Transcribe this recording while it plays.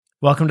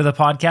Welcome to the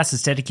podcast.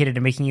 It's dedicated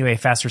to making you a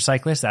faster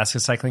cyclist. Ask a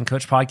Cycling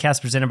Coach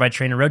podcast presented by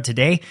TrainerRoad.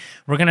 Today,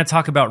 we're going to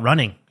talk about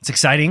running. It's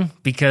exciting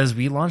because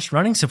we launched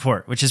running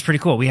support, which is pretty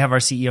cool. We have our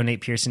CEO, Nate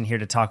Pearson, here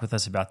to talk with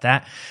us about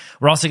that.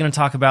 We're also going to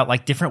talk about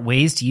like different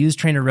ways to use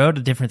TrainerRoad,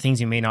 the different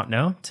things you may not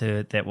know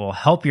that will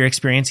help your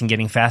experience in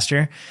getting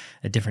faster,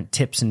 different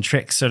tips and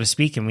tricks, so to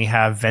speak. And we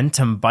have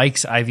Ventum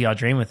Bikes, Ivy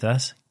Audrain with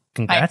us.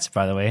 Congrats,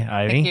 by the way,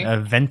 Ivy.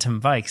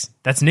 Ventum Bikes.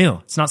 That's new.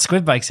 It's not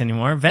Squid Bikes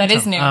anymore. Ventum. That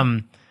is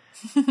new.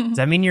 Does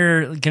that mean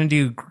you're going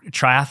to do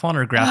triathlon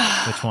or gravel?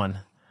 Which one?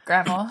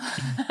 Gravel.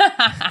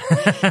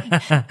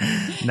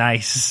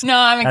 Nice. No,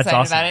 I'm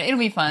excited about it. It'll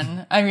be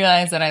fun. I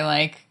realize that I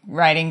like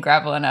riding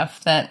gravel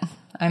enough that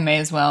I may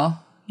as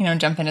well,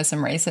 jump into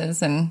some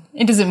races. And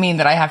it doesn't mean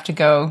that I have to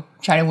go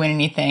try to win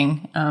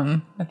anything.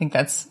 I think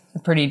that's a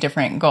pretty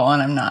different goal,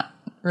 and I'm not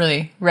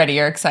really ready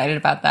or excited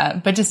about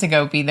that. But just to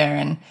go be there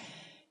and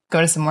go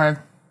to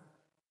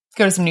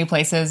some new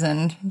places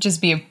and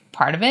just be a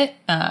part of it.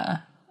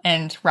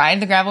 And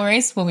ride the gravel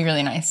race will be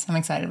really nice. I'm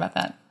excited about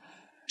that.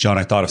 John,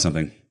 I thought of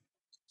something.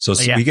 So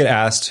we get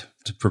asked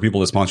for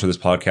people to sponsor this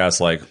podcast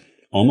like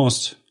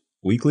almost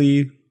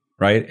weekly,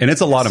 right? And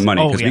it's a lot of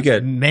money because we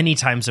get many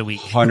times a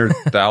week,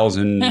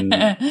 100,000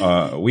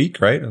 a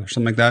week, right? Or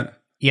something like that.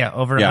 Yeah,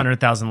 over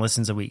 100,000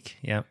 listens a week.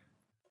 Yeah.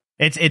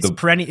 It's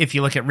if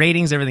you look at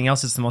ratings, everything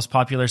else, it's the most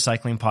popular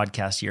cycling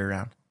podcast year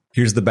round.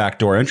 Here's the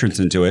backdoor entrance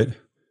into it.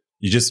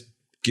 You just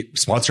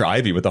sponsor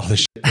Ivy with all this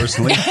shit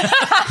personally.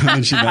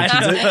 And she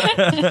mentions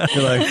it.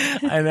 You're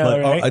like, I know,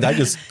 right? I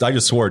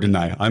just swore, didn't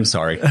I? I'm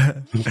sorry.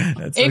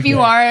 If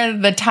you are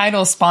the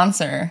title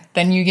sponsor,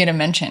 then you get a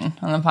mention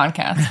on the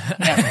podcast.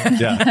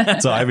 Yeah.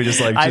 So Ivy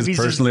just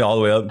personally all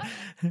the way up.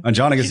 And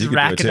John, I guess you could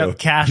do it too. Racking up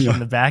cash on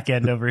the back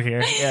end over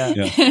here. Yeah.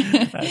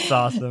 That's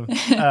awesome.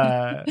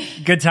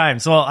 Good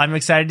times. Well, I'm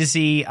excited to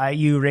see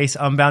you race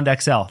Unbound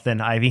XL then,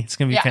 Ivy. It's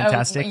going to be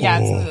fantastic. Yeah,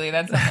 absolutely.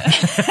 That's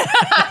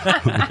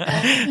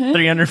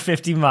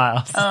 350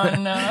 miles. Oh,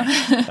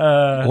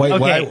 no. Wait,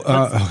 okay.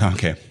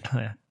 Okay.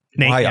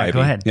 Nate, why, Ivy? Go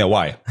ahead. Yeah,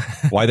 why?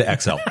 Why the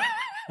XL?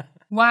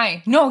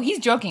 Why? No, he's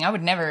joking. I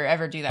would never,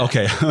 ever do that.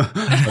 Okay. I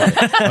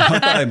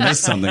thought I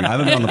missed something. I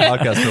haven't been on the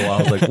podcast for a while.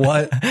 I was like,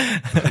 what?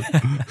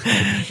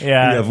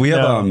 Yeah. We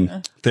have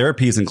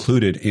therapies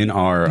included in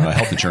our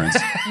health insurance.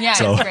 Yeah,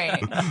 so. It's great.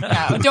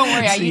 Yeah, don't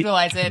worry. I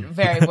utilize it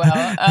very well.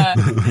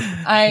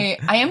 I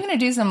am going to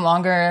do some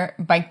longer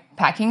bike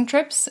packing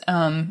trips.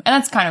 And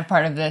that's kind of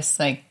part of this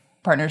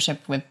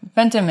partnership with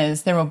Ventum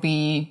is there are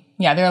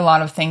a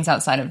lot of things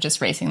outside of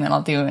just racing that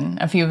I'll do. And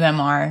a few of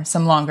them are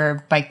some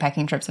longer bike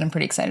packing trips that I'm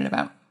pretty excited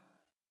about.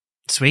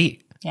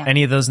 Sweet. Yeah.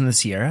 Any of those in the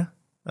Sierra,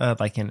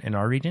 like in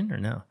our region or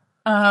no?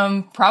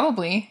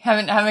 Probably.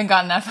 Haven't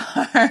gotten that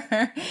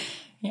far.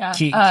 Yeah.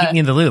 Keep me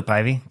in the loop,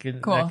 Ivy.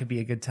 Cool. That could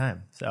be a good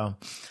time. So,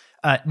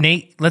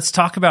 Nate, let's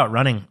talk about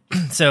running.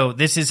 So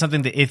this is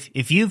something that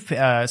if you've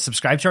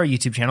subscribed to our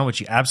YouTube channel,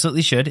 which you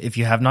absolutely should, if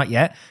you have not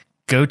yet,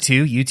 go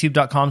to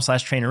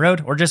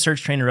youtube.com/TrainerRoad or just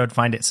search TrainerRoad,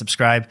 find it,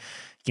 subscribe.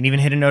 You can even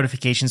hit a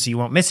notification so you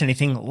won't miss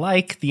anything,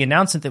 like the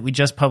announcement that we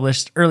just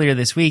published earlier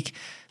this week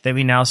that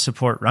we now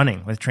support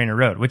running with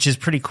TrainerRoad, which is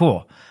pretty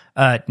cool.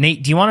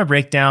 Nate, do you want to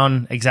break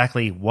down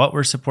exactly what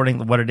we're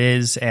supporting, what it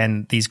is,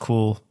 and these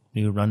cool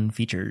new run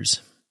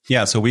features?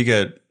 Yeah, so we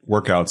get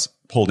workouts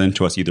pulled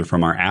into us either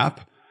from our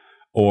app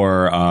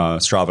or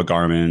Strava,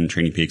 Garmin,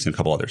 Training Peaks, and a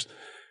couple others.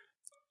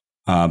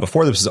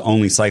 Before this was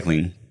only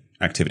cycling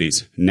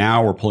activities.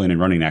 Now we're pulling in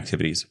running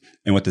activities.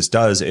 And what this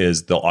does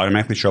is they'll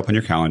automatically show up on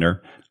your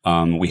calendar.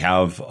 We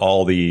have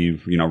all the,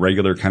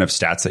 regular kind of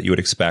stats that you would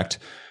expect.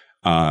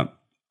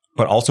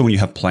 But also when you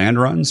have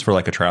planned runs for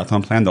like a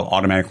triathlon plan, they'll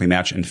automatically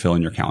match and fill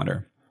in your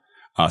calendar.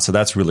 So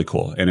that's really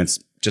cool. And it's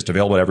just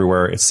available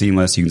everywhere. It's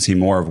seamless. You can see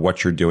more of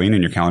what you're doing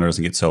and your calendar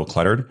doesn't get so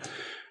cluttered.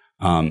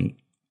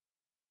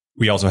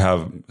 We also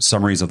have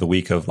summaries of the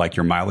week of like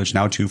your mileage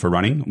now too for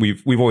running.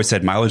 We've always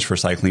said mileage for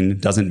cycling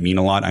doesn't mean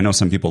a lot. I know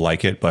some people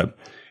like it, but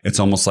it's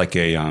almost like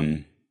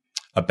a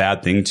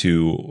bad thing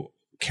to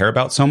care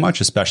about so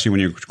much, especially when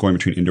you're going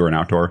between indoor and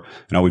outdoor.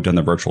 I know we've done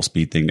the virtual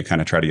speed thing to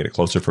kind of try to get it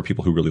closer for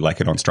people who really like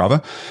it on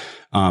Strava.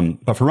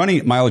 But for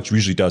running, mileage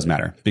usually does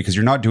matter because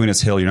you're not doing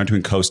this hill, you're not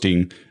doing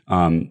coasting.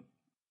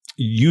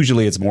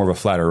 Usually it's more of a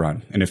flatter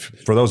run. And if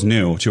for those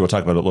new too, we'll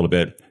talk about it a little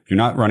bit. If you're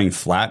not running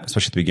flat,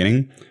 especially at the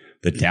beginning,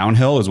 the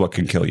downhill is what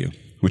can kill you,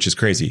 which is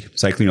crazy.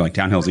 Cycling, you're like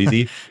downhill is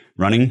easy.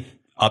 Running,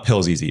 uphill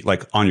is easy,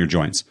 like on your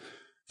joints.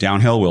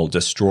 Downhill will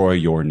destroy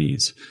your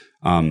knees.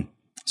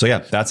 So yeah,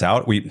 that's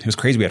out. It was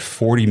crazy. We had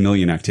 40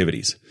 million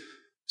activities.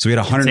 So we had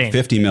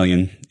 150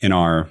 million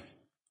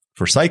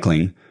for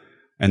cycling.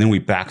 And then we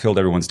backfilled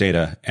everyone's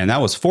data. And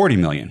that was 40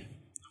 million,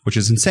 which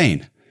is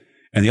insane.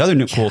 And the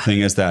other cool thing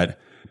is that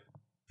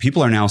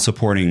people are now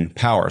supporting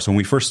power. So when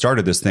we first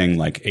started this thing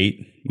like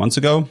 8 months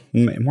ago,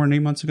 more than 8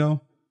 months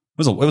ago,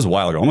 it was a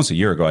while ago, almost a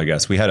year ago, I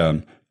guess. We had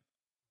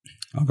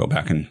I'll go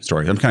back in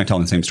story. I'm kind of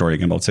telling the same story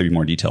again, but I'll save you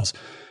more details.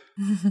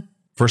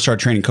 First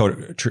started training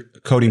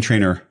coding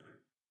trainer.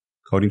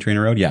 Coding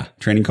TrainerRoad? Yeah.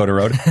 Training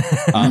CoderRoad.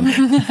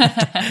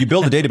 You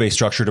build a database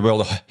structure to be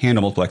able to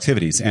handle multiple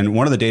activities. And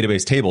one of the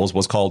database tables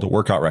was called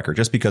workout record,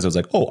 just because it was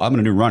like, oh, I'm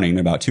going to do running in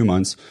about 2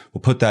 months.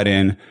 We'll put that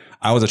in.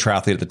 I was a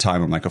triathlete at the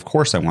time. I'm like, of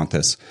course I want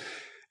this.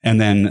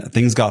 And then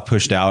things got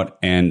pushed out,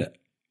 and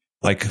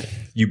like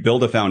you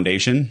build a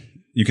foundation,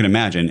 you can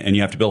imagine, and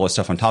you have to build all this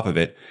stuff on top of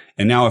it.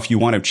 And now if you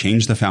want to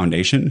change the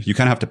foundation, you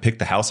kind of have to pick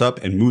the house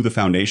up and move the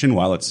foundation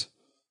while it's,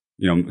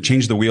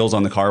 change the wheels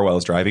on the car while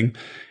it's driving.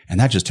 And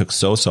that just took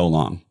so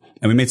long.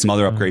 And we made some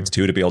other upgrades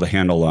too to be able to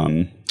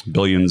handle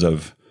billions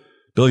and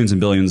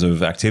billions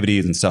of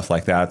activities and stuff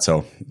like that.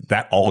 So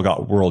that all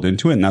got whirled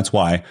into it. And that's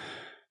why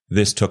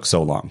this took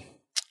so long.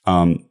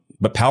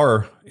 But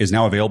power is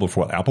now available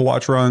for what Apple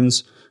Watch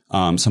runs,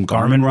 some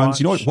Garmin runs.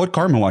 You know what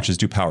Garmin watches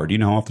do power? Do you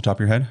know off the top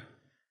of your head?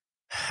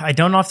 I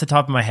don't off the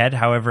top of my head.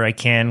 However, I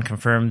can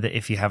confirm that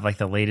if you have like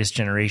the latest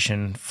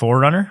generation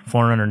Forerunner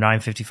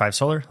 955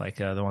 Solar, like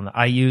the one that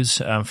I use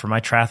for my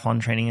triathlon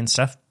training and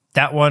stuff,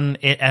 that one,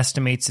 it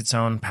estimates its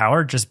own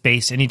power just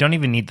based, and you don't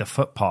even need the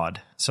foot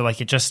pod. So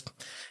like it just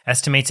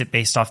estimates it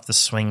based off the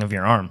swing of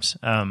your arms.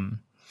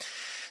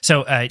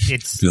 So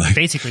it's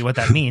basically what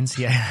that means.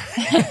 Yeah.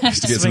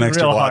 Just to get some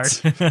extra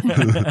watts.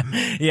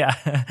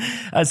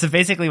 Yeah. So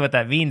basically what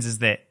that means is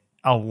that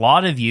a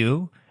lot of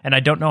you, and I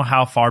don't know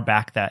how far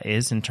back that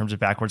is in terms of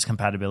backwards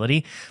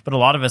compatibility, but a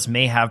lot of us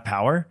may have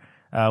power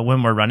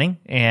when we're running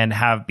and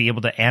be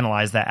able to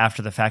analyze that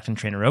after the fact in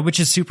TrainerRoad, which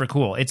is super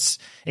cool. It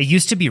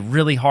used to be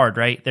really hard,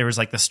 right? There was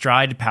like the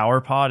Stride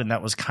Power Pod, and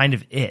that was kind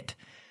of it.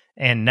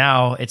 And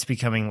now it's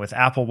becoming with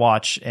Apple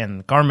Watch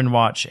and Garmin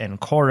Watch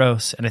and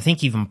Coros, and I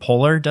think even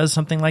Polar does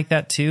something like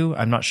that too.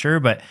 I'm not sure,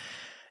 but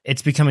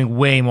it's becoming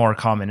way more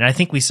common. And I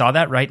think we saw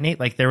that, right, Nate?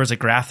 Like there was a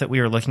graph that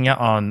we were looking at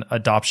on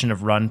adoption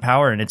of run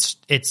power, and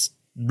it's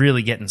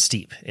really getting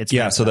steep.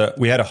 So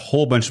we had a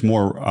whole bunch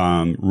more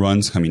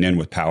runs coming in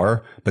with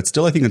power, but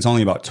still I think it's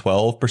only about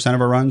 12%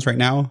 of our runs right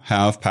now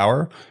have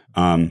power.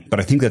 But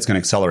I think that's going to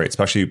accelerate,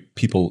 especially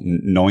people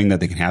knowing that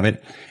they can have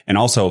it. And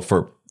also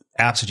for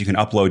apps that you can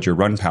upload your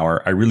run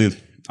power, I really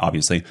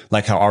obviously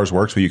like how ours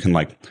works, where you can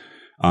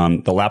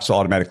the laps will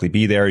automatically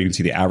be there. You can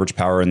see the average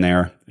power in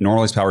there.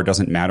 Normalized power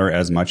doesn't matter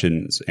as much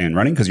in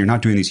running because you're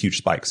not doing these huge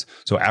spikes.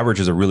 So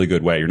average is a really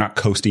good way. You're not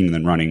coasting and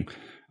then running.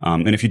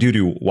 And if you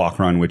do walk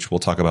run, which we'll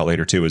talk about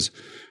later too, is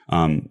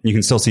you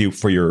can still see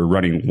for your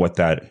running what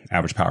that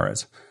average power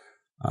is.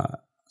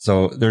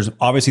 So there's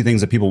obviously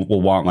things that people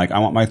will want, like I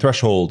want my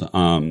threshold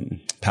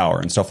power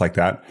and stuff like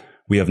that.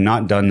 We have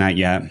not done that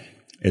yet.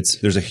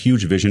 There's a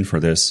huge vision for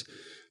this,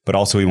 but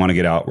also we want to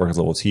get out workouts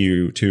level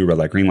 2, red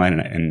light, green light,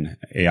 and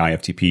AI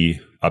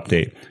FTP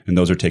update, and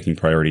those are taking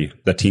priority.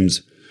 The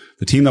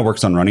team that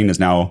works on running is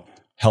now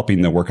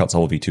helping the workouts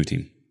level V2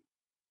 team.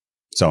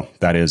 So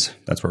that's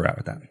where we're at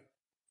with that.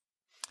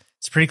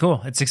 It's pretty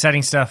cool. It's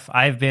exciting stuff.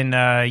 I've been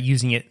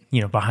using it,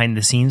 behind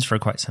the scenes for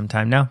quite some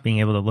time now, being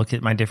able to look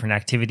at my different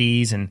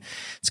activities, and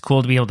it's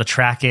cool to be able to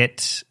track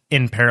it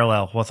in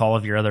parallel with all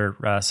of your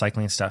other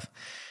cycling stuff.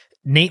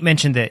 Nate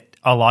mentioned that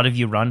a lot of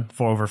you run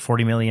for over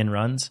 40 million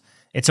runs.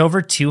 It's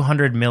over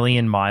 200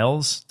 million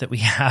miles that we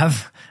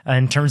have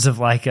in terms of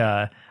when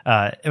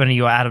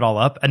you add it all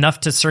up, enough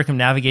to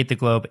circumnavigate the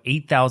globe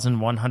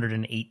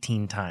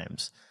 8,118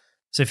 times.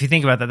 So if you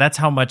think about that, that's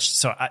how much.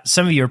 So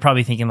some of you are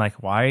probably thinking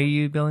like, why are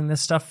you building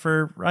this stuff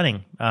for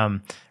running?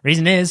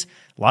 Reason is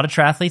a lot of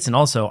triathletes. And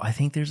also I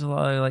think there's a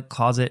lot of like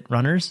closet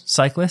runners,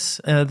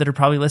 cyclists that are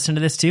probably listening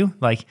to this too.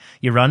 Like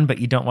you run, but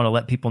you don't want to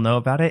let people know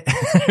about it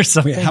or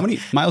something. Wait, how many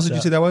miles did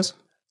you say that was?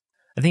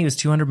 I think it was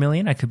 200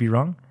 million. I could be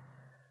wrong.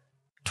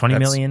 20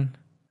 million.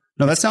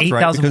 No, that sounds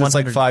right, because it's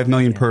like 5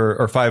 million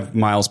or 5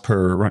 miles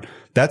per run.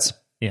 That's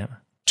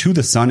to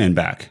the sun and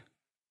back.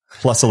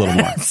 Plus a little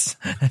more.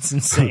 That's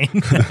insane.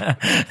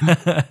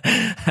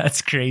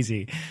 That's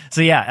crazy.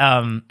 So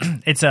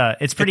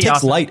it's pretty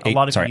awesome. A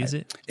lot of you use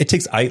it. It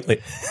takes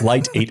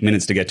light 8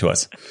 minutes to get to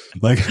us.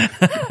 Like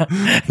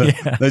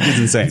that is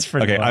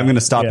insane. Okay, I'm going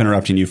to stop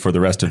interrupting you for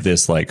the rest of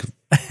this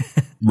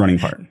running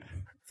part.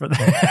 For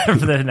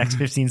the next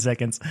 15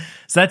 seconds.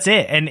 So that's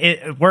it. And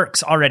it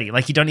works already.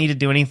 Like you don't need to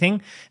do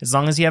anything. As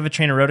long as you have a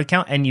TrainerRoad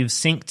account and you've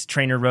synced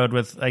TrainerRoad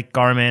with like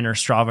Garmin or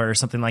Strava or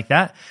something like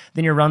that,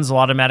 then your runs will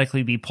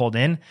automatically be pulled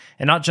in,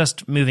 and not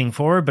just moving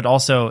forward, but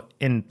also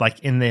in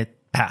the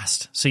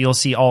past. So you'll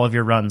see all of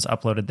your runs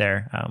uploaded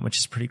there, which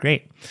is pretty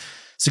great.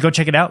 So go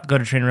check it out. Go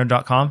to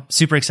TrainerRoad.com.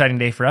 Super exciting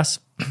day for us.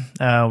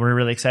 We're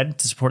really excited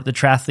to support the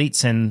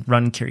triathletes and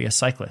run curious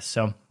cyclists.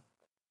 So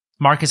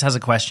Marcus has a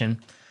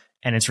question,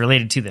 and it's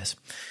related to this.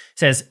 It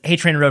says, hey,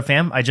 TrainerRoad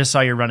fam, I just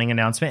saw your running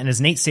announcement, and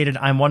as Nate stated,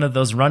 I'm one of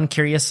those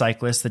run-curious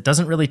cyclists that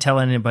doesn't really tell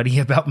anybody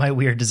about my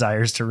weird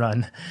desires to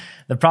run.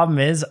 The problem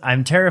is,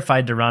 I'm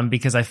terrified to run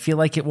because I feel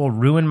like it will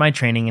ruin my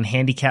training and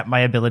handicap my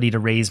ability to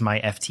raise my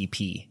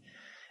FTP.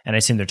 And I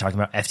assume they're talking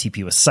about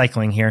FTP with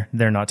cycling here.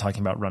 They're not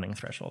talking about running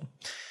threshold.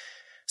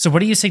 So what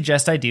do you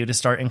suggest I do to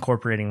start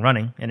incorporating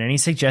running? And any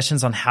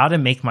suggestions on how to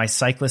make my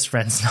cyclist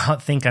friends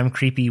not think I'm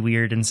creepy,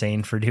 weird,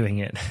 insane for doing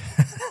it?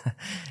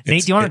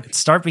 Nate, do you want to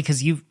start,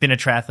 because you've been a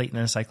triathlete and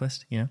a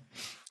cyclist,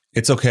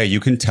 It's okay. You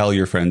can tell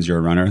your friends you're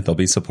a runner. They'll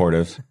be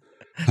supportive.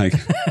 Like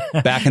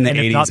back in the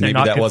 80s, maybe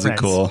that wasn't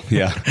cool.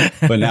 Yeah.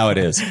 But now it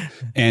is.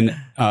 And,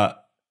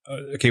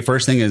 okay,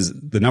 first thing is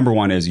the number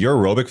one is your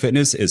aerobic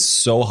fitness is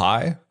so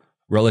high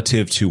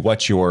relative to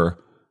what your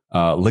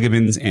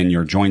ligaments and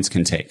your joints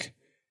can take.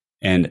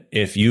 And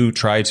if you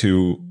try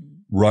to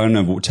run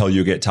until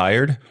you get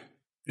tired,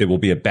 it will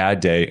be a bad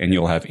day and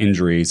you'll have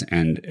injuries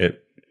and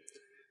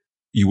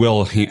you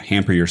will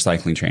hamper your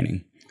cycling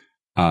training.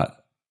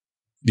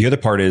 The other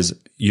part is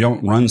you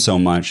don't run so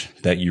much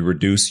that you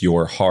reduce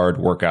your hard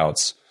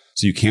workouts.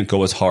 So you can't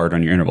go as hard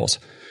on your intervals.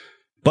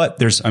 But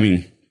there's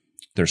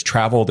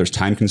travel, there's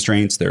time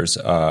constraints, there's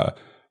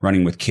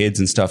running with kids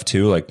and stuff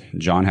too. Like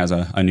John has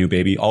a new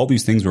baby. All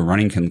these things where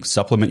running can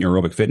supplement your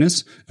aerobic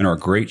fitness and are a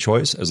great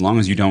choice as long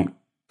as you don't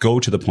go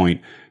to the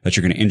point that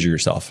you're going to injure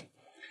yourself.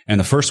 And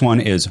the first one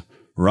is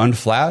run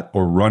flat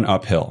or run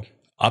uphill.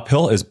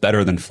 Uphill is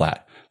better than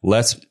flat.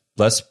 Less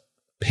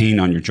pain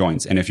on your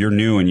joints. And if you're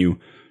new and you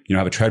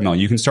have a treadmill,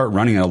 you can start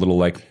running at a little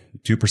like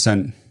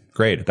 2%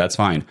 grade. That's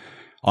fine.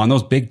 On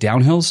those big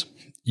downhills,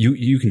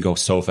 you can go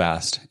so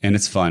fast and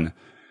it's fun.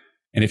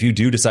 And if you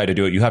do decide to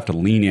do it, you have to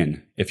lean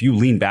in. If you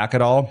lean back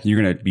at all,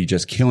 you're going to be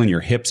just killing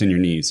your hips and your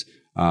knees.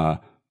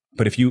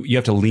 But if you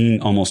have to lean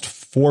almost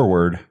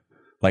forward,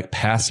 like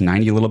past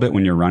 90 a little bit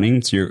when you're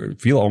running, so you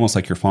feel almost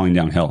like you're falling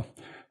downhill.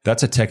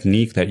 That's a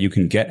technique that you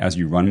can get as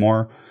you run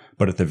more.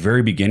 But at the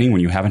very beginning,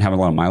 when you haven't had a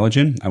lot of mileage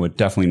in, I would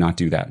definitely not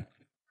do that.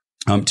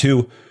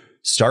 2,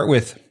 start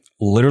with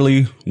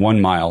literally 1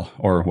 mile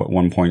or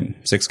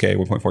 1.6K,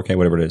 1.4K,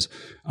 whatever it is.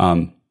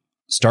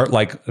 Start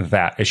like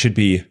that.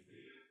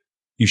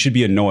 You should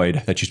be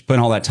annoyed that you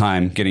spent all that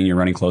time getting your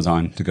running clothes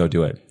on to go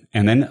do it.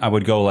 And then I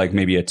would go like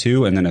maybe a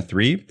 2 and then a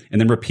 3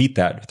 and then repeat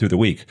that through the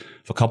week.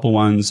 A couple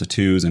 1s, a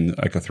 2s, and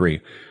like a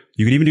 3.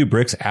 You could even do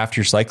bricks after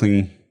your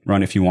cycling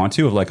run if you want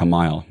to, of like a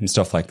mile and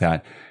stuff like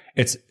that.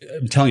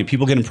 I'm telling you,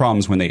 people get in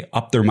problems when they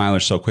up their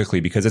mileage so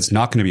quickly because it's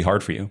not going to be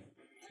hard for you.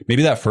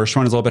 Maybe that first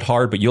run is a little bit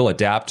hard, but you'll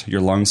adapt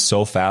your lungs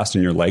so fast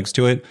and your legs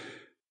to it,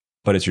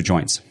 but it's your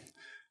joints.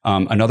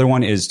 Another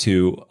one is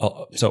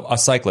so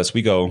us cyclists,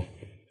 we go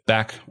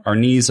back, our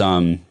knees,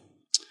 I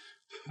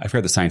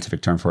forget the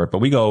scientific term for it, but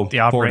we go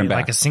forward and back.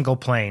 Like a single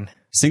plane.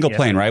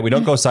 Plane, right? We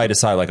don't go side to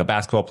side like a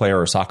basketball player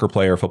or a soccer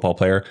player or football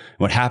player.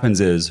 What happens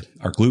is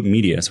our glute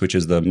medius, which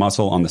is the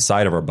muscle on the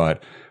side of our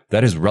butt,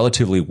 that is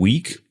relatively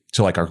weak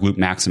to like our glute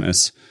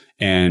maximus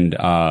and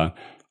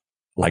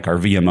like our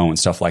VMO and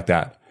stuff like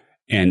that.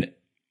 And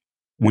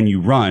when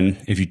you run,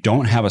 if you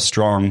don't have a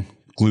strong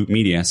glute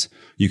medius,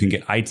 you can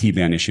get IT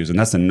band issues. And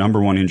that's the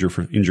number one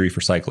injury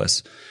for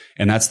cyclists.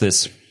 And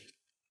that's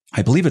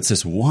I believe it's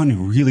this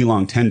one really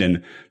long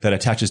tendon that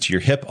attaches to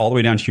your hip all the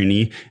way down to your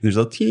knee. And there's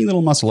a teeny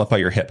little muscle up by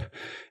your hip.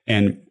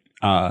 And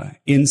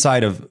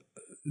inside of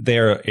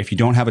there, if you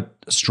don't have a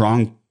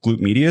strong glute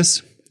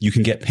medius, you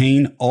can get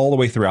pain all the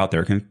way throughout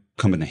there. It can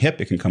come in the hip.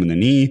 It can come in the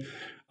knee.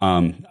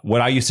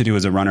 What I used to do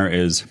as a runner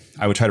is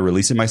I would try to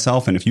release it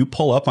myself. And if you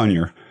pull up on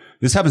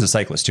this happens to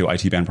cyclists too,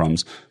 IT band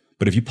problems.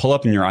 But if you pull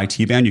up in your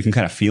IT band, you can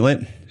kind of feel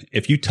it.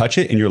 If you touch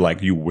it and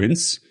you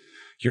wince,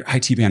 your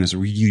IT band is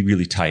really,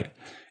 really tight.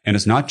 And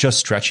it's not just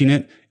stretching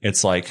it.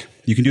 It's like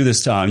you can do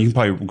this. You can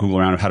probably Google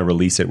around how to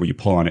release it where you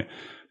pull on it.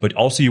 But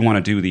also you want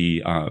to do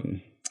the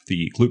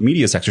glute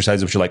medius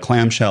exercises, which are like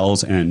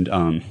clamshells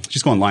and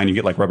just go online. You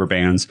get like rubber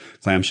bands,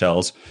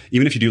 clamshells.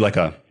 Even if you do like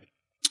a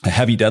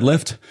heavy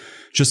deadlift,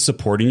 just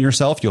supporting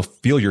yourself, you'll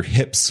feel your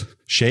hips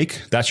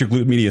shake. That's your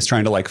glute medius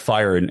trying to like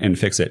fire and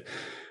fix it.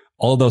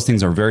 All of those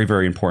things are very,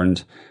 very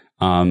important.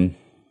 I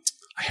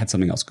had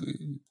something else.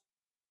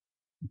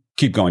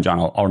 Keep going, John.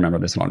 I'll remember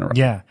this one.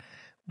 Yeah.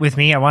 With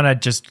me, I want to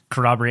just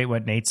corroborate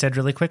what Nate said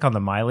really quick on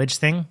the mileage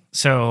thing.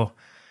 So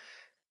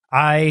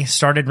I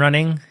started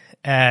running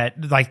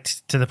at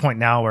to the point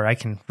now where I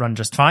can run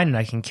just fine and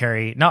I can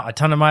carry not a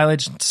ton of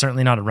mileage,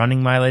 certainly not a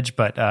running mileage,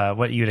 but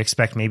what you'd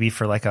expect maybe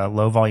for like a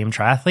low volume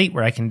triathlete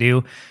where I can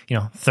do,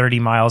 30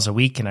 miles a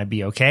week and I'd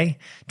be okay,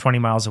 20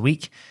 miles a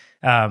week.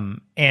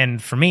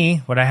 And for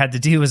me, what I had to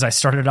do is I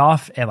started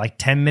off at like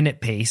 10-minute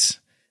pace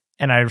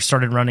and I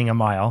started running a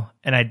mile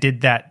and I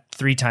did that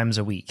 3 times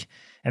a week.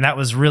 And that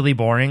was really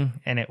boring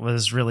and it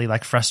was really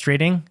like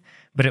frustrating,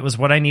 but it was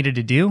what I needed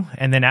to do.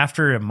 And then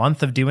after a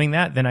month of doing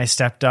that, then I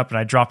stepped up and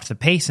I dropped the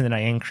pace and then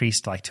I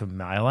increased like to 1.5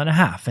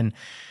 miles. And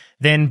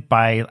then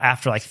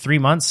after like 3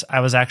 months, I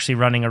was actually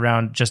running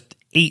around just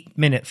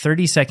 8-minute,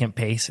 30-second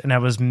pace. And I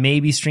was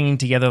maybe stringing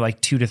together like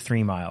 2 to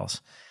 3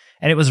 miles.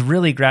 And it was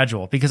really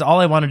gradual because all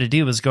I wanted to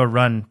do was go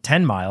run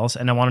 10 miles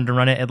and I wanted to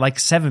run it at like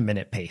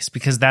 7-minute pace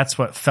because that's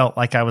what felt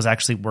like I was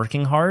actually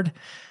working hard.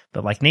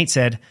 But like Nate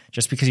said,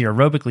 just because you're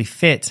aerobically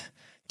fit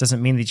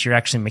doesn't mean that you're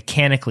actually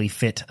mechanically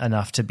fit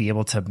enough to be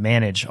able to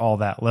manage all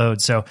that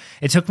load. So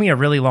it took me a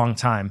really long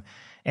time.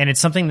 And it's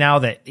something now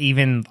that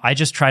even I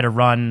just try to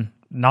run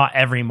not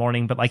every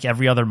morning, but like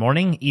every other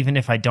morning, even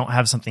if I don't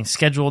have something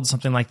scheduled,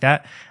 something like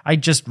that, I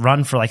just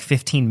run for like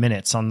 15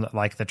 minutes on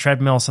like the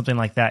treadmill, something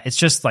like that. It's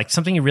just like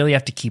something you really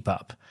have to keep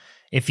up.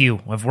 if you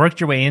have worked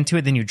your way into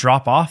it, then you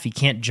drop off. You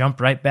can't jump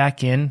right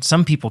back in.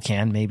 Some people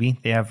can, maybe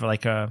they have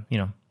like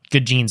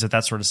good genes with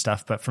that sort of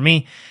stuff. But for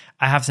me,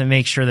 I have to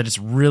make sure that it's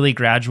really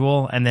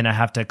gradual, and then I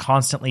have to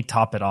constantly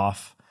top it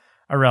off,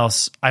 or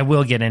else I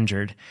will get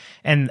injured.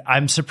 And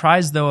I'm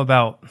surprised though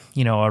about,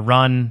 a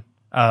run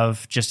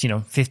of just,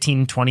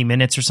 15, 20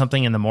 minutes or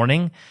something in the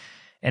morning,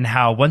 and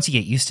how once you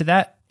get used to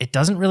that, it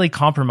doesn't really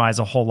compromise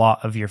a whole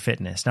lot of your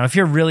fitness. Now, if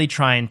you're really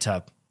trying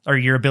to, or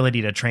your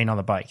ability to train on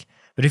the bike,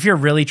 but if you're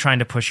really trying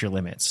to push your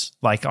limits,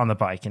 like on the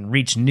bike and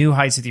reach new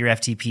heights with your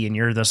FTP, and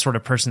you're the sort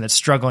of person that's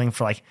struggling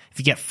for if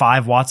you get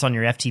 5 watts on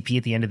your FTP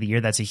at the end of the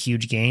year, that's a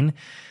huge gain.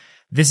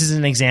 This is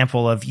an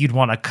example of you'd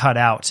want to cut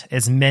out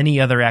as many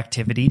other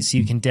activities so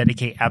you can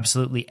dedicate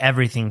absolutely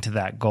everything to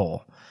that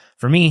goal.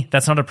 For me,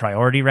 that's not a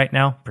priority right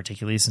now,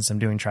 particularly since I'm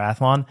doing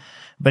triathlon.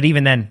 But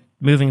even then,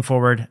 moving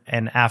forward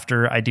and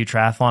after I do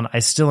triathlon, I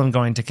still am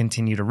going to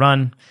continue to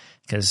run,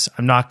 because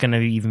I'm not going to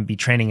even be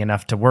training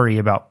enough to worry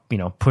about,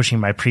 pushing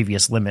my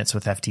previous limits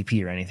with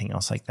FTP or anything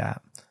else like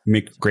that.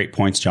 Make great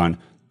points, John.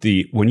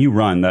 When you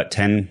run that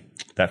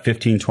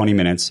 15, 20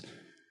 minutes,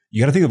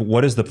 you got to think of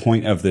what is the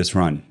point of this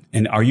run?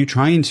 And are you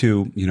trying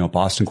to,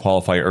 Boston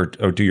qualify or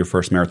do your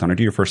first marathon or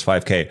do your first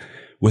 5K?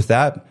 With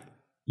that,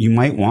 you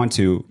might want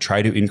to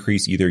try to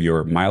increase either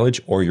your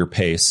mileage or your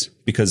pace,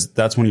 because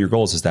that's one of your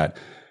goals is that.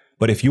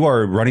 But if you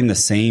are running the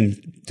same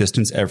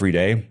distance every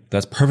day,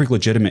 that's perfectly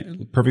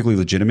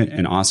legitimate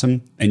and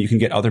awesome. And you can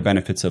get other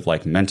benefits of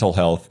like mental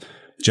health,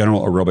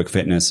 general aerobic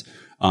fitness.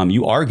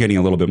 You are getting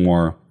a little bit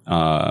more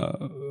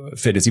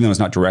fitness, even though it's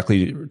not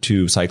directly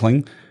to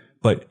cycling.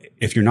 But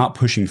if you're not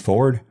pushing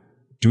forward,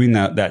 doing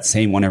that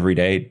same one every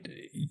day,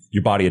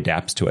 your body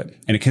adapts to it.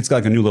 And it gets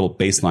like a new little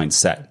baseline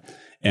set.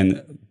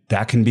 And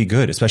that can be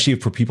good, especially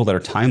for people that are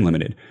time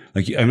limited.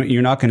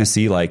 You're not going to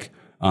see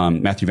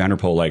Matthew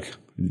Vanderpool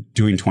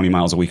doing 20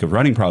 miles a week of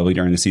running probably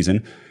during the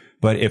season.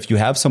 But if you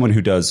have someone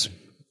who does,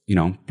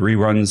 3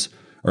 runs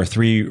or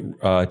 3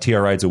 TR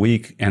rides a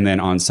week, and then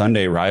on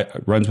Sunday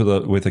runs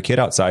with a kid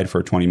outside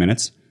for 20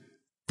 minutes,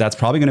 that's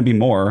probably going to be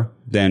more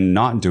than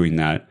not doing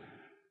that.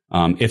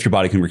 If your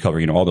body can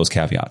recover, all those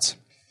caveats.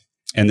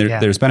 And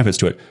there's benefits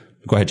to it.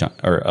 Go ahead, John,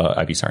 or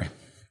Ivy, sorry.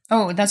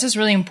 Oh, that's just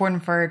really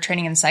important for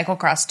training in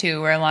cyclocross too,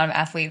 where a lot of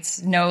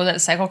athletes know that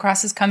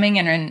cyclocross is coming,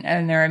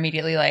 and they're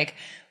immediately like,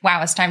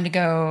 wow, it's time to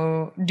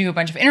go do a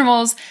bunch of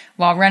intervals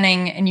while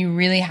running. And you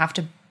really have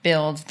to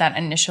build that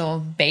initial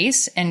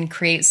base and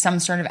create some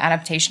sort of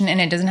adaptation.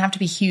 And it doesn't have to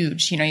be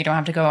huge. You don't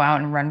have to go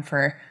out and run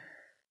for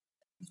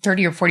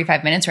 30 or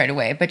 45 minutes right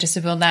away, but just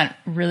to build that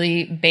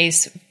really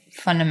base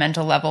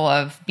fundamental level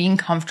of being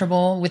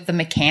comfortable with the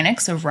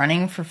mechanics of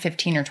running for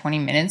 15 or 20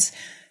 minutes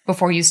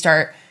before you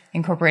start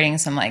incorporating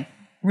some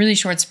really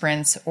short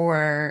sprints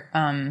or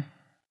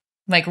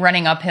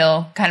running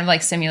uphill, kind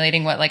of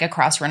simulating what a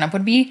cross run up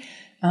would be.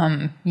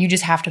 You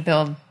just have to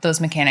build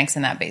those mechanics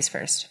in that base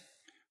first.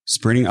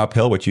 Sprinting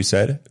uphill, what you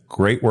said,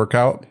 great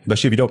workout,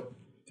 especially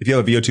if you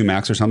have a VO2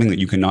 max or something that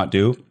you cannot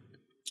do,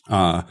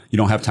 you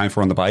don't have time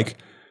for on the bike,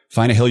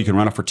 find a hill you can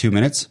run up for 2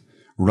 minutes,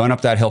 run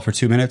up that hill for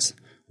 2 minutes,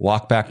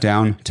 walk back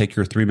down, take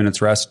your 3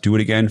 minutes rest, do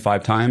it again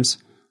 5 times.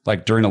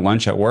 During a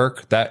lunch at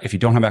work, that if you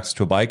don't have access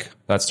to a bike,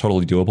 that's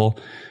totally doable.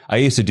 I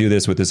used to do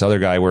this with this other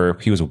guy where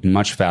he was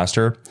much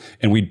faster,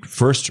 and we'd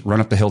first run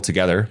up the hill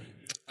together.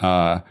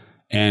 And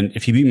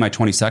if he beat me by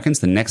 20 seconds,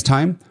 the next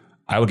time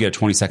I would get a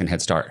 20-second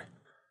head start.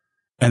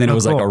 And then it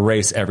was cool. A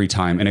race every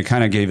time. And it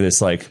kind of gave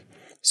this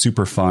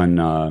super fun,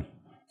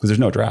 because there's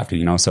no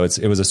drafting, so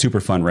it was a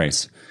super fun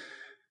race.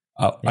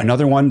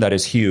 Another one that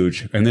is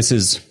huge, and this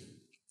is,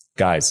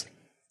 guys,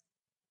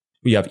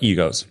 we have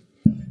egos.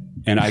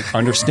 And I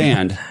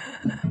understand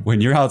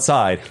when you're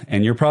outside,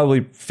 and you're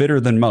probably fitter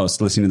than most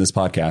listening to this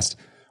podcast,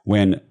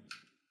 when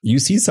you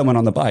see someone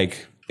on the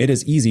bike, it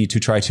is easy to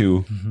try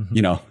to,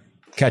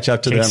 catch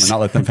up to them and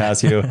not let them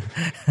pass you.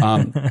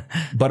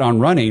 But on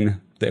running,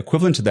 the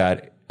equivalent to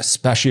that,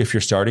 especially if you're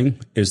starting,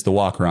 is the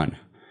walk run.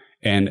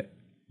 And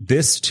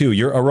this too,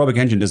 your aerobic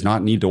engine does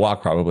not need to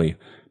walk probably,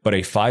 but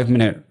a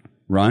 5-minute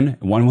run,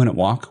 1 minute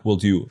walk will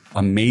do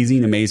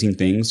amazing, amazing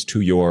things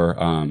to your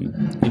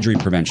injury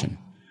prevention.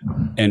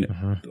 And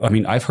I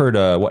mean, I've heard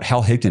what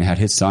Hal Higdon had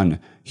his son.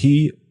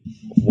 He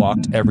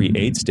walked every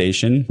aid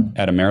station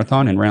at a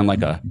marathon and ran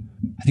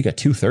I think a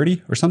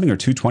 2:30 or something, or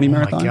 2:20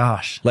 marathon. Oh my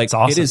gosh. That's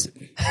awesome. It is,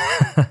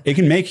 it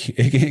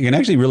can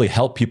actually really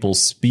help people's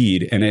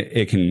speed, and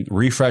it can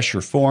refresh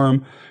your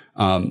form.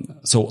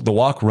 So the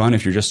walk run,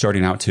 if you're just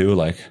starting out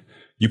too,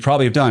 you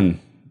probably have done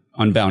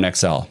Unbound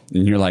XL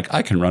and you're like,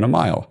 I can run a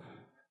mile.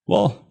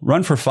 Well,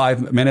 run for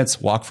 5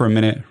 minutes, walk for a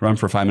minute, run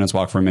for 5 minutes,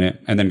 walk for a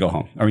minute, and then go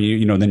home. Or,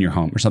 then you're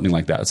home or something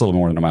like that. It's a little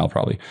more than a mile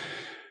probably.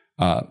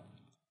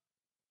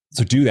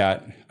 So do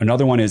that.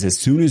 Another one is, as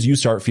soon as you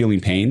start feeling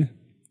pain,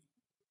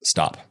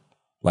 stop.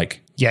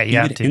 You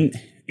have to.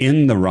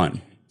 In the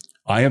run.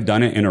 I have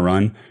done it in a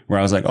run where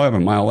I was like, oh, I have a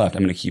mile left.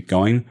 I'm going to keep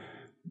going.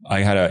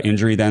 I had an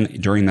injury then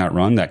during that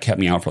run that kept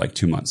me out for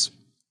 2 months.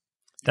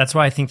 That's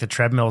why I think the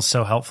treadmill is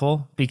so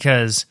helpful,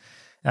 because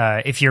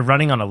if you're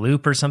running on a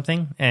loop or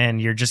something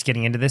and you're just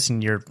getting into this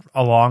and you're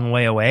a long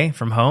way away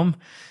from home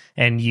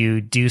and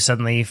you do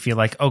suddenly feel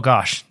like, oh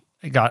gosh,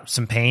 I got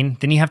some pain,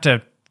 then you have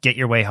to get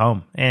your way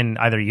home and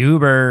either you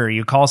Uber or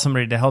you call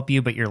somebody to help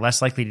you, but you're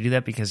less likely to do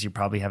that because you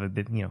probably have a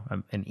bit,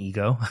 an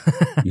ego.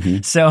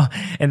 Mm-hmm. So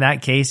in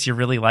that case, you're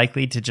really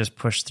likely to just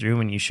push through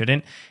when you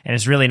shouldn't. And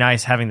it's really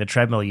nice having the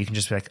treadmill. You can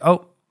just be like,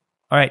 oh,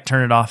 all right,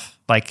 turn it off.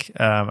 Like,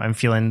 I'm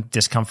feeling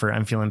discomfort.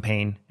 I'm feeling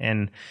pain.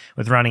 And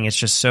with running, it's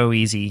just so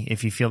easy.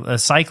 If you feel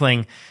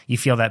cycling, you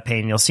feel that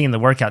pain. You'll see in the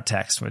workout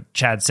text, what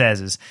Chad says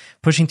is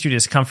pushing through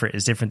discomfort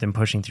is different than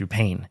pushing through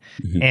pain.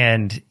 Mm-hmm.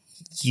 And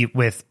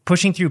with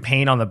pushing through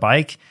pain on the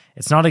bike,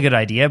 it's not a good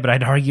idea, but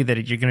I'd argue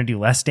that you're going to do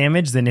less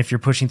damage than if you're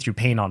pushing through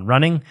pain on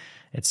running.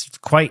 It's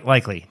quite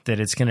likely that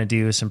it's going to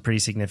do some pretty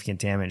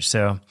significant damage.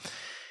 So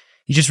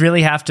you just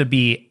really have to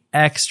be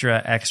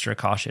extra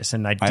cautious.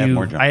 And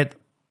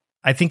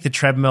I think the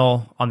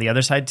treadmill on the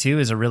other side too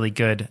is a really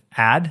good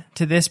add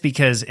to this,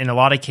 because in a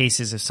lot of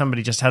cases, if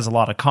somebody just has a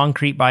lot of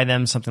concrete by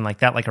them, something like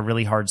that, like a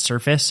really hard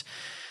surface,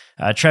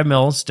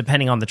 treadmills,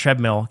 depending on the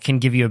treadmill, can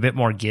give you a bit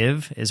more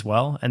give as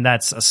well. And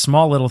that's a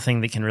small little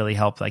thing that can really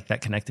help, like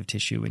that connective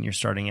tissue when you're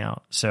starting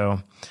out.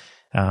 So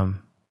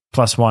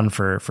 +1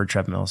 for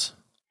treadmills.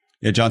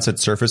 Yeah, John said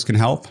surface can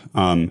help.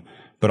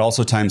 But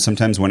also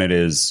sometimes when it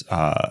is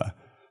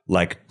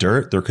like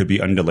dirt, there could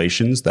be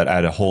undulations that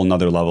add a whole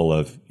nother level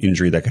of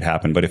injury that could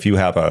happen. But if you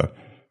have a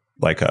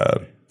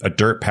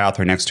dirt path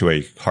right next to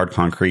a hard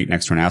concrete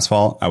next to an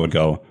asphalt, I would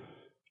go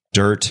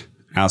dirt,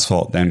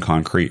 asphalt, then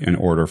concrete in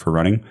order for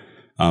running.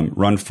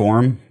 Run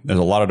form, there's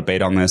a lot of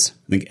debate on this.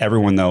 I think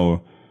everyone,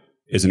 though,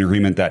 is in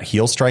agreement that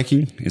heel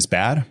striking is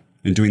bad.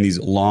 And doing these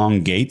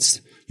long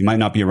gaits, you might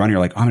not be a runner. You're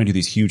like, I'm going to do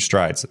these huge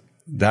strides.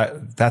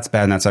 That's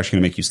bad, and that's actually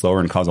going to make you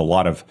slower and cause a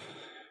lot of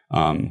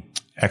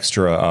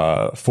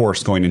extra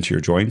force going into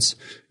your joints,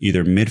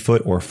 either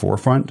midfoot or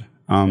forefront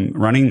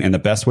running. And the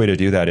best way to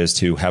do that is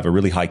to have a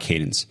really high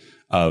cadence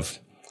of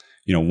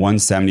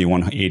 170,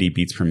 180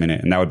 beats per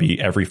minute. And that would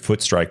be every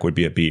foot strike would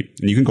be a beat.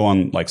 And you can go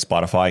on like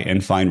Spotify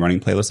and find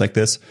running playlists like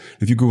this.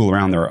 If you Google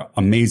around, there are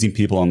amazing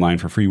people online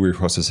for free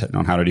resources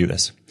on how to do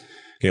this.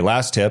 Okay,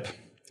 last tip.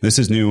 This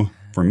is new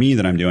for me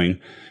that I'm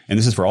doing. And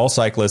this is for all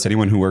cyclists,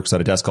 anyone who works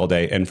at a desk all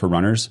day, and for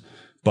runners.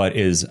 But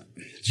do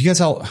you guys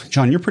all,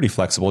 John, you're pretty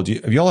flexible.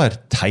 Have you all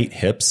had tight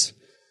hips?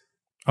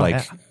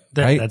 Right?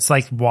 That's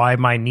like why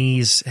my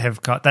knees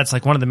that's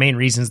like one of the main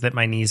reasons that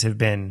my knees have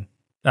been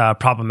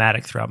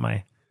problematic throughout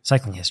my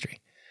cycling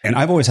history. And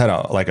I've always had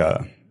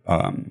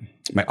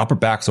my upper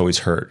back's always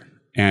hurt.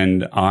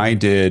 And I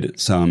did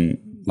some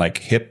like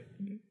hip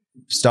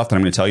stuff that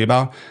I'm going to tell you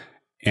about.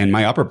 And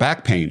my upper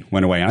back pain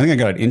went away. And I think I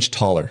got an inch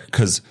taller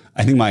because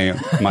I think my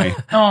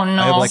oh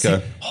no! I have like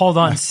hold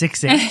on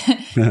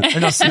 6'8", or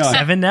no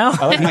 6'7" now.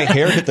 I like my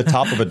hair hit the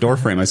top of a door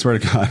frame. I swear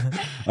to God.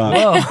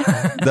 Whoa!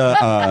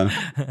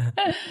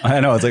 I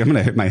know it's like I'm going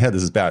to hit my head.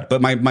 This is bad.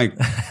 But my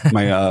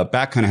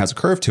back kind of has a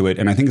curve to it,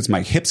 and I think it's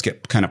my hips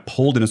get kind of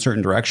pulled in a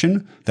certain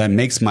direction that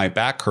makes my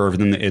back curve,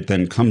 and then it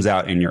then comes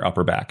out in your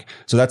upper back.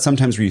 So that's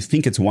sometimes where you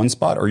think it's one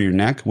spot or your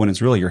neck when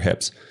it's really your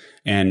hips.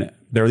 And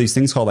there are these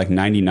things called like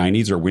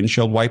 90/90s or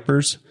windshield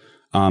wipers.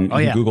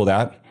 Google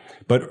that.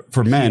 But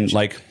for men,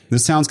 like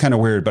this sounds kind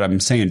of weird, but I'm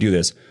saying do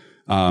this.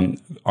 On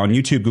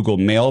YouTube, Google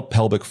male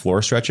pelvic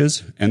floor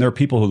stretches. And there are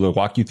people who will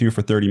walk you through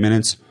for 30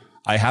 minutes.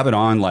 I have it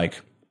on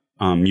like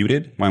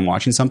muted when I'm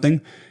watching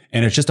something.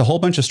 And it's just a whole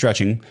bunch of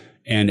stretching.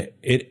 And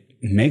it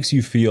makes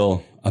you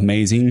feel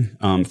amazing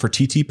for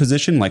TT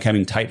position, like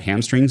having tight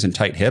hamstrings and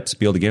tight hips,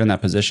 be able to get in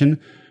that position.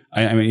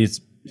 I mean,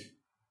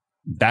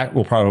 that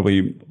will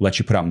probably let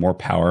you put out more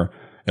power.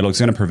 It's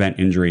going to prevent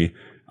injury.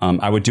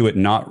 I would do it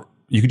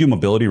you could do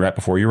mobility right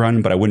before you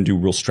run, but I wouldn't do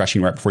real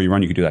stretching right before you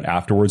run. You could do that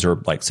afterwards or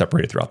like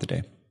separate it throughout the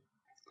day.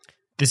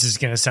 This is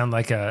going to sound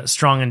like a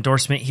strong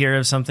endorsement here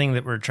of something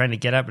that we're trying to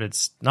get at, but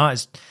it's not.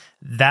 It's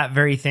that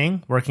very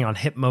thing, working on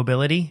hip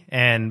mobility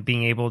and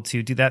being able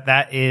to do that.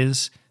 That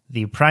is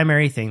the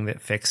primary thing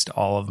that fixed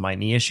all of my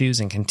knee issues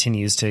and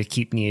continues to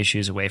keep knee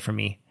issues away from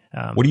me.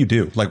 What do you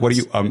do? Like,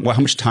 how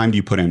much time do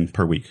you put in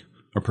per week?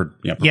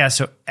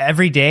 So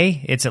every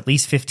day it's at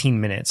least 15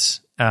 minutes.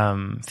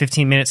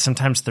 15 minutes,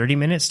 sometimes 30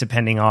 minutes,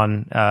 depending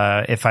on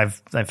if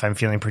I'm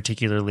feeling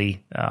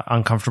particularly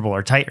uncomfortable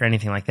or tight or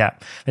anything like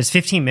that. It's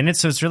 15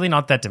 minutes, so it's really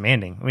not that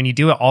demanding. When you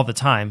do it all the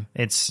time,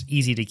 it's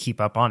easy to keep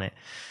up on it.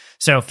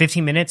 So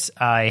 15 minutes,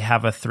 I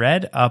have a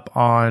thread up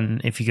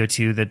on, if you go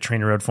to the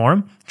TrainerRoad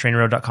forum,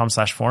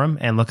 trainerroad.com/forum,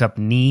 and look up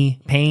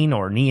knee pain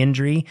or knee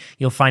injury,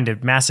 you'll find a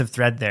massive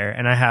thread there.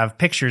 And I have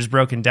pictures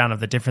broken down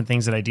of the different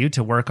things that I do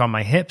to work on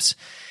my hips.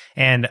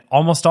 And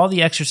almost all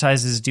the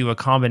exercises do a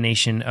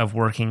combination of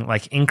working,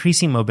 like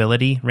increasing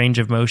mobility, range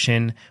of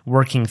motion,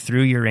 working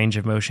through your range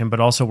of motion, but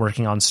also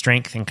working on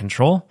strength and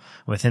control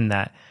within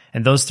that.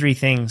 And those three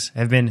things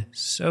have been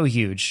so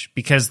huge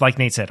because, like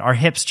Nate said, our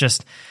hips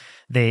just,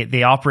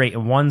 they operate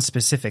in one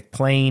specific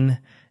plane,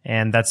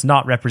 and that's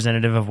not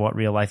representative of what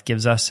real life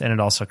gives us. And it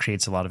also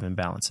creates a lot of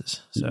imbalances.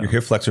 So your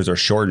hip flexors are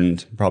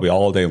shortened probably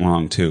all day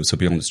long too. So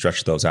be able to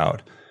stretch those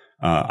out.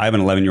 I have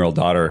an 11-year-old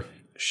daughter.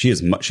 she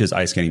is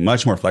ice skating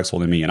much more flexible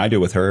than me, and I do it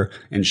with her,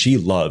 and she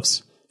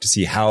loves to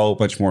see how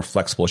much more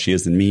flexible she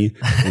is than me.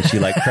 And she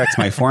like corrects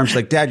my form. She's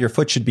like, Dad, your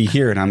foot should be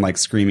here. And I'm like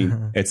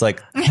screaming. It's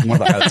like one of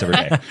the highlights every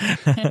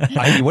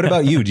day. What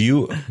about you? Do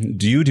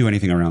you do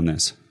anything around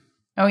this?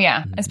 Oh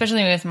yeah.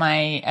 Especially with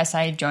my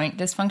SI joint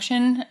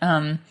dysfunction.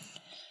 I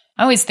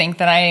always think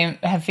that I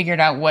have figured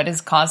out what is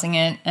causing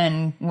it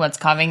and what's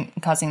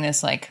causing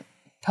this like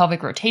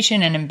pelvic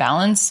rotation and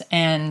imbalance,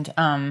 and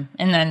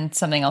then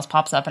something else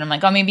pops up and I'm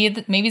like, oh, maybe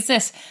it's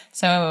this.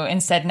 So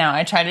instead now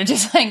I try to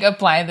just like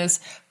apply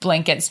this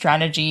blanket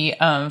strategy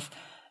of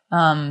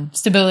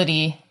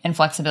stability and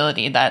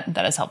flexibility that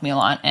has helped me a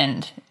lot.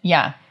 And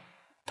yeah,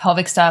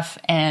 pelvic stuff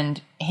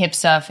and hip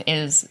stuff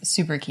is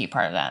super key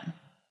part of that.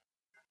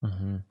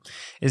 Mm-hmm.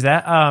 Is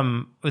that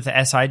with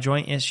the SI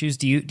joint issues?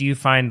 Do you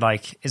find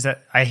like, is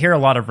that, I hear a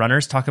lot of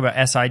runners talk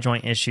about SI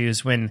joint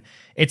issues when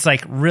it's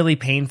like really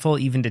painful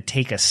even to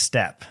take a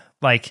step,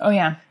 like, oh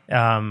yeah,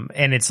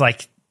 and it's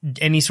like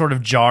any sort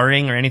of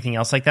jarring or anything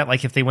else like that.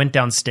 Like if they went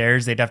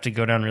downstairs, they'd have to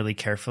go down really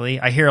carefully.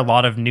 I hear a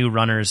lot of new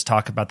runners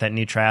talk about that,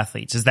 new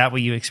triathletes. Is that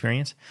what you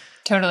experience?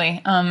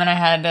 Totally. And I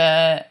had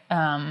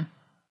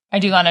I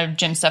do a lot of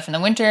gym stuff in the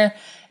winter,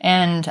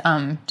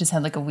 and just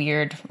had like a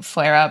weird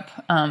flare up.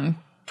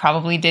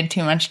 Probably did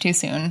too much too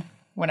soon,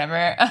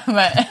 whatever.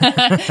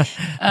 But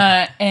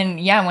and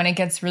yeah, when it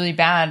gets really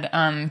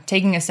bad,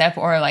 taking a step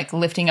or like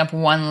lifting up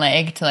one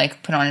leg to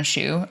like put on a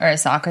shoe or a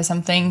sock or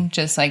something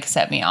just like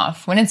set me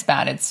off. When it's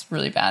bad, it's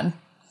really bad.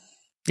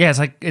 Yeah,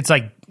 it's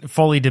like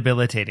fully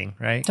debilitating,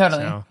 right?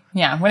 Totally. So.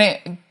 Yeah, when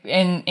it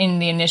in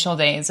the initial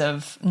days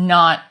of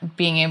not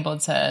being able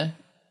to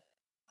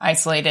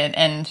isolate it,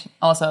 and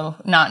also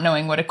not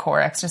knowing what a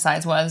core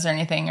exercise was or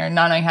anything, or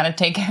not knowing how to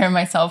take care of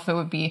myself, it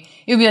would be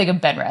like a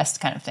bed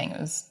rest kind of thing. It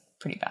was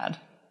pretty bad.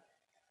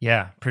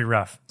 Yeah, pretty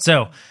rough.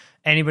 So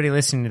anybody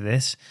listening to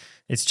this,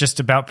 it's just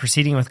about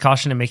proceeding with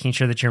caution and making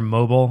sure that you're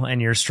mobile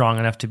and you're strong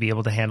enough to be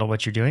able to handle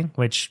what you're doing,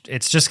 which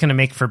it's just going to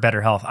make for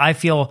better health. I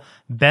feel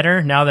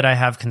better now that I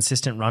have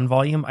consistent run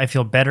volume. I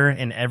feel better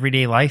in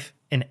everyday life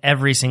in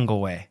every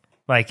single way.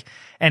 Like,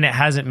 and it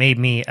hasn't made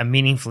me a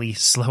meaningfully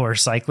slower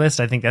cyclist.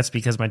 I think that's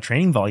because my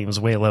training volume is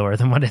way lower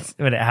than what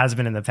it has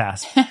been in the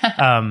past.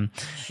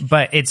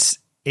 But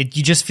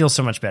you just feel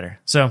so much better.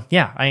 So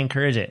yeah, I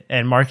encourage it.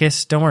 And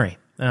Marcus, don't worry,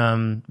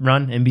 run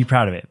and be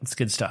proud of it. It's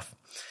good stuff.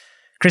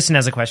 Kristen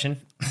has a question.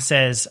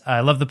 Says,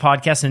 I love the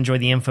podcast and enjoy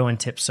the info and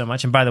tips so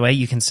much. And by the way,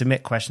 you can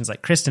submit questions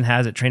like Kristen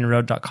has at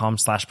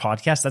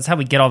trainerroad.com/podcast. That's how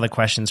we get all the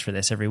questions for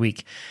this every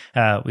week.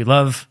 We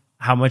love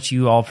how much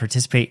you all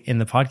participate in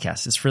the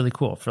podcast. It's really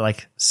cool for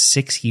like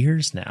 6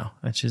 years now,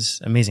 which is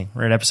amazing.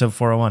 We're at episode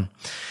 401.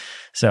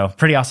 So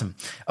pretty awesome.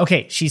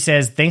 Okay. She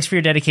says, thanks for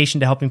your dedication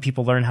to helping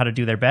people learn how to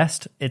do their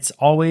best. It's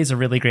always a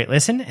really great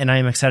listen, and I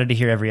am excited to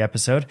hear every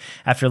episode.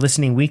 After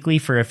listening weekly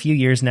for a few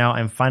years now,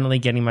 I'm finally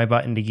getting my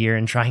butt into gear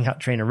and trying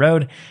out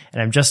TrainerRoad,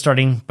 and I'm just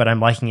starting, but I'm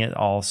liking it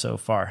all so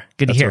far.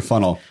 Good to hear. That's our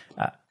funnel.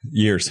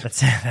 Years.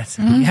 That's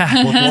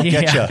yeah. We'll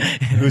get you.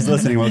 Who's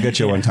listening? We'll get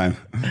you one time.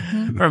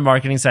 From a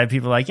marketing side,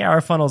 people are like, yeah,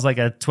 our funnel's like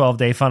a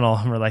 12-day funnel.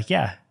 And we're like,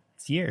 yeah,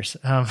 it's years.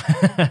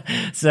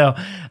 So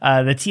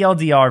the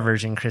TLDR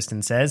version,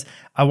 Kristen says,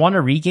 I want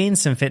to regain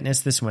some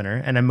fitness this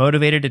winter, and I'm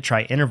motivated to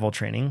try interval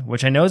training,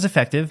 which I know is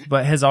effective,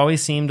 but has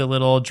always seemed a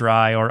little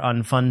dry or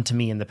unfun to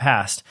me in the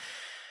past.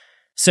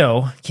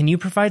 So can you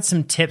provide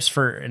some tips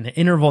for an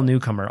interval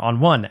newcomer on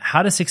 1,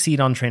 how to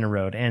succeed on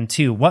TrainerRoad, and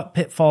 2, what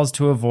pitfalls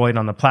to avoid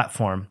on the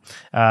platform?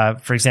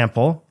 For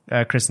example,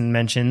 Kristen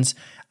mentions,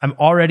 I'm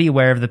already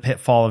aware of the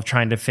pitfall of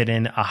trying to fit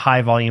in a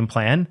high volume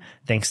plan.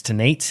 Thanks to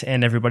Nate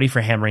and everybody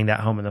for hammering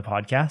that home in the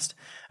podcast.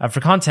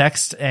 For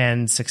context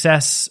and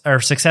success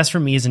for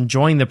me is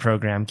enjoying the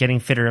program, getting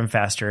fitter and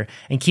faster,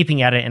 and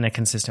keeping at it in a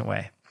consistent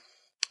way.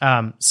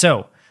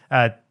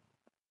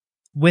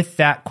 With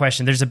that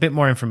question, there's a bit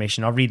more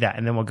information. I'll read that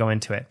and then we'll go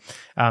into it.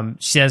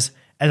 She says,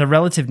 as a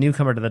relative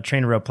newcomer to the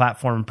TrainerRoad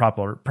platform and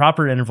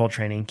proper interval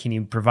training, can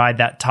you provide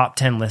that top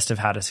 10 list of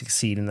how to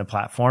succeed in the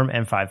platform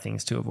and 5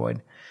 things to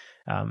avoid?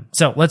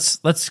 So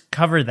let's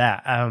cover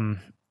that.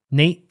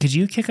 Nate, could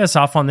you kick us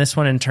off on this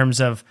one in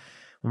terms of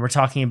when we're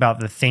talking about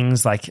the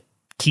things like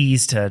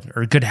keys to,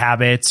 or good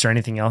habits or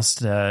anything else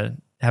to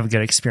have a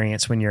good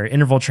experience when you're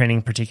interval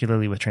training,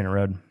 particularly with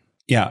TrainerRoad?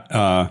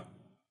 Yeah.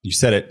 You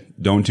said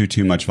it, don't do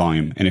too much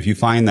volume. And if you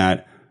find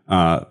that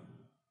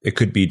it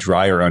could be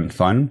dry or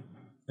unfun,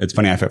 it's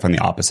funny, I find the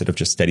opposite of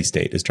just steady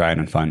state is dry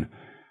and unfun.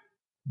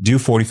 Do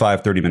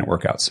 45, 30-minute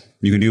workouts.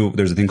 You can do,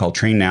 there's a thing called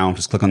Train Now.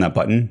 Just click on that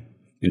button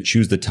and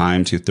choose the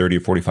time to 30 or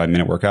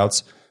 45-minute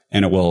workouts,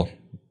 and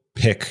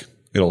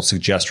it'll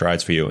suggest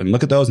rides for you. And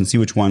look at those and see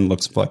which one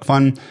looks like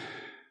fun.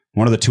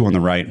 One of the 2 on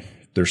the right,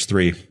 there's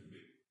 3.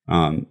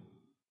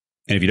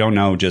 And if you don't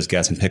know, just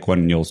guess and pick one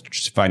and you'll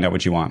just find out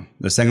what you want.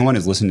 The second one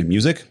is listen to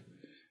music.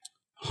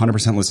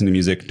 100% listen to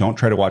music. Don't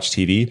try to watch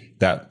TV.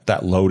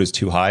 That load is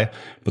too high.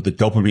 But the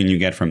dopamine you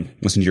get from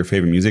listening to your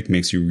favorite music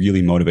makes you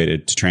really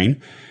motivated to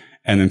train.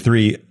 And then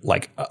 3,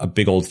 like a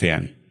big old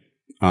fan.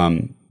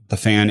 The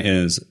fan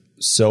is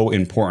so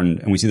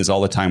important. And we see this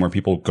all the time where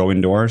people go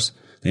indoors.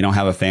 they don't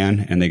have a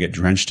fan and they get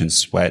drenched in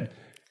sweat.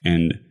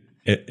 And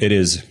it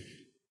is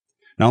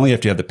not only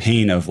have to have the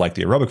pain of like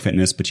the aerobic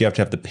fitness, but you have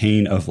to have the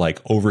pain of like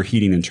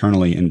overheating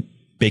internally and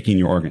baking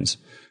your organs,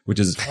 which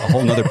is a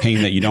whole nother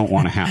pain that you don't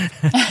want to have.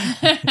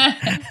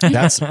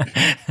 That's,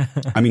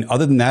 I mean,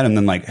 other than that, and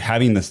then like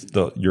having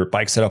your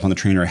bike set up on the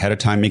trainer ahead of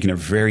time, making it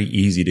very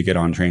easy to get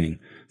on training.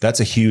 That's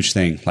a huge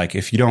thing. Like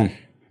if you don't,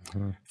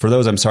 for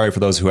those, I'm sorry for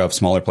those who have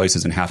smaller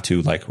places and have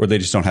to like, or they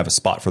just don't have a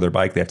spot for their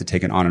bike. They have to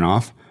take it on and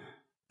off.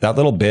 That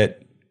little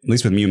bit, at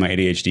least with me and my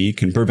ADHD,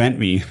 can prevent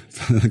me,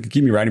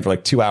 keep me riding for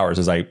like 2 hours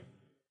as I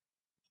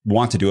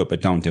want to do it,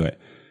 but don't do it.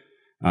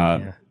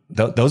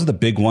 Those are the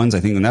big ones, I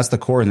think, and that's the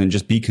core. And then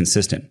just be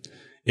consistent.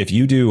 If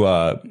you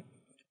do,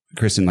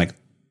 Kristen, like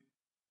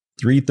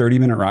 3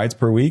 30-minute rides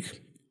per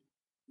week,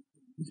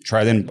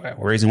 try then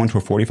raising one to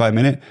a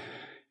 45-minute.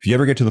 If you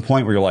ever get to the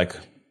point where you're like,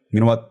 you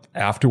know what,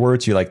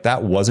 afterwards, you're like,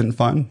 that wasn't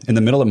fun. In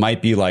the middle, it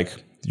might be like,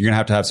 you're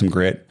going to have some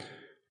grit,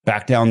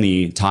 back down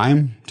the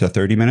time to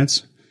 30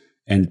 minutes.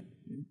 And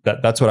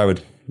that's what I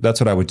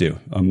would do.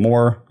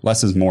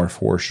 Less is more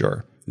for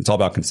sure. It's all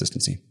about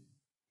consistency.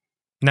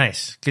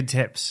 Nice. Good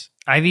tips.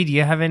 Ivy, do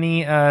you have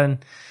any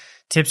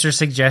tips or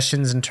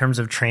suggestions in terms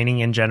of training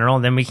in general?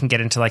 And then we can get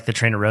into like the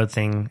TrainerRoad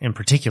thing in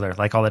particular,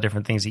 like all the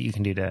different things that you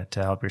can do to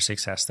help your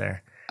success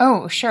there.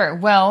 Oh, sure.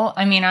 Well,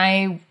 I mean,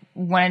 I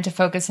wanted to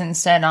focus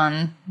instead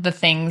on the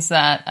things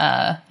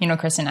that,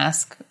 Kristen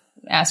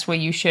asked what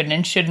you should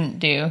and shouldn't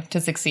do to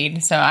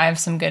succeed. So I have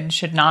some good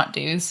should not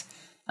do's.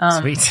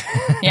 Sweet.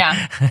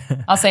 Yeah,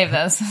 I'll save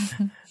those.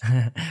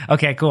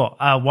 Okay, cool.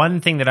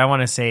 One thing that I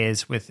want to say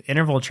is with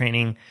interval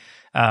training,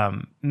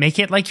 make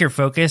it like your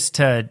focus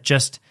to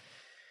just,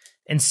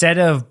 instead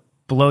of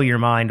blow your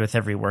mind with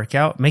every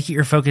workout, make it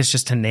your focus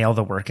just to nail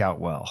the workout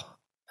well.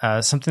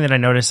 Something that I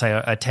notice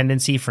a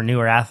tendency for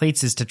newer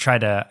athletes is to try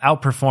to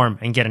outperform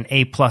and get an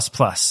A++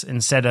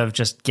 instead of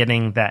just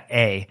getting that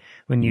A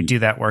when you do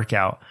that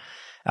workout.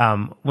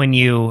 When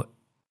you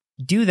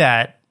do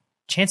that,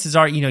 chances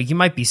are, you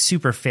might be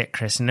super fit,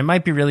 Chris, and it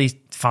might be really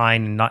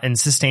fine and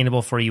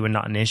sustainable for you and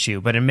not an issue.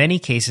 But in many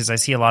cases, I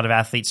see a lot of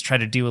athletes try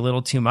to do a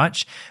little too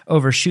much,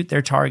 overshoot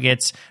their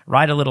targets,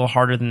 ride a little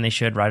harder than they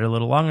should, ride a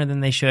little longer than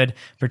they should,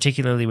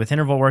 particularly with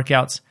interval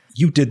workouts.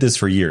 You did this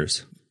for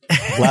years.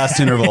 Last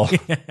interval.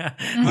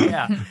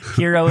 Yeah.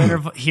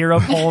 Hero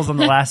pulls on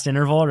the last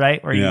interval,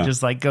 right? Where you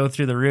just like go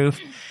through the roof.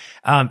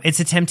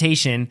 It's a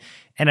temptation.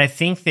 And I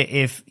think that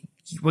if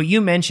what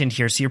you mentioned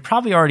here, so you're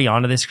probably already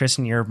onto this, Chris,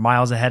 and you're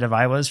miles ahead of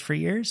I was for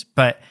years.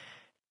 But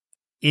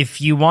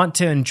if you want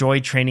to enjoy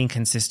training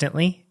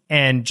consistently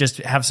and just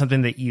have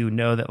something that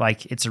that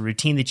like it's a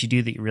routine that you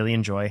do that you really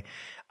enjoy,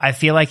 I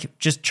feel like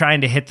just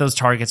trying to hit those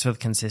targets with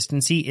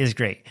consistency is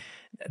great.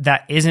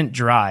 That isn't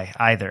dry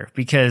either,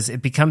 because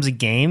it becomes a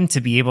game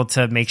to be able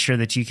to make sure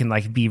that you can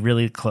like be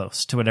really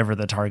close to whatever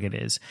the target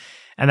is.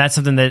 And that's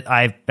something that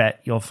I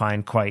bet you'll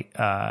find quite,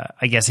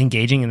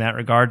 engaging in that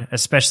regard,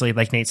 especially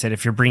like Nate said,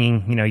 if you're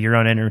bringing, your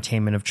own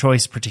entertainment of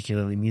choice,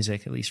 particularly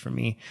music, at least for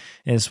me,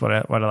 is what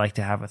I like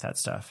to have with that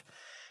stuff.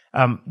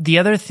 The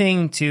other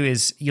thing too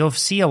is you'll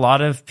see a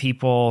lot of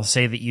people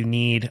say that you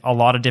need a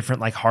lot of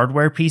different like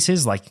hardware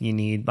pieces, like you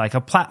need like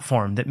a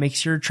platform that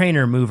makes your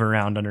trainer move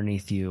around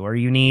underneath you, or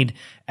you need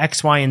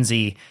X, Y, and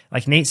Z.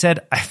 Like Nate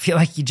said, I feel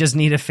like you just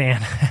need a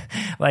fan.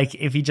 Like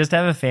if you just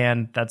have a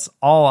fan, that's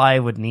all I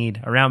would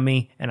need around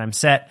me and I'm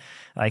set.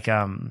 Like,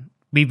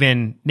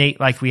 Nate,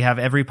 like we have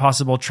every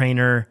possible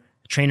trainer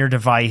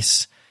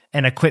device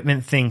and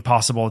equipment thing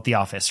possible at the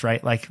office,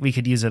 right? Like we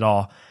could use it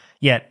all.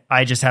 Yet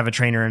I just have a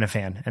trainer and a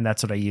fan, and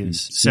that's what I use.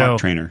 Smart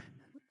trainer.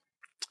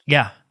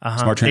 Yeah.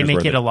 Smart trainer. They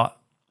make it a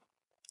lot.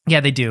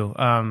 Yeah, they do.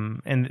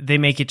 And they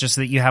make it just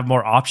so that you have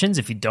more options.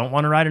 If you don't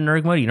want to ride in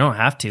erg mode, you don't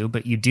have to,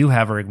 but you do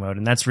have erg mode,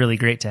 and that's really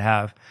great to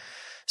have.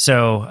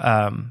 So,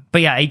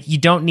 but yeah, you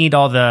don't need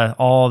all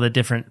the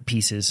different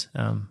pieces.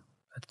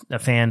 A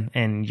fan,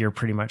 and you're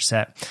pretty much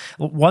set.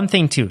 One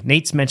thing too,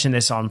 Nate's mentioned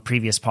this on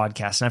previous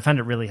podcasts, and I found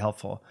it really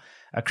helpful.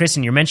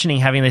 Kristen, you're mentioning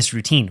having this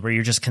routine where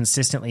you're just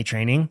consistently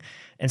training,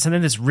 and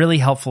something that's really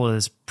helpful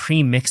is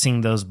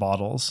pre-mixing those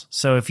bottles.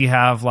 So if you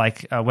have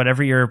like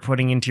whatever you're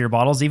putting into your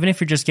bottles, even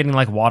if you're just getting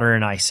like water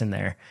and ice in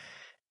there,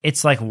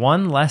 it's like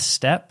one less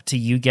step to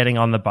you getting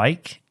on the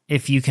bike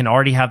if you can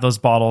already have those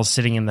bottles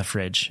sitting in the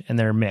fridge and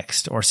they're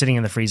mixed, or sitting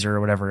in the freezer or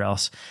whatever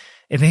else.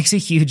 It makes a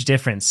huge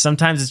difference.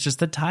 Sometimes it's just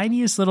the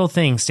tiniest little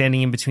thing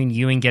standing in between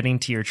you and getting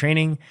to your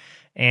training.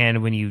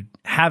 And when you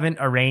haven't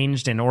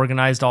arranged and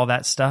organized all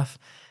that stuff,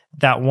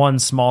 that one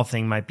small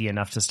thing might be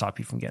enough to stop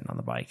you from getting on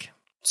the bike.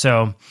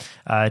 So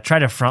try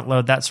to front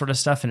load that sort of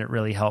stuff, and it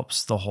really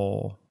helps the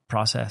whole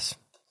process.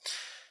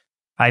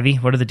 Ivy,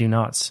 what are the do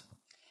nots?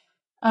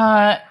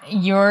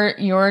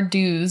 Your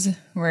do's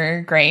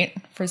were great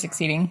for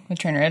succeeding with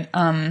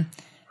TrainerRoad.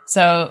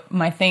 So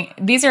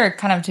these are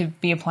kind of to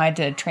be applied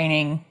to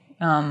training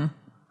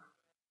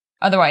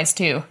otherwise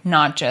too,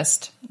 not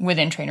just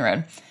within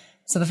TrainerRoad.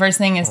 So the first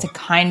thing is to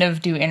kind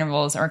of do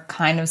intervals or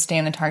kind of stay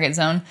in the target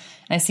zone.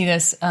 And I see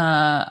this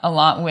a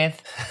lot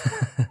with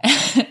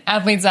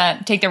athletes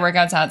that take their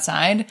workouts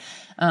outside.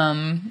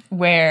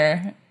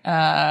 where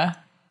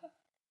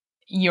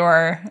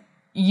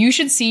you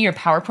should see your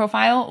power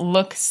profile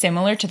look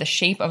similar to the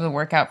shape of the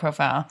workout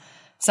profile.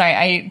 Sorry,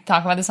 I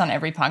talk about this on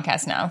every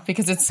podcast now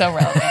because it's so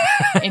relevant.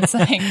 It's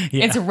like,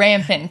 it's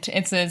rampant.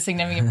 It's a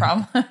significant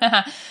problem.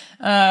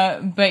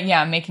 But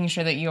yeah, making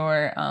sure that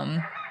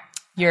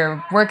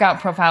your workout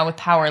profile with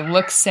power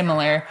looks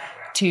similar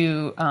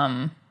to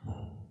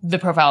the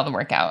profile of the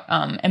workout.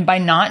 And by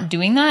not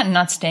doing that and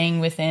not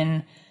staying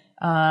within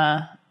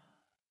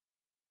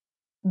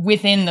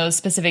those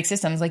specific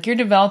systems, like you're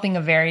developing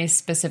a very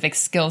specific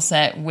skill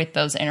set with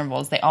those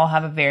intervals. They all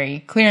have a very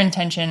clear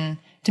intention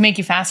to make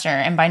you faster.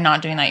 And by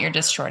not doing that, you're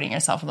just shorting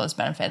yourself of those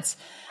benefits.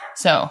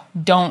 So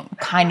don't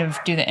kind of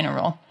do the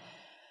interval.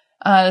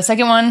 The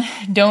second one,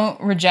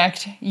 don't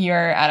reject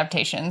your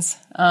adaptations.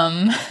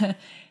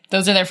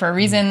 Those are there for a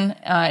reason.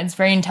 It's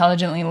very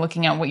intelligently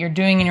looking at what you're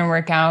doing in your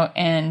workout.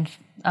 And,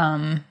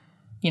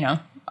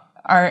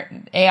 our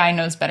AI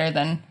knows better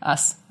than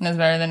us, knows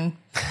better than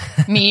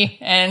me.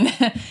 And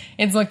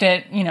it's looked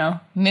at,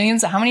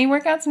 millions. How many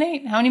workouts,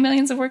 Nate? How many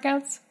millions of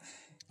workouts?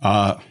 We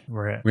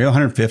have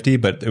 150,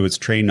 but it was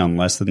trained on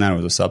less than that.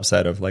 It was a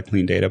subset of like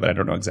clean data, but I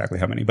don't know exactly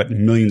how many, but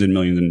millions and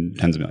millions and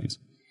tens of millions.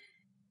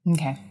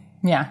 Okay.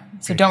 Yeah.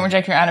 So don't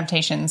reject your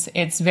adaptations.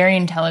 It's very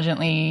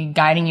intelligently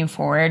guiding you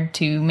forward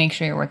to make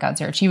sure your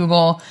workouts are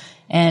achievable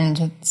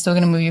and still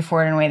going to move you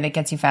forward in a way that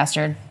gets you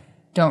faster.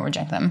 Don't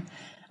reject them.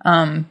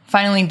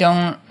 Finally,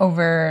 don't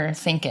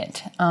overthink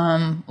it.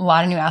 A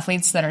lot of new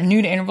athletes that are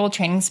new to interval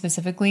training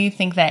specifically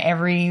think that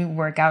every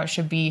workout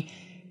should be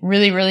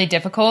really, really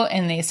difficult,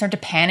 and they start to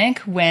panic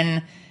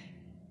when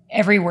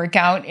every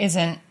workout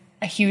isn't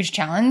a huge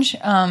challenge.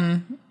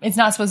 It's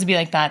not supposed to be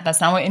like that. That's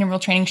not what interval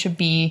training should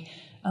be.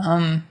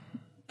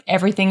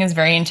 Everything is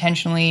very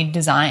intentionally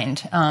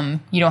designed.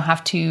 You don't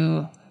have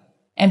to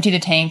empty the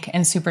tank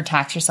and super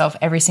tax yourself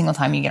every single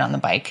time you get on the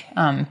bike.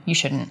 You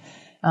shouldn't.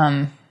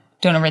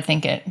 Don't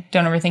overthink it.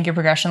 Don't overthink your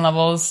progression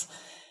levels.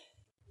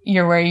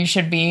 You're where you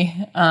should be.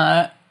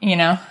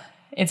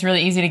 It's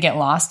really easy to get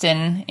lost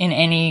in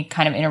any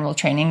kind of interval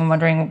training and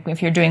wondering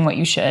if you're doing what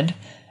you should.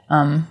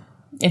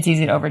 It's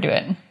easy to overdo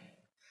it.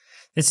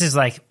 This is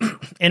like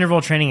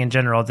interval training in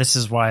general. This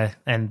is why,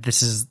 and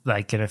this is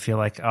like going to feel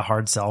like a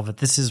hard sell, but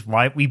this is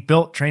why we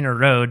built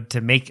TrainerRoad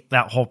to make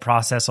that whole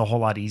process a whole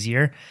lot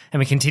easier. And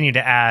we continue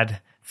to add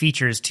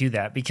features to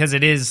that because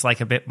it is like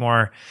a bit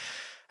more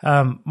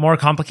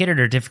complicated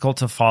or difficult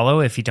to follow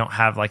if you don't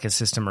have like a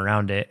system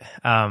around it.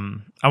 I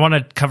want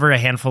to cover a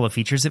handful of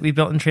features that we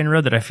built in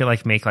TrainerRoad that I feel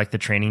like make like the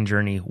training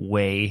journey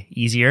way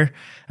easier.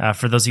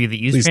 For those of you that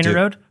use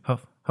TrainerRoad,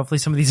 hopefully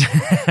some of these,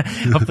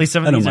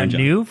 are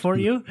new for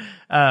you.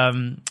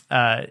 And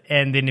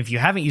then if you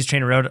haven't used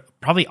TrainerRoad,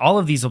 probably all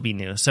of these will be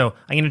new. So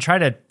I'm going to try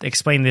to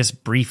explain this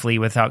briefly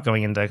without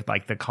going into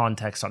like the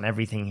context on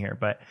everything here,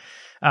 but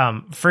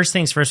first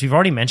things first, we've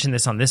already mentioned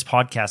this on this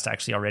podcast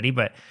actually already,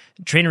 but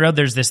TrainerRoad,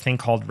 there's this thing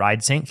called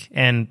Ride Sync.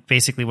 And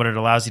basically what it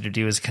allows you to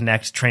do is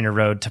connect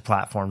TrainerRoad to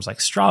platforms like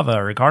Strava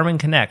or Garmin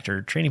Connect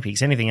or Training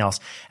Peaks, anything else.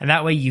 And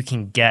that way you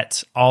can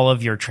get all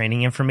of your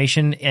training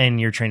information in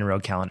your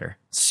TrainerRoad calendar.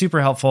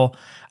 Super helpful.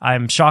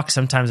 I'm shocked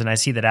sometimes when I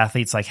see that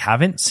athletes like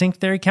haven't synced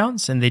their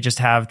accounts and they just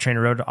have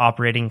TrainerRoad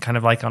operating kind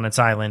of like on its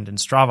island and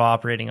Strava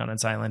operating on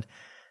its island.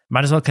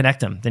 Might as well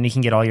connect them. Then you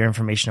can get all your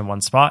information in one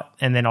spot.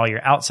 And then all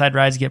your outside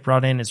rides get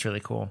brought in. It's really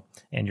cool.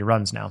 And your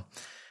runs now.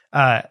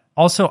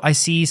 Also, I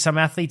see some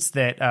athletes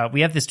that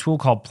we have this tool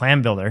called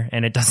Plan Builder,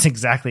 and it does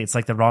exactly. It's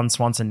like the Ron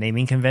Swanson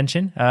naming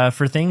convention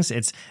for things.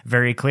 It's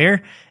very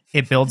clear.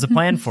 It builds a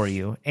plan for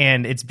you,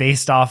 and it's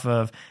based off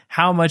of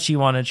how much you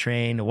want to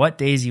train, what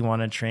days you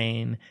want to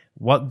train,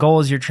 what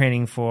goals you're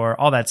training for,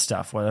 all that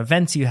stuff, what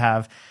events you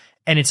have.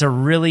 And it's a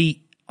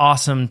really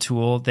awesome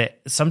tool that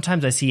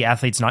sometimes I see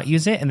athletes not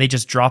use it and they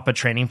just drop a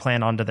training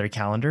plan onto their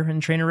calendar in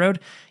TrainerRoad.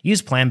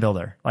 Use Plan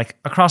Builder, like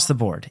across the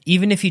board.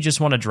 Even if you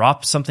just want to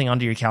drop something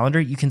onto your calendar,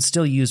 you can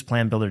still use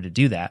Plan Builder to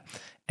do that.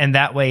 And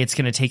that way it's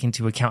going to take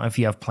into account if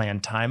you have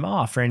planned time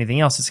off or anything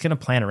else, it's going to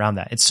plan around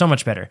that. It's so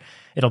much better.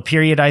 It'll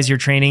periodize your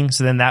training.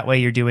 So then that way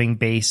you're doing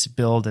base,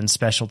 build, and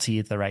specialty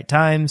at the right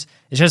times.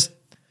 It's just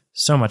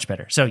so much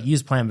better. So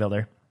use Plan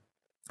Builder.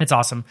 It's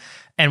awesome.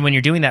 And when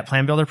you're doing that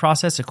Plan Builder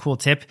process, a cool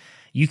tip,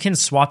 you can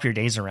swap your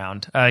days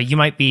around. You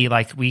might be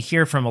like, we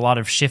hear from a lot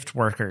of shift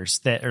workers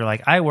that are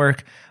like, I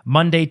work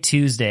Monday,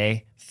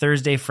 Tuesday,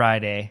 Thursday,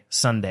 Friday,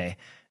 Sunday,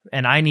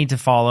 and I need to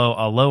follow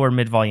a low or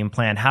mid volume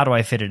plan. How do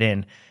I fit it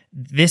in?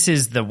 This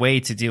is the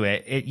way to do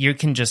it. You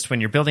can just, when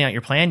you're building out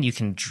your plan, you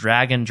can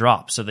drag and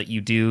drop so that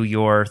you do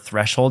your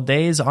threshold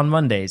days on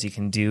Mondays. You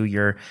can do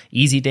your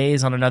easy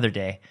days on another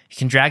day. You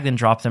can drag and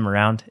drop them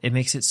around. It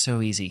makes it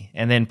so easy.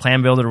 And then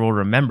Plan Builder will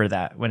remember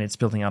that when it's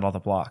building out all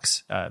the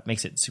blocks.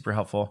 Makes it super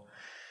helpful.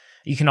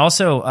 You can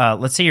also,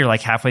 let's say you're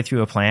like halfway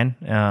through a plan,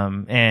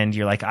 and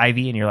you're like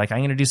Ivy and you're like, I'm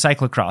going to do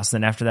cyclocross.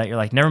 Then after that, you're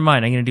like, never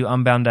mind, I'm going to do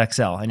Unbound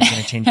XL, and you're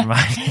going to change your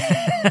mind.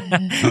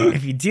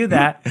 If you do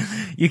that,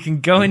 you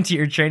can go into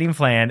your training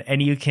plan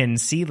and you can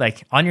see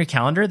like on your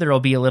calendar, there will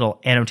be a little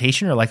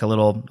annotation or like a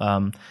little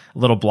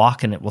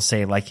block, and it will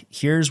say like,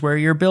 here's where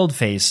your build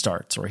phase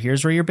starts, or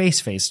here's where your base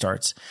phase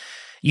starts.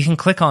 You can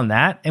click on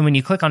that. And when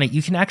you click on it,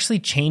 you can actually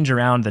change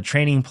around the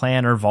training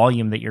plan or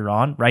volume that you're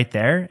on right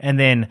there. And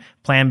then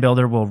Plan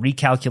Builder will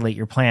recalculate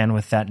your plan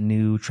with that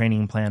new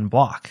training plan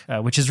block,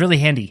 which is really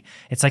handy.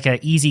 It's like an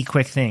easy,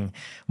 quick thing.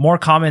 More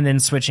common than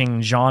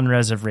switching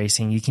genres of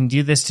racing. You can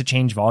do this to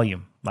change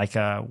volume. Like,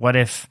 what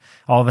if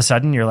all of a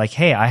sudden you're like,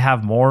 hey, I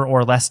have more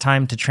or less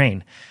time to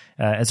train?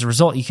 As a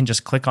result, you can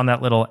just click on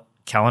that little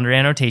calendar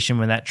annotation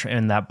when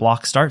that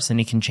block starts, and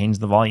you can change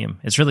the volume.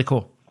 It's really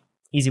cool.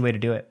 Easy way to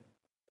do it.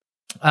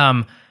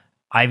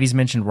 Ivy's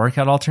mentioned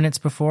workout alternates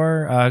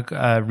before,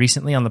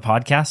 recently on the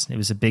podcast. It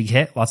was a big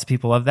hit. Lots of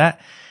people love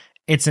that.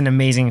 It's an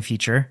amazing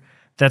feature.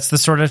 That's the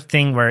sort of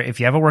thing where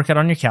if you have a workout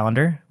on your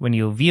calendar, when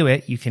you view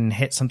it, you can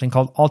hit something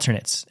called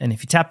alternates. And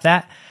if you tap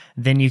that,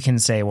 then you can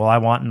say, well, I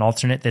want an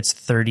alternate that's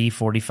 30,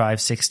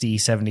 45, 60,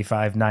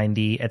 75,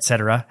 90,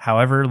 etc.,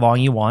 however long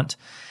you want.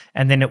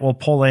 And then it will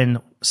pull in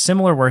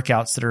similar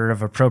workouts that are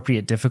of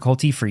appropriate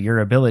difficulty for your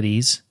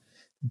abilities,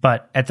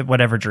 but at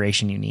whatever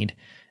duration you need.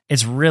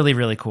 It's really,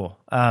 really cool.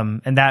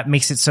 And that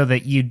makes it so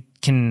that you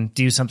can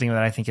do something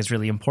that I think is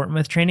really important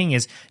with training,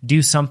 is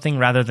do something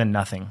rather than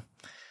nothing.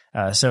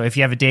 So if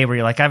you have a day where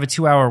you're like, I have a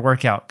 2-hour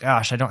workout,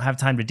 gosh, I don't have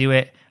time to do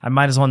it, I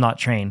might as well not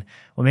train.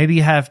 Well, maybe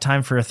you have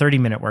time for a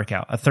 30-minute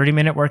workout. A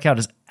 30-minute workout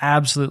is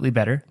absolutely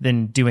better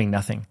than doing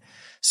nothing.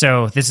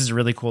 So this is a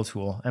really cool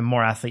tool, and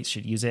more athletes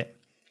should use it.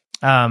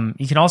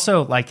 You can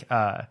also, like,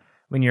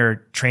 when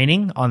you're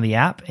training on the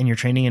app and you're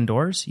training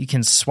indoors, you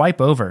can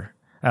swipe over.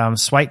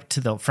 Swipe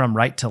from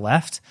right to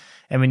left.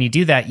 And when you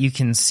do that, you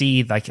can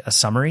see like a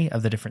summary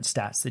of the different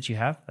stats that you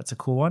have. That's a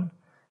cool one.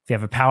 If you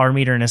have a power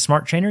meter and a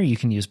smart trainer, you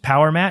can use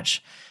Power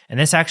Match. And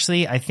this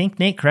actually, I think,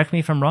 Nate, correct me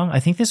if I'm wrong,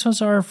 I think this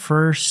was our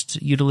first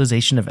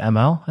utilization of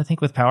ML, I think,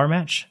 with Power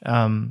Match.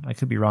 I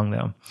could be wrong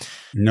though.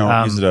 No,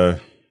 we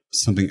used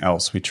something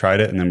else. We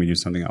tried it and then we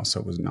used something else, so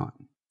it was not.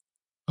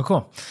 Oh,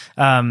 cool.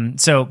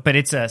 But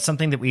it's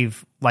something that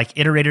we've like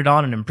iterated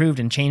on and improved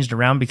and changed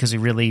around because we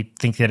really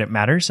think that it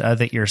matters,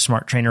 that your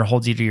smart trainer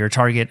holds you to your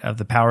target of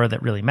the power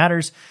that really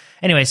matters.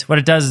 Anyways, what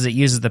it does is it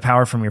uses the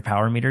power from your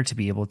power meter to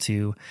be able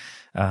to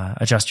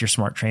adjust your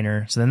smart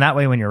trainer. So then that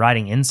way, when you're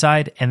riding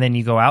inside and then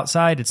you go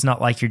outside, it's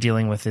not like you're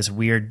dealing with this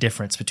weird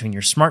difference between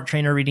your smart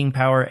trainer reading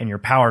power and your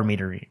power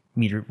meter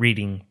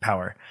reading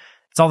power.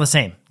 It's all the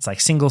same. It's like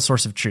single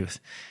source of truth.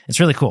 It's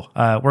really cool.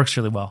 It works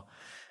really well.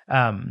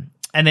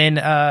 And then,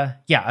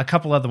 a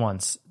couple other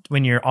ones.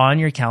 When you're on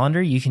your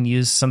calendar, you can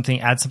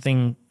add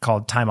something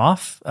called time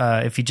off.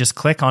 If you just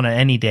click on it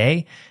any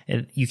day,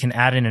 you can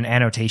add in an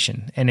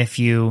annotation. And if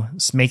you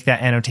make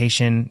that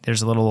annotation,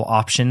 there's a little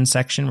option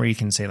section where you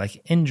can say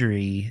like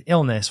injury,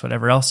 illness,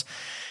 whatever else,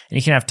 and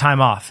you can have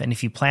time off. And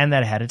if you plan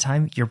that ahead of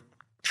time, your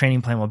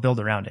training plan will build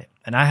around it.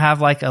 And I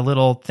have like a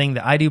little thing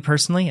that I do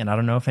personally, and I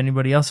don't know if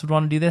anybody else would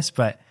want to do this,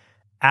 but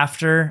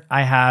after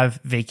I have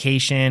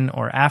vacation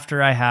or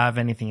after I have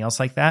anything else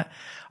like that,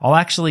 I'll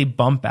actually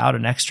bump out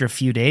an extra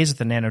few days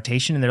with an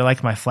annotation, and they're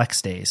like my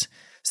flex days.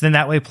 So then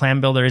that way Plan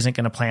Builder isn't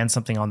going to plan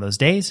something on those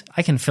days.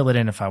 I can fill it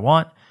in if I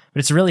want, but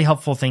it's a really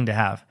helpful thing to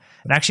have.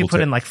 And I actually put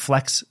in like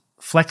flex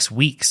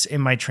weeks in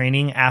my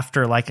training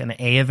after like an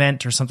A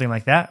event or something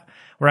like that,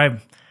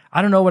 where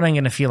I don't know what I'm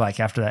going to feel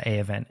like after that A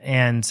event,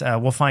 and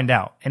we'll find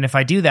out. And if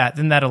I do that,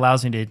 then that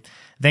allows me to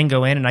then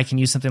go in and I can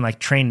use something like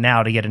Train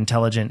Now to get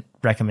intelligent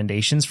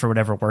recommendations for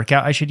whatever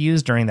workout I should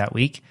use during that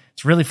week.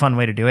 It's a really fun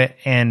way to do it.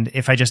 And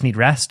if I just need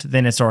rest,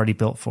 then it's already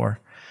built for.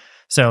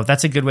 So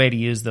that's a good way to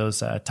use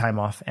those time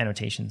off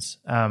annotations.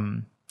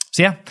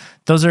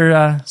 Those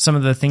are some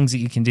of the things that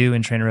you can do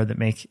in TrainerRoad that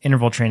make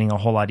interval training a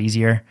whole lot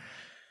easier.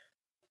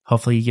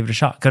 Hopefully you give it a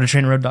shot. Go to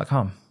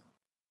TrainerRoad.com.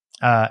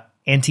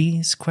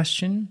 Auntie's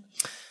question.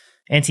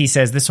 Auntie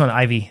says, this one,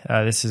 Ivy,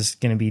 this is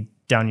going to be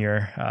down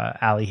your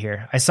alley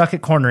here. I suck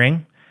at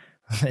cornering,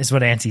 is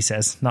what Auntie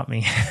says, not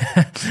me.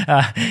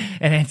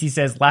 And Auntie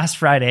says, last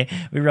Friday,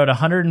 we rode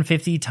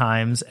 150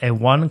 times a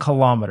 1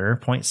 kilometer,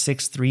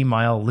 0.63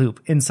 mile loop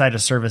inside a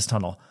service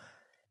tunnel.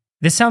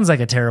 This sounds like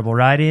a terrible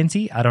ride,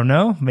 Auntie. I don't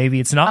know. Maybe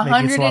it's not.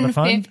 Maybe it's a lot of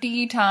fun.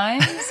 150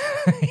 times?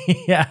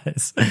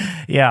 Yes.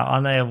 Yeah,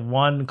 on a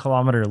 1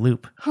 kilometer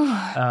loop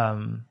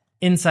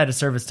inside a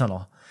service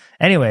tunnel.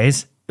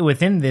 Anyways,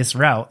 within this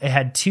route, it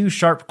had 2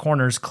 sharp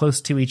corners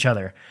close to each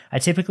other. I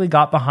typically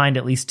got behind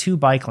at least 2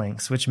 bike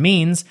lengths, which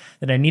means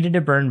that I needed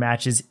to burn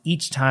matches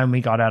each time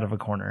we got out of a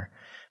corner.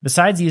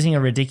 Besides using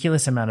a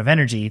ridiculous amount of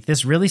energy,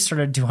 this really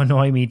started to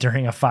annoy me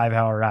during a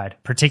 5-hour ride,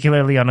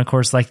 particularly on a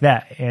course like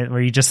that,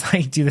 where you just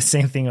like do the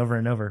same thing over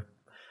and over.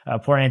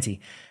 Poor Auntie.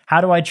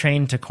 How do I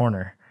train to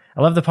corner?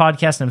 I love the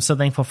podcast and I'm so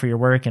thankful for your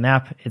work and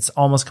app. It's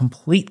almost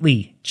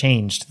completely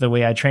changed the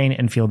way I train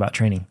and feel about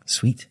training.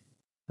 Sweet.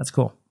 That's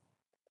cool.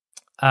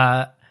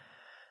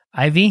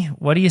 Ivy,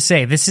 what do you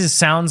say? This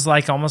sounds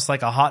like almost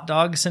like a hot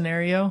dog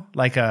scenario,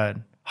 like a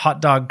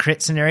hot dog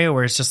crit scenario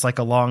where it's just like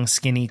a long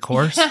skinny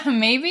course.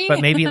 Maybe.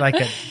 But maybe like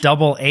a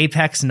double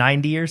apex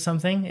 90 or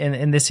something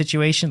in this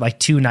situation, like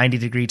 2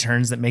 90-degree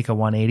turns that make a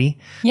 180.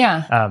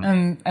 Yeah.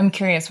 I'm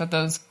curious what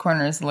those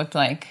corners looked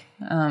like.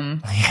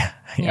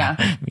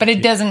 Yeah. But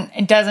it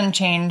doesn't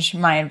change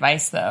my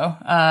advice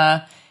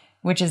though,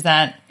 which is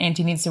that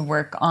Antti needs to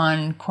work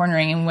on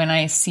cornering. And when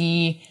I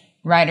see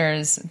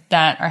riders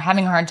that are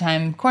having a hard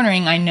time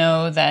cornering, I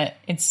know that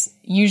it's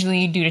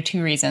usually due to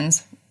 2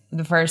 reasons.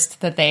 The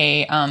first, that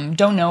they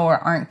don't know or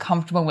aren't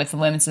comfortable with the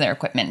limits of their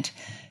equipment.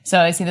 So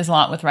I see this a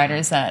lot with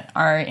riders that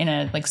are in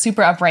a like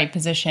super upright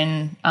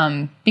position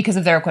because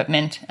of their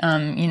equipment,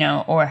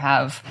 or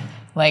have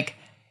like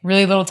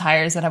really little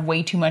tires that have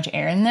way too much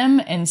air in them.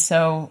 And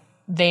so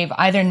they've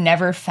either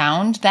never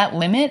found that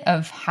limit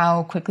of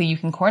how quickly you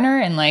can corner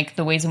and like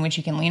the ways in which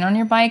you can lean on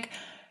your bike,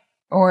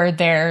 or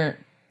they're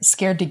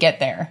scared to get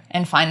there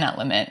and find that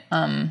limit.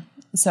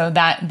 So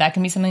that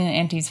can be something that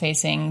Antti's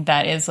facing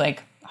that is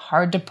like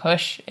hard to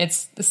push.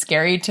 It's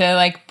scary to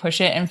like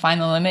push it and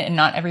find the limit, and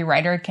not every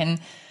rider can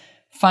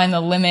find the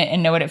limit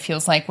and know what it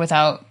feels like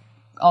without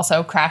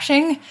also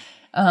crashing.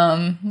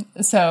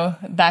 So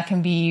that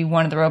can be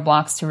one of the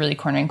roadblocks to really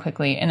cornering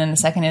quickly. And then the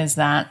second is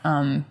that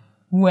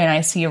when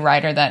I see a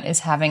rider that is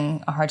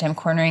having a hard time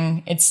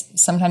cornering, it's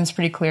sometimes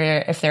pretty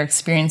clear if they're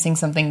experiencing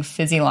something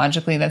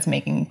physiologically that's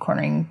making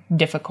cornering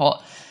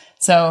difficult.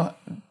 So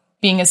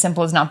being as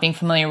simple as not being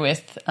familiar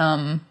with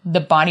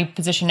the body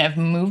position of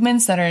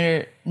movements that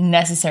are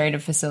necessary to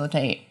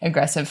facilitate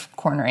aggressive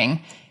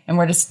cornering. And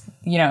we're just,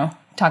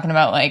 talking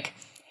about like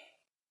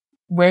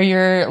where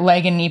your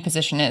leg and knee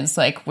position is,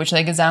 like which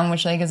leg is down,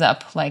 which leg is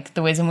up, like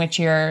the ways in which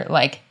your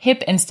like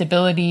hip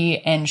instability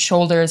and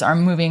shoulders are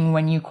moving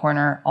when you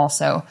corner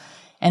also.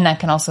 And that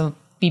can also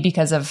be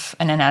because of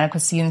an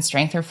inadequacy in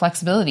strength or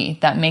flexibility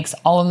that makes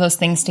all of those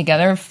things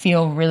together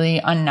feel really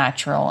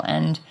unnatural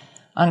and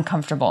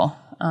uncomfortable.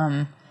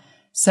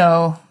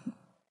 So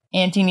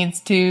Antti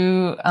needs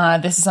to,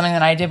 this is something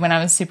that I did when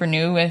I was super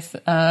new with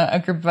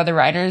a group of other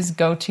riders,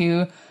 go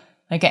to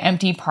like an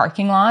empty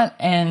parking lot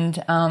and,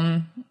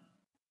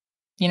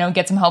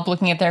 get some help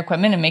looking at their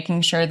equipment and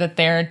making sure that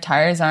their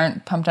tires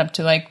aren't pumped up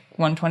to like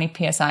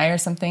 120 PSI or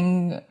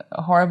something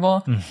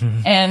horrible.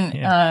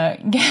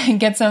 And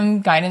get some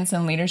guidance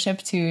and leadership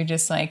to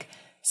just like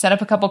set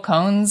up a couple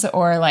cones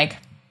or like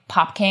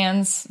pop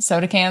cans,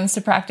 soda cans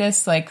to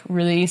practice, like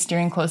really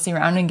steering closely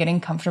around and getting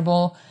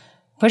comfortable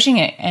pushing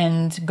it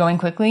and going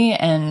quickly.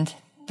 And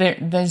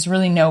there's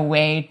really no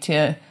way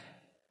to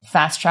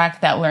fast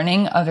track that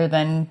learning other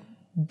than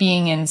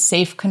being in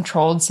safe,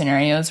 controlled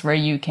scenarios where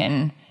you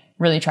can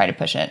really try to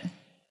push it.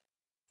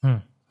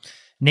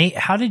 Nate,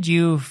 how did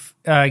you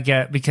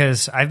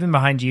because I've been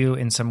behind you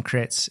in some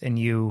crits, and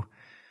you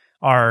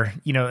are,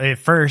 at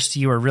first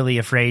you were really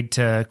afraid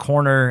to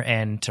corner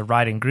and to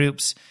ride in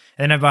groups.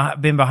 And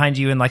I've been behind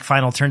you in like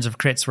final turns of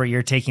crits where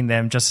you're taking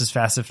them just as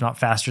fast, if not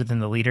faster than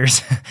the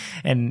leaders,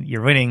 and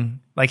you're winning.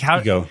 Like how,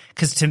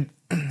 because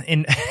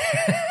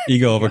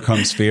ego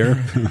overcomes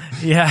fear.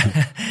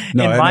 Yeah.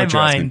 No, in my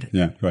mind.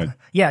 Yeah. Right.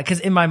 Yeah. Because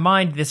in my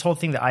mind, this whole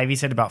thing that Ivy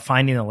said about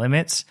finding the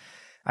limits,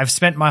 I've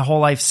spent my whole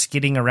life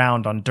skidding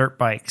around on dirt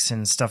bikes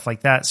and stuff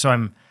like that.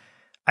 So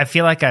I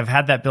feel like I've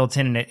had that built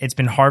in, and it's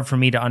been hard for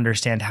me to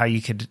understand how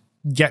you could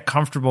get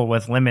comfortable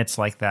with limits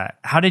like that.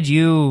 How did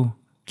you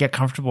get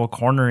comfortable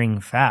cornering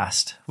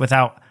fast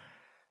without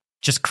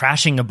just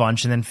crashing a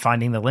bunch and then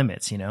finding the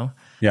limits,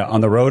 Yeah.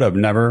 On the road, I've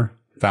never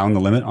found the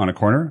limit on a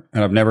corner,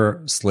 and I've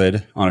never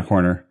slid on a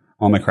corner.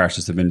 All my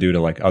crashes have been due to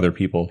like other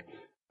people.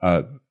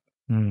 The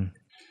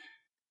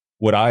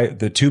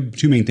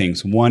two main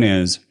things. One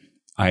is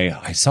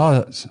I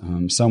saw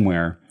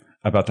somewhere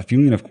about the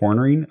feeling of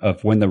cornering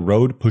of when the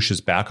road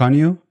pushes back on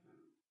you.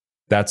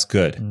 That's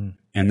good.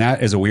 And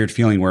that is a weird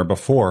feeling where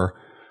before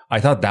I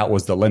thought that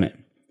was the limit.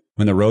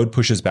 When the road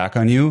pushes back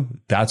on you,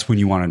 that's when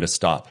you wanted to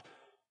stop.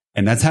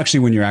 And that's actually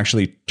when you're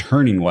actually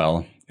turning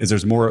well, is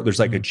there's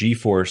like a G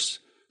force.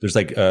 There's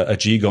like a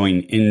G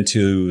going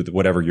into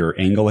whatever your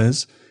angle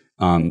is.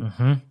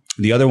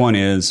 The other one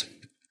is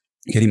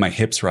getting my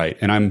hips right.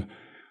 And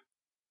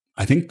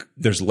I think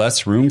there's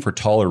less room for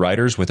taller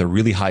riders with a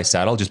really high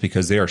saddle just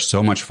because they are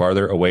so much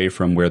farther away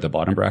from where the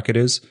bottom bracket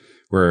is,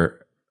 where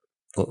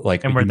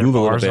like and where the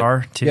bars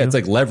are too. Yeah, it's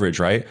like leverage,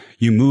 right?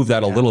 You move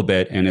that a little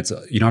bit, and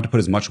you don't have to put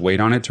as much weight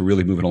on it to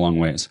really move it a long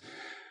ways.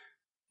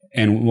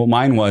 And what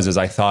mine is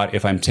I thought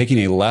if I'm taking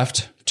a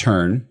left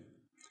turn,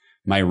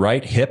 my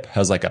right hip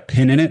has like a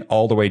pin in it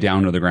all the way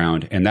down to the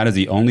ground, and that is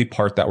the only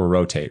part that will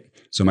rotate.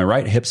 So my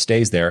right hip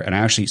stays there, and I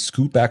actually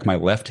scoot back my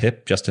left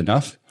hip just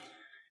enough.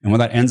 And what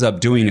that ends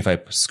up doing, if I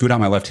scoot out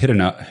my left hip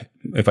enough,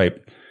 if I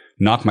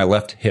knock my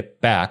left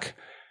hip back,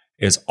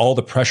 is all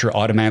the pressure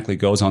automatically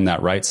goes on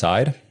that right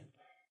side.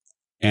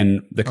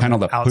 And the kind of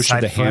the push of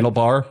the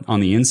handlebar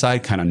on the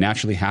inside kind of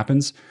naturally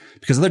happens.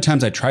 Because other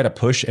times I try to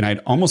push, and I'd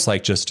almost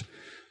like just,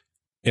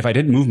 if I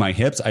didn't move my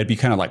hips, I'd be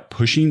kind of like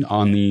pushing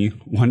on the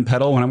one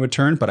pedal when I would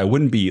turn, but I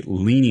wouldn't be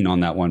leaning on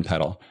that one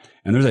pedal.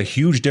 And there's a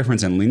huge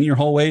difference in leaning your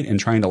whole weight and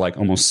trying to like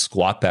almost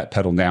squat that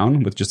pedal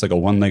down with just like a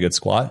one-legged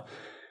squat.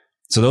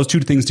 So those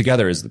two things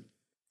together is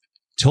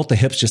tilt the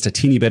hips just a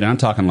teeny bit. And I'm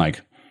talking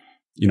like,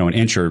 an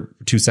inch or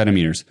 2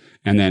 centimeters.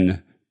 And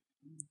then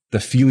the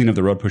feeling of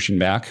the road pushing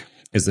back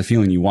is the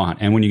feeling you want.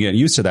 And when you get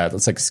used to that,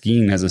 it's like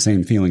skiing has the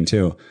same feeling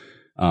too.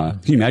 Can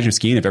you imagine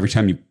skiing if every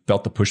time you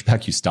felt the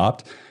pushback you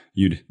stopped?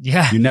 You'd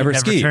never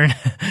ski. Turn.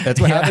 That's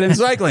what happened in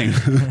cycling.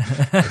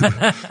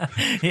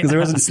 Because there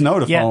wasn't snow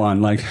to fall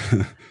on, like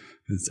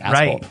it's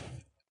asphalt. Right.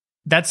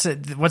 That's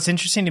what's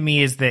interesting to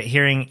me is that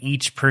hearing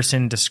each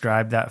person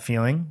describe that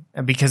feeling,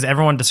 because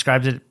everyone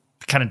describes it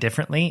kind of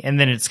differently, and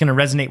then it's going to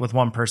resonate with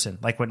one person.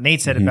 Like what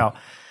Nate said about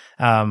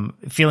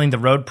feeling the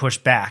road push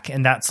back,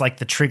 and that's like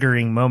the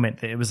triggering moment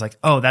that it was like,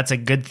 oh, that's a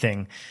good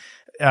thing.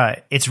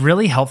 It's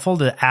really helpful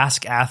to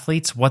ask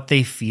athletes what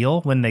they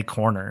feel when they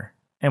corner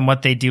and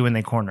what they do when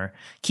they corner.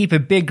 Keep a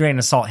big grain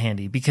of salt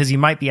handy, because you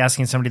might be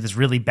asking somebody that's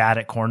really bad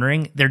at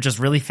cornering. They're just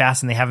really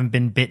fast and they haven't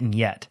been bitten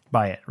yet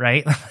by it,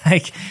 right?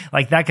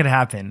 like that could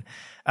happen.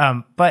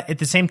 But at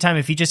the same time,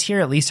 if you just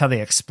hear at least how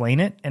they explain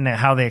it and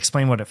how they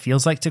explain what it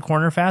feels like to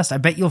corner fast, I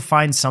bet you'll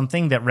find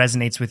something that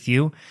resonates with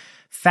you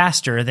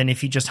faster than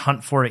if you just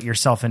hunt for it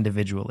yourself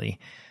individually.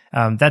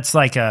 That's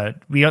like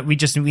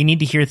we need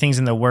to hear things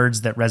in the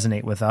words that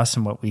resonate with us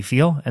and what we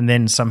feel, and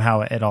then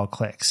somehow it all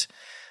clicks.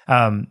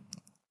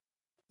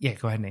 Yeah,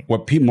 go ahead, Nate.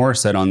 What Pete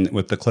Morris said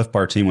with the Cliff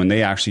Bar team, when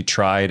they actually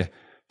tried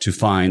to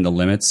find the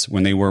limits,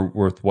 when they were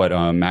with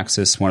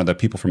Maxis, one of the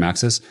people from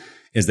Maxis,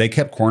 is they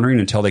kept cornering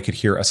until they could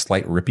hear a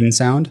slight ripping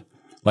sound,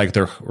 like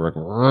they're,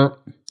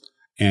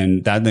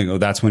 and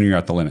that's when you're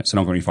at the limit. So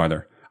don't go any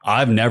farther.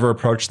 I've never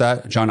approached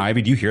that. John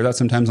Ivy, do you hear that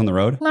sometimes on the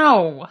road?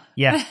 No.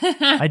 Yeah,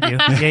 I do.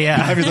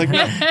 Yeah. Ivy's like,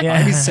 no,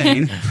 Ivy's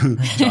sane.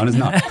 John is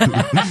not.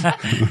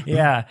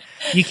 Yeah.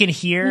 You can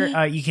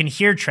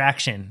hear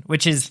traction,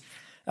 which is,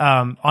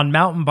 on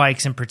mountain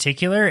bikes in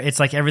particular, it's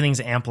like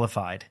everything's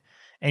amplified,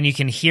 and you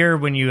can hear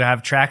when you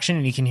have traction,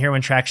 and you can hear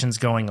when traction's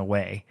going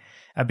away,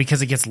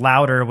 because it gets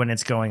louder when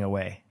it's going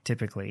away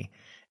typically.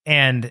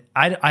 And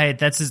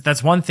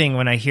that's one thing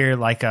when I hear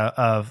like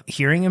of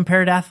hearing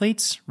impaired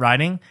athletes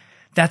riding,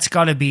 that's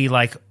got to be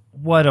like,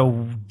 what a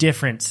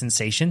different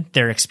sensation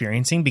they're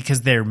experiencing,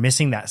 because they're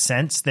missing that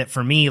sense that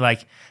for me,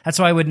 like, that's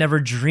why I would never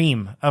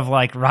dream of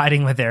like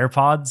riding with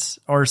AirPods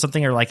or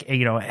something, or like,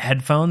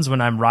 headphones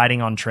when I'm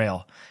riding on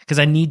trail, because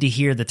I need to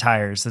hear the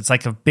tires. That's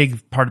like a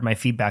big part of my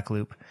feedback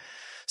loop.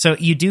 So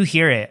you do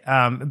hear it.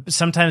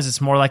 Sometimes it's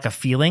more like a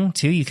feeling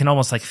too. You can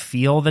almost like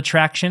feel the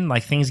traction,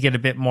 like things get a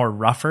bit more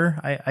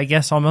rougher, I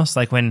guess, almost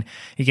like when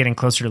you're getting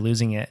closer to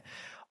losing it.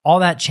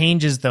 All that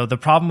changes, though. The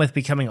problem with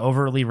becoming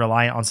overly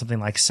reliant on something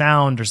like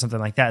sound or something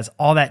like that is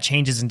all that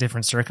changes in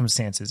different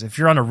circumstances. If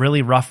you're on a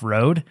really rough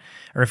road,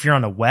 or if you're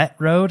on a wet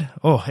road,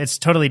 it's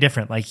totally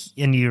different. Like,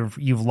 and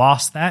you've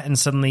lost that, and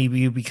suddenly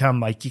you become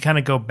like, you kind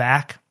of go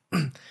back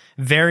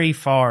very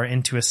far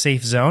into a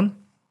safe zone,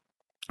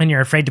 and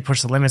you're afraid to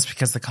push the limits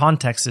because the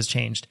context has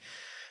changed.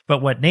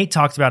 But what Nate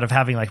talked about of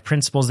having like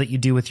principles that you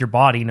do with your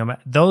body,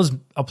 those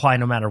apply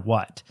no matter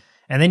what.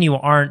 And then you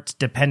aren't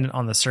dependent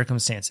on the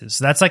circumstances.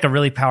 So that's like a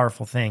really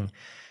powerful thing.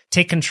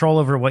 Take control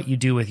over what you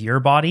do with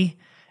your body,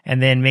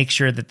 and then make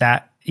sure that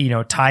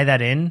tie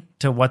that in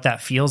to what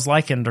that feels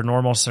like under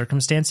normal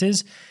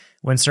circumstances.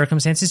 When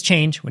circumstances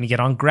change, when you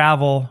get on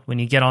gravel, when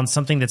you get on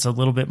something that's a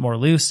little bit more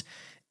loose,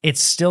 it's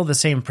still the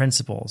same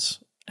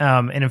principles.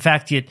 And in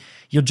fact,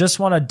 you'll just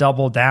want to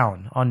double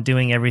down on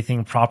doing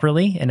everything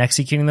properly and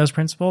executing those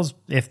principles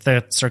if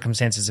the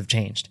circumstances have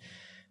changed.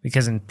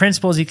 Because in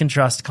principles you can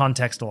trust,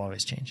 context will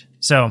always change.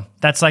 So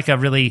that's like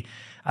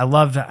I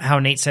love how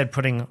Nate said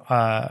putting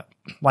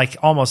like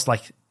almost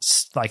like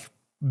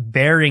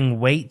bearing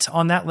weight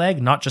on that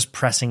leg, not just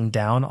pressing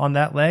down on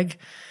that leg.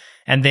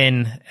 And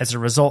then as a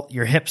result,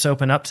 your hips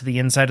open up to the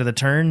inside of the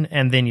turn,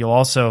 and then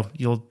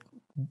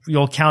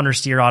you'll counter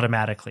steer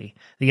automatically.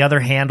 The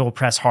other hand will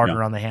press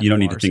harder on the handlebars. You don't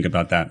need to think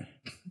about that.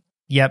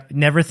 Yep.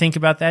 Never think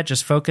about that.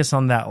 Just focus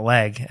on that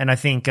leg. And I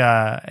think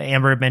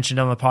Amber had mentioned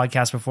on the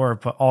podcast before,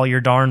 put all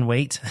your darn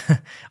weight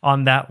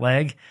on that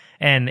leg.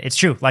 And it's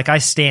true. Like, I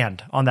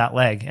stand on that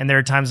leg, and there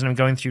are times when I'm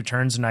going through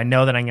turns and I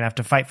know that I'm going to have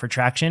to fight for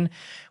traction,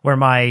 where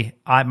my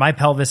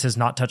pelvis is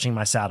not touching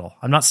my saddle.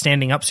 I'm not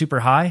standing up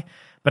super high,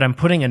 but I'm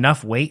putting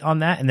enough weight on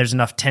that, and there's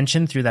enough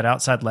tension through that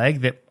outside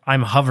leg that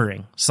I'm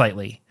hovering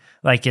slightly.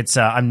 Like, it's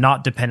I'm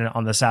not dependent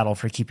on the saddle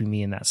for keeping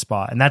me in that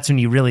spot. And that's when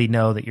you really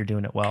know that you're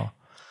doing it well.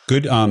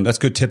 Good. That's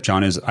a good tip,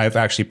 John. Is I've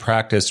actually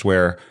practiced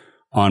where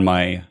on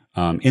my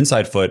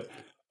inside foot,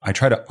 I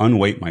try to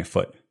unweight my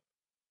foot,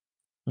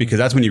 because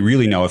that's when you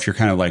really know if you're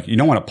kind of like, you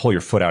don't want to pull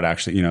your foot out.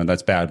 Actually,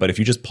 that's bad. But if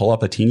you just pull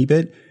up a teeny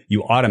bit,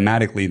 you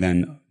automatically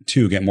then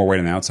too get more weight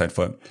on the outside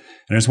foot.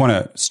 And I just want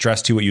to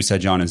stress to what you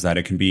said, John, is that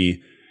it can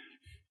be,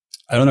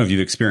 I don't know if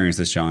you've experienced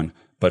this, John,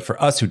 but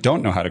for us who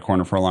don't know how to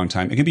corner for a long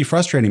time, it can be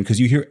frustrating because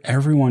you hear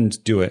everyone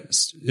do it,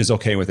 is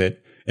okay with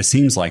it. It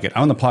seems like it.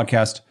 I'm on the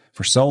podcast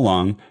for so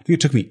long. I think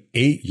it took me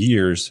 8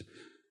 years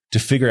to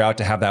figure out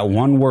to have that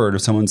one word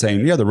of someone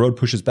saying, yeah, the road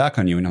pushes back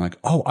on you. And I'm like,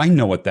 oh, I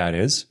know what that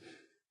is.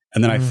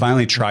 And then I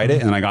finally tried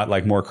it, and I got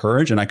like more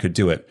courage, and I could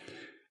do it.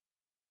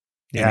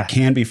 And it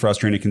can be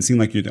frustrating. It can seem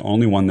like you're the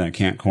only one that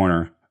can't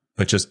corner,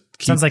 but just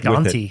keep sounds like with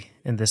auntie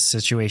in this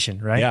situation,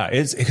 right? Yeah,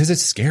 it's because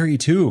it's scary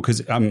too.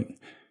 Because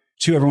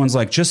everyone's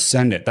like, just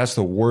send it. That's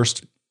the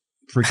worst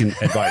freaking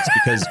advice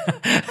because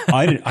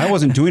I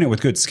wasn't doing it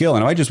with good skill,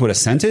 and if I just would have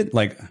sent it,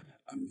 like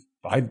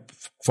I'd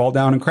fall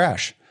down and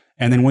crash.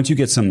 And then once you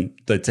get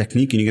the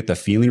technique and you get the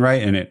feeling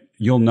right, and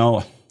you'll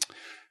know.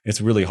 It's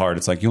really hard.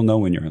 It's like, you'll know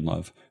when you're in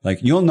love.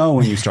 Like, you'll know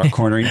when you start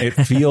cornering. It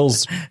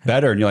feels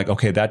better. And you're like,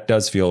 okay, that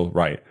does feel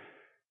right.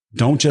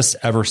 Don't just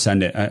ever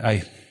send it.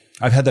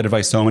 I've had that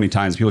advice so many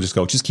times. People just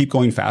go, just keep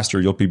going faster.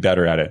 You'll be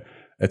better at it.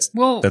 That's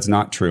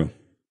not true.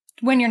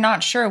 When you're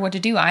not sure what to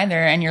do either,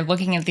 and you're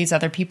looking at these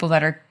other people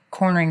that are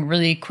cornering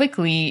really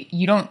quickly,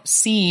 you don't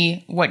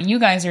see what you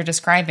guys are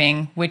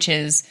describing, which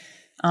is,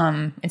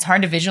 it's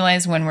hard to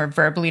visualize when we're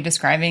verbally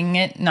describing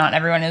it. Not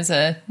everyone is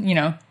a,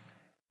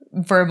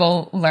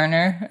 verbal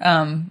learner.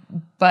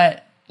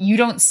 But you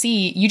just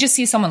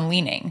see someone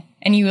leaning,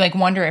 and you like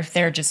wonder if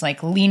they're just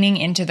like leaning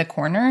into the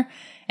corner,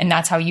 and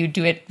that's how you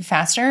do it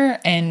faster.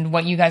 And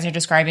what you guys are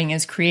describing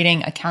is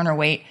creating a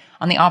counterweight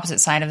on the opposite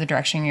side of the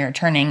direction you're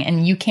turning.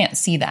 And you can't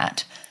see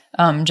that,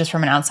 just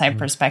from an outside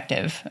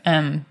perspective.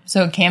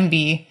 So it can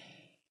be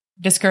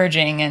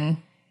discouraging and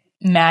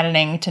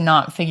maddening to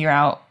not figure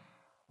out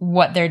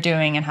what they're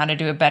doing and how to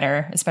do it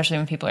better, especially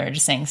when people are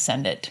just saying,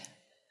 send it.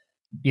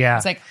 Yeah.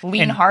 It's like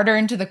lean harder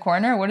into the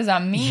corner. What does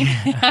that mean?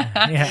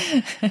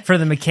 Yeah. For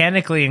the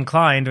mechanically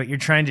inclined, what you're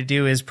trying to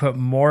do is put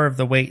more of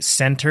the weight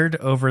centered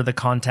over the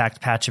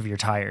contact patch of your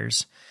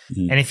tires.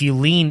 Mm-hmm. And if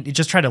you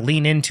just try to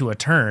lean into a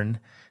turn,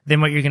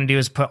 then what you're going to do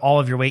is put all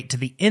of your weight to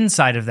the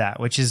inside of that,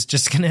 which is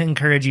just going to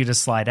encourage you to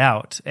slide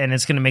out. And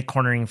it's going to make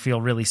cornering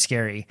feel really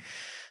scary.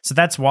 So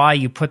that's why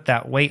you put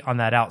that weight on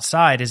that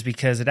outside, is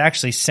because it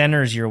actually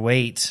centers your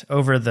weight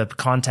over the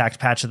contact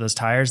patch of those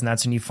tires. And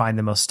that's when you find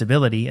the most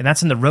stability. And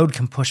that's when the road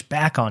can push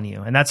back on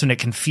you. And that's when it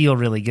can feel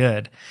really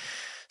good.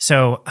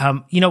 So,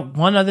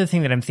 one other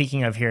thing that I'm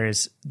thinking of here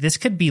is this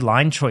could be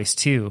line choice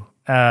too.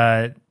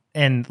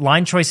 And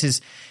line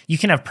choices, you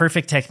can have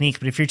perfect technique,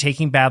 but if you're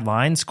taking bad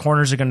lines,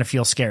 corners are going to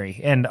feel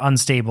scary and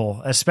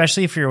unstable,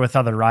 especially if you're with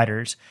other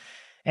riders.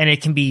 And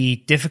it can be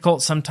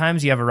difficult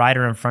sometimes. You have a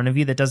rider in front of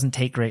you that doesn't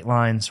take great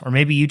lines, or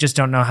maybe you just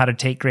don't know how to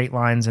take great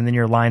lines, and then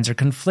your lines are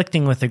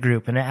conflicting with the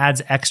group, and it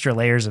adds extra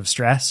layers of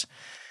stress.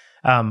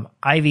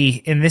 Ivy,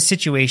 in this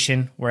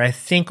situation where I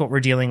think what we're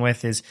dealing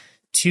with is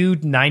two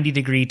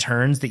 90-degree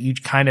turns that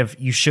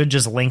you should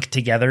just link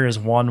together as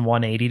one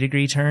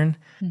 180-degree turn.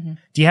 Mm-hmm.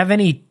 Do you have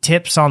any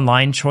tips on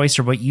line choice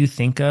or what you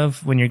think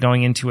of when you're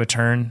going into a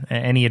turn?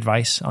 Any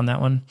advice on that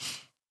one?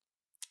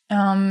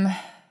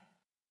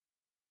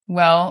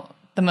 Well,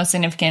 the most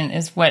significant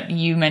is what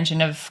you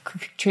mentioned of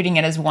treating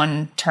it as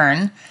one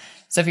turn.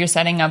 So if you're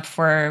setting up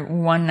for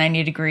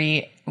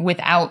 190-degree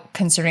without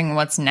considering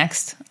what's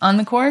next on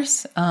the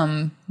course,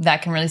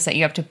 that can really set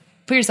you up to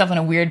put yourself in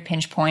a weird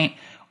pinch point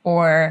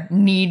or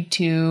need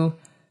to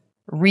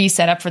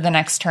reset up for the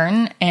next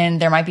turn. And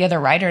there might be other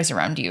riders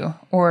around you,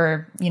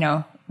 or,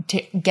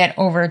 to get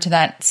over to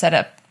that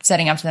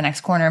setting up to the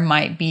next corner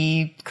might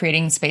be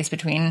creating space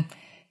between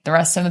the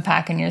rest of the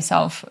pack and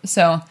yourself.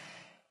 So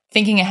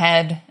thinking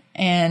ahead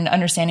and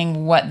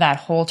understanding what that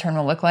whole turn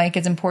will look like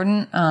is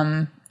important.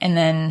 And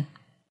then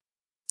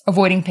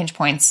avoiding pinch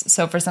points.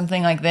 So for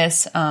something like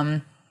this,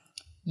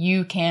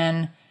 you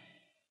can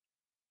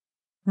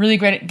really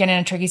get in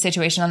a tricky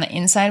situation on the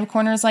inside of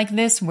corners like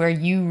this, where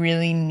you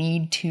really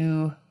need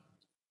to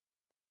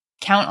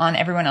count on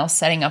everyone else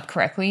setting up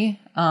correctly.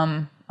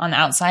 On the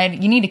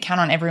outside, you need to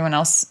count on everyone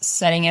else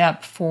setting it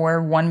up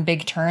for one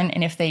big turn.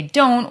 And if they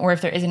don't, or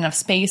if there isn't enough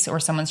space, or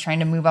someone's trying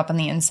to move up on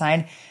the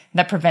inside,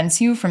 that prevents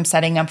you from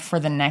setting up for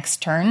the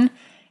next turn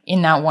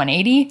in that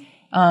 180,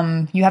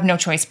 you have no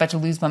choice but to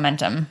lose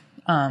momentum.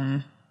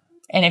 And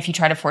if you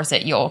try to force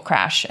it, you'll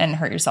crash and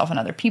hurt yourself and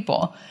other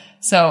people.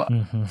 So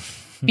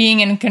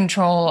being in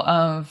control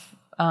of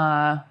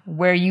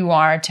where you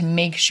are to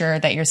make sure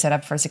that you're set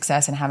up for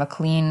success and have a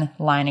clean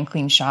line and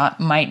clean shot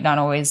might not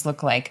always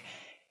look like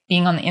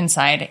being on the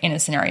inside in a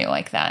scenario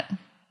like that.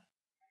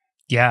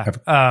 Yeah.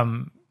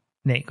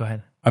 Nate, go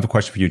ahead. I have a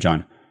question for you,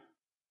 John.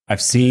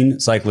 I've seen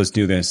cyclists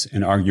do this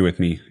and argue with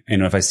me.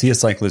 And if I see a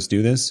cyclist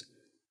do this,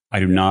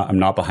 I'm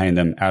not behind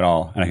them at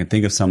all. And I can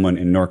think of someone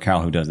in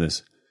NorCal who does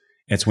this.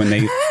 It's when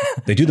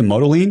they do the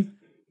moto lean,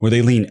 where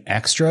they lean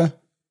extra,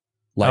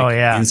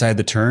 inside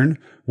the turn.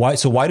 Why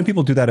do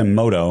people do that in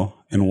moto,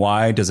 and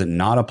why does it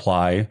not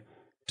apply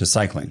to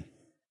cycling?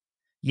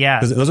 Yeah.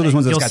 Because those are the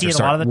ones that you'll see it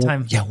a lot of the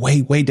time. Yeah,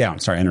 way down.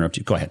 Sorry, I interrupt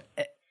you. Go ahead.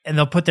 And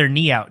they'll put their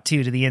knee out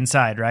too, to the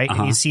inside, right?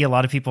 And you see a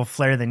lot of people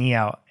flare the knee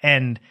out,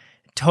 and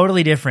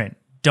totally different.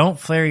 Don't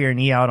flare your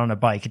knee out on a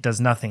bike. It does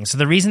nothing. So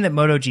the reason that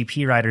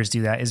MotoGP riders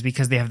do that is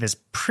because they have this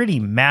pretty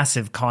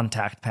massive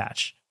contact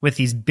patch with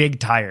these big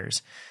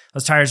tires.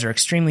 Those tires are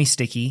extremely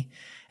sticky.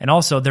 And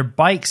also their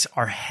bikes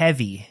are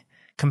heavy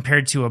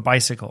compared to a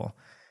bicycle.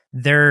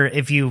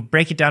 If you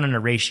break it down in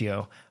a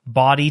ratio,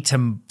 body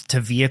to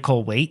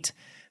vehicle weight,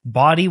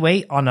 body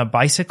weight on a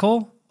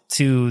bicycle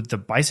to the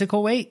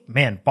bicycle weight,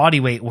 man, body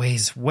weight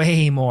weighs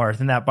way more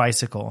than that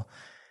bicycle.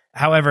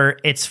 However,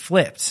 it's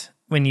flipped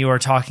when you are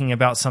talking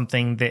about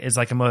something that is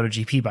like a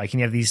MotoGP bike and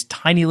you have these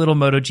tiny little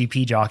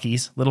MotoGP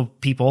jockeys, little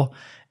people,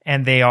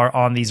 and they are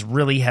on these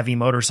really heavy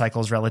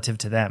motorcycles relative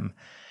to them.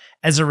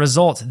 As a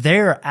result,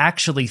 they're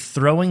actually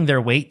throwing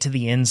their weight to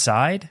the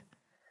inside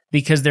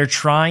because they're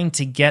trying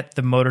to get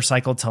the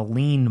motorcycle to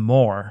lean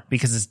more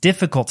because it's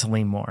difficult to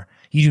lean more.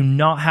 You do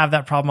not have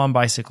that problem on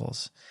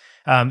bicycles.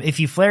 If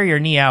you flare your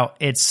knee out,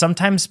 it's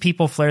sometimes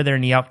people flare their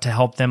knee out to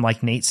help them,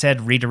 like Nate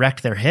said,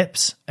 redirect their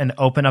hips and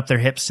open up their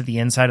hips to the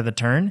inside of the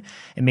turn.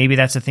 And maybe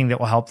that's a thing that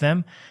will help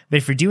them. But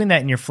if you're doing that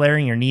and you're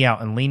flaring your knee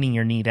out and leaning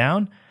your knee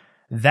down,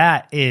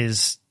 that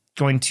is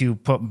going to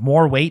put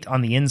more weight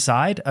on the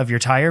inside of your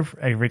tire,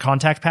 your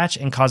contact patch,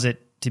 and cause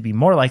it to be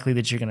more likely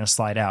that you're going to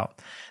slide out.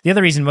 The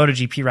other reason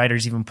MotoGP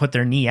riders even put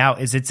their knee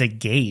out is it's a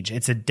gauge.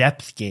 It's a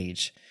depth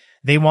gauge.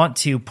 They want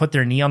to put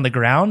their knee on the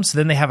ground, so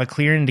then they have a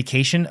clear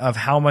indication of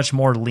how much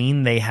more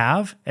lean they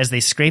have as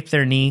they scrape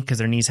their knee, because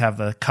their knees have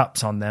the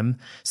cups on them,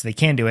 so they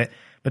can do it.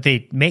 But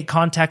they make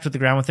contact with the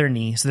ground with their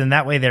knee, so then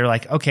that way they're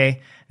like, okay,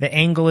 the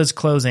angle is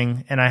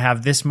closing, and I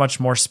have this much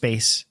more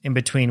space in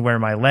between where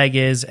my leg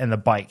is and the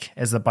bike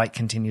as the bike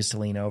continues to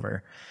lean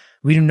over.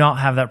 We do not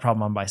have that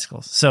problem on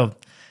bicycles. So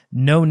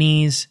no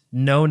knees,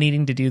 no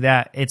needing to do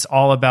that. It's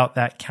all about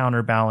that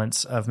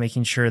counterbalance of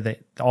making sure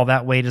that all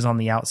that weight is on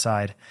the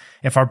outside.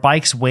 If our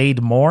bikes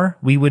weighed more,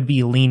 we would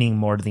be leaning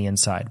more to the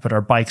inside, but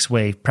our bikes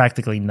weigh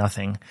practically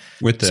nothing.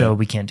 So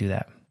we can't do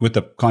that. With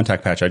the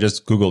contact patch, I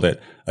just Googled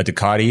it. A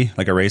Ducati,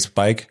 like a race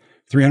bike,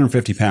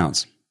 350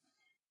 pounds.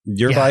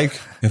 Your bike,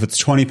 if it's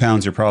 20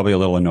 pounds, you're probably a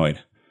little annoyed.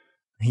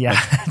 Yeah,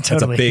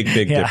 totally. That's a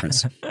big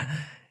difference.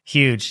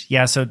 Huge.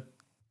 Yeah, so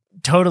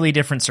totally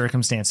different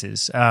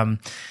circumstances.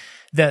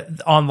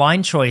 The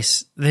online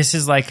choice, this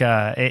is like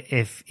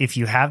if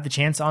you have the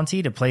chance,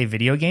 Auntie, to play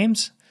video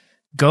games,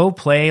 go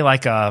play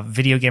like a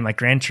video game like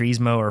Gran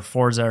Turismo or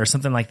Forza or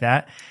something like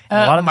that.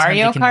 A lot of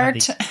Mario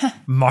Kart.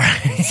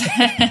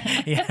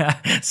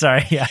 Yeah,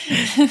 sorry. Yeah,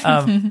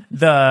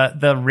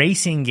 the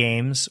racing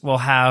games will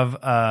have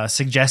a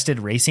suggested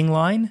racing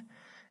line,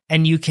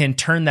 and you can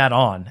turn that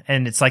on,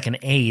 and it's like an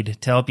aid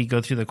to help you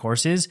go through the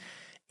courses.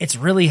 It's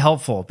really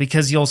helpful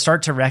because you'll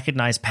start to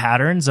recognize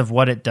patterns of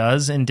what it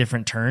does in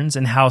different turns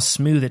and how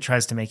smooth it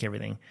tries to make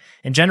everything.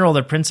 In general,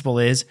 the principle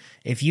is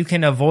if you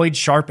can avoid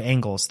sharp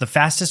angles, the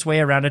fastest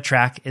way around a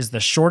track is the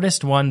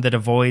shortest one that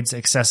avoids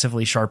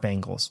excessively sharp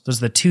angles. Those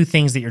are the two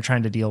things that you're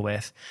trying to deal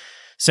with.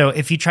 So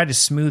if you try to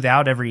smooth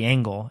out every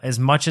angle as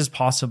much as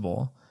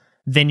possible,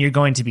 then you're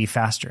going to be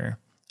faster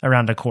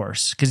around a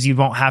course because you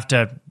won't have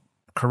to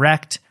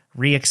correct,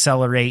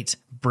 reaccelerate,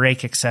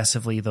 brake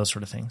excessively, those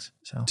sort of things.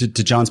 So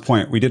to John's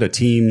point, we did a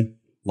team,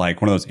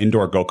 like one of those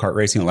indoor go-kart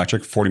racing,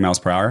 electric, 40 miles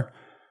per hour.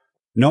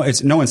 No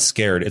one's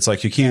scared. It's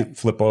like you can't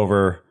flip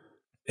over.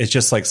 It's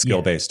just like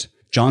skill based.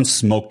 John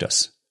smoked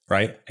us,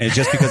 right? And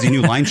just because he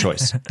knew line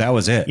choice, that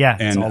was it. Yeah,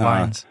 and it's all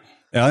lines.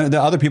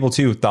 The other people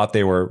too thought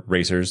they were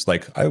racers.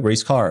 Like, I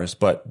race cars,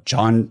 but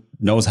John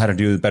knows how to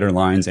do better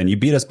lines. And you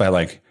beat us by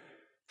like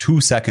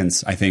 2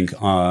 seconds, I think,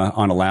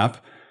 on a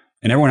lap.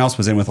 And everyone else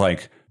was in with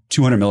like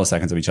 200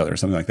 milliseconds of each other or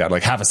something like that,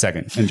 like half a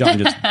second. And John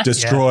just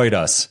destroyed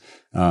us.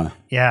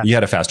 You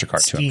had a faster car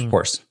too, of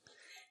course.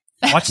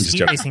 Watch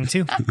ski racing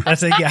too.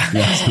 That's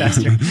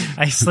faster.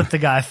 I slipped the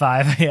guy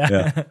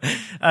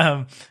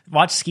 5.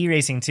 Watch ski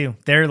racing too.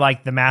 They're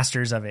like the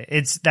masters of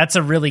it. That's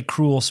a really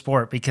cruel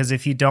sport because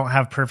if you don't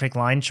have perfect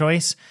line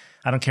choice,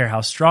 I don't care how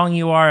strong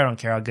you are. I don't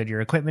care how good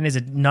your equipment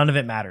is. None of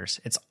it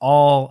matters. It's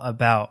all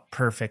about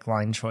perfect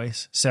line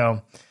choice.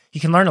 So you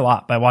can learn a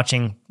lot by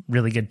watching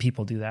really good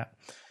people do that.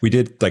 We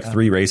did like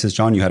 3 races,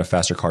 John. You had a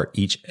faster car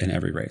each and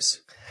every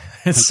race.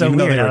 It's so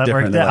weird how that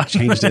worked out. Like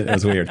changed it. It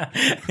was weird.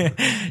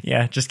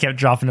 Yeah, just kept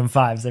dropping them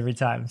 5s every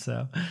time.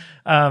 So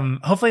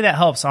hopefully that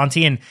helps,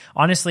 Auntie. And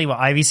honestly, what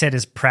Ivy said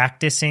is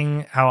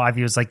practicing how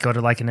Ivy was like, go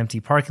to like an empty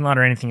parking lot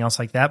or anything else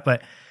like that.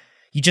 But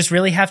you just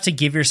really have to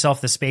give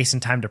yourself the space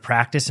and time to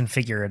practice and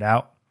figure it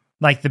out.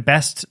 Like the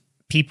best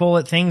people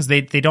at things,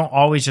 they don't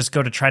always just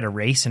go to try to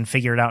race and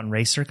figure it out in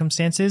race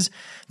circumstances.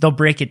 They'll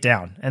break it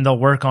down and they'll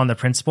work on the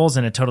principles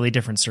in a totally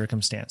different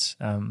circumstance.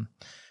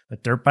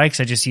 With dirt bikes,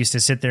 I just used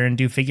to sit there and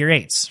do figure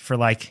 8s for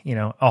like,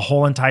 a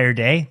whole entire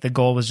day. The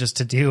goal was just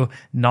to do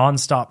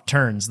nonstop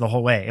turns the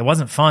whole way. It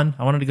wasn't fun.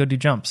 I wanted to go do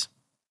jumps,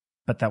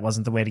 but that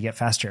wasn't the way to get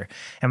faster.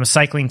 And with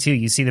cycling too,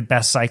 you see the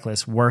best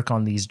cyclists work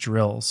on these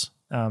drills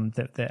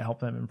that help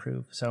them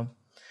improve. So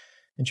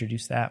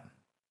introduce that.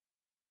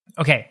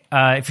 Okay,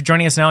 if you're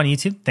joining us now on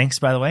YouTube, thanks,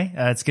 by the way.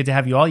 It's good to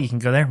have you all. You can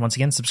go there. Once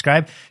again,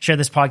 subscribe, share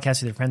this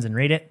podcast with your friends, and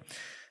rate it.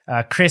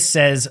 Chris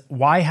says,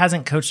 why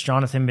hasn't Coach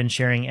Jonathan been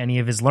sharing any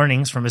of his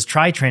learnings from his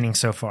tri training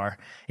so far?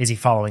 Is he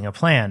following a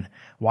plan?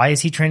 Why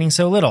is he training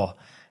so little?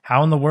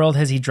 How in the world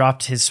has he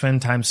dropped his swim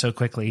time so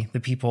quickly? The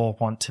people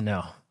want to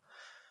know.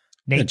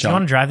 Nate, do you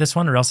want to drive this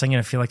one, or else I'm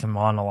going to feel like I'm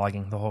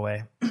monologuing the whole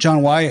way?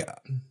 John, why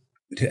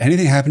did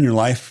anything happen in your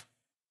life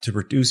to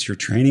reduce your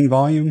training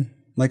volume?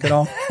 like at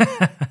all?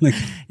 Like,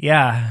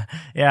 Yeah.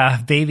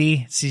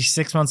 Baby, she's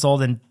 6 months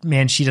old and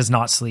man, she does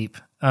not sleep.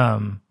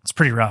 It's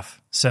pretty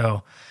rough.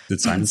 So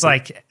did Simon it's sleep?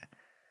 like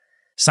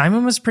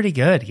Simon was pretty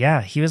good.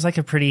 Yeah. He was like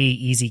a pretty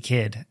easy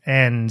kid.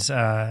 And,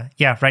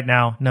 right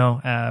now,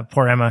 no,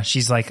 poor Emma,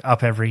 she's like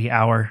up every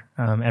hour,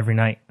 every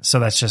night. So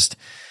that's just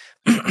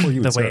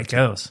the way it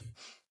goes.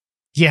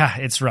 Yeah.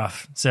 It's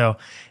rough. So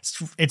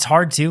it's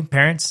hard too,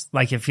 parents.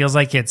 Like it feels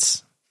like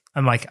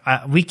I'm like,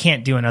 we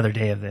can't do another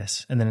day of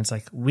this. And then it's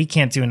like, we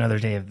can't do another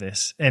day of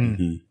this.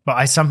 And, but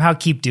I somehow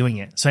keep doing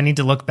it. So I need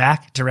to look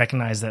back to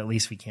recognize that at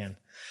least we can.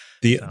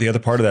 The other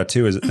part of that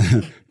too is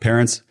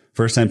parents,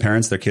 first time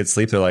parents, their kids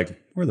sleep. They're like,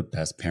 we're the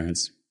best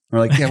parents. We're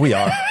like, yeah, we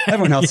are.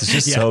 Everyone else is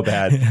just so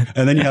bad.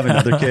 And then you have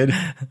another kid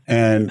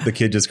and the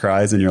kid just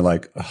cries and you're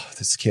like, oh,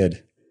 this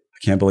kid, I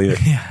can't believe it.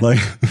 Yeah. Like,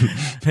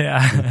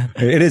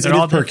 it is per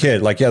different.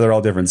 kid. Like, yeah, they're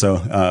all different.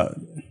 So,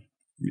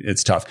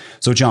 it's tough.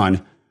 So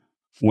John,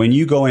 when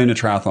you go into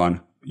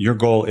triathlon, your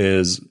goal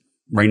is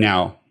right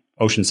now,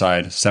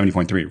 Oceanside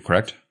 70.3,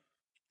 correct?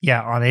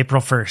 Yeah. On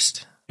April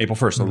 1st. April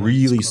 1st. So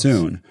really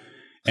soon.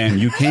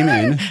 And you came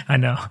in. I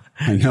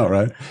know,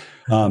 right?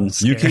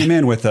 You came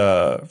in with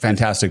a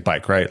fantastic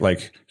bike, right?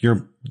 Like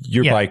your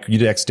bike, you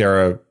did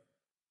Xterra,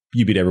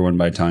 you beat everyone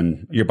by a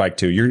ton. Your bike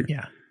too.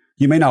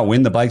 You may not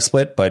win the bike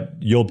split, but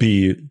you'll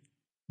be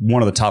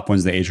one of the top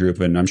ones in the age group.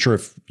 And I'm sure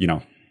if,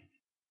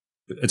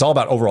 it's all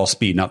about overall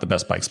speed, not the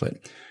best bike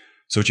split.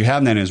 So what you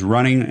have then is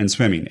running and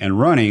swimming. And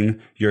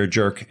running, you're a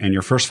jerk. And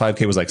your first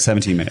 5K was like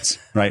 17 minutes,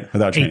 right?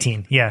 Without training.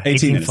 18. Yeah.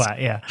 18 minutes. Flat.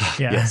 Yeah.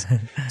 Yes.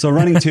 So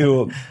running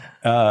too,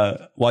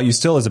 while you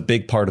still is a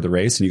big part of the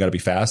race and you got to be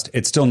fast,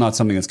 it's still not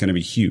something that's going to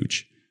be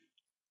huge.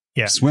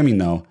 Yeah. Swimming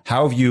though,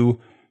 how have you,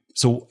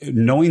 so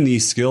knowing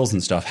these skills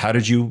and stuff, how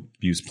did you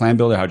use Plan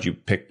Builder? How did you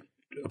pick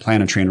a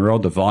plan on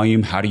TrainerRoad, the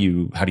volume? How do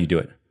you do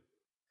it?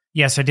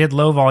 Yes, I did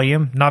low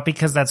volume, not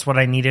because that's what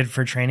I needed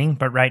for training,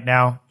 but right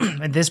now,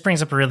 and this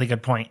brings up a really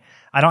good point.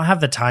 I don't have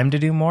the time to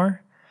do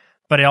more,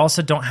 but I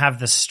also don't have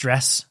the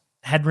stress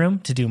headroom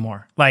to do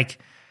more. Like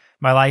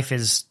my life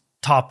is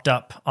topped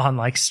up on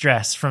like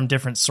stress from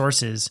different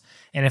sources.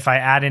 And if I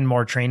add in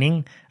more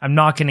training, I'm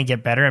not going to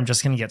get better. I'm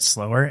just going to get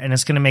slower. And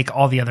it's going to make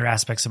all the other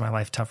aspects of my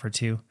life tougher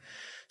too.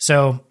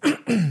 So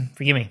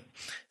forgive me.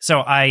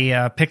 So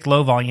I picked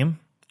low volume.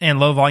 And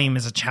low volume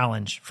is a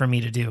challenge for me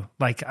to do.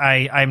 Like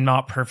I'm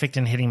not perfect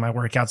in hitting my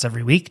workouts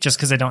every week just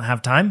because I don't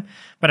have time,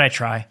 but I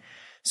try.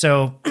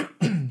 So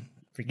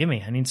forgive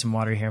me. I need some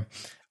water here.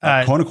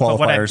 Kona qualifiers.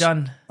 What I've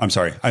done. I'm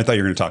sorry. I thought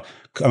you were going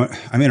to talk.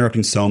 I'm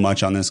interrupting so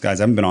much on this,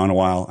 guys. I haven't been on a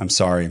while. I'm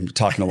sorry. I'm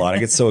talking a lot. I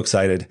get so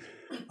excited.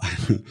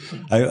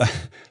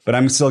 But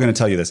I'm still going to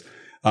tell you this.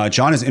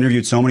 John has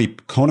interviewed so many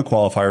Kona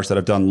qualifiers that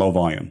have done low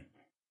volume.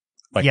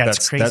 Like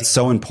it's crazy. That's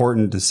so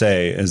important to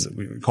say, is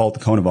we call it the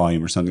Kona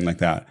volume or something like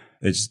that.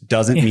 It just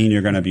doesn't mean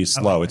you're going to be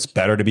slow. It's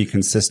better to be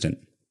consistent.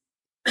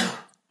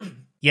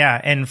 Yeah.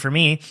 And for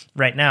me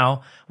right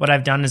now, what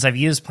I've done is I've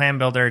used Plan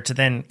Builder to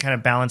then kind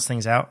of balance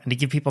things out and to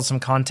give people some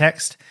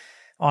context.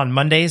 On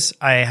Mondays,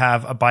 I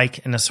have a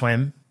bike and a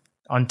swim.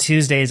 On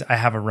Tuesdays, I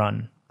have a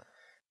run.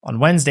 On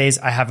Wednesdays,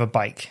 I have a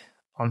bike.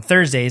 On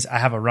Thursdays, I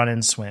have a run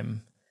and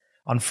swim.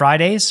 On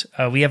Fridays,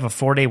 we have a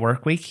 4-day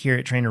work week here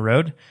at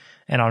TrainerRoad.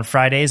 And on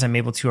Fridays, I'm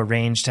able to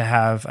arrange to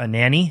have a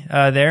nanny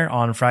there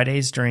on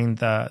Fridays during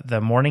the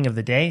morning of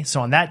the day.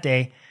 So on that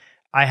day,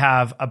 I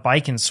have a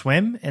bike and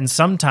swim. And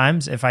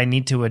sometimes if I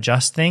need to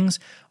adjust things,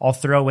 I'll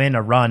throw in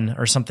a run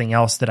or something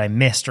else that I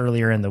missed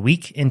earlier in the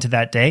week into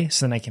that day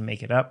so then I can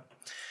make it up.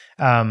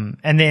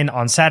 And then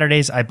on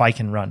Saturdays, I bike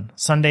and run.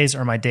 Sundays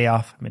are my day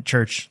off. I'm at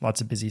church.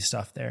 Lots of busy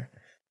stuff there.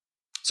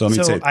 So let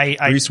me say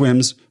 3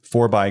 swims,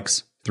 4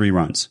 bikes, 3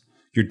 runs.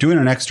 You're doing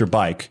an extra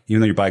bike,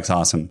 even though your bike's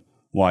awesome.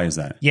 Why is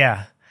that?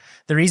 Yeah.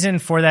 The reason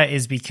for that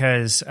is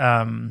because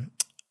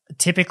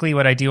typically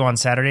what I do on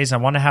Saturdays, I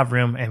want to have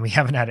room, and we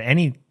haven't had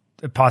any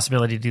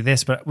possibility to do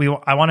this, but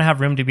I want to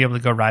have room to be able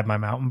to go ride my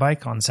mountain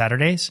bike on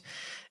Saturdays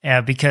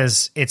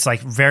because it's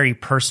like very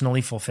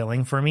personally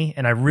fulfilling for me,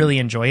 and I really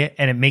enjoy it,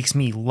 and it makes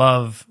me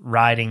love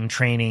riding,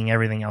 training,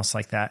 everything else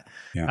like that.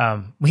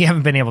 Yeah. We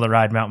haven't been able to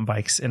ride mountain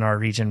bikes in our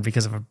region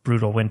because of a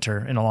brutal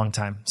winter in a long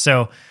time.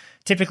 So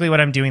typically what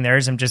I'm doing there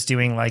is I'm just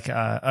doing like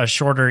a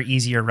shorter,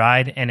 easier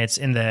ride, and it's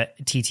in the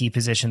TT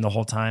position the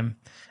whole time.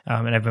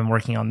 And I've been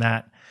working on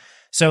that.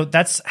 So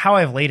that's how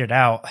I've laid it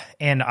out.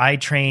 And I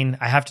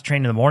have to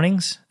train in the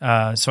mornings.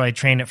 So I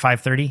train at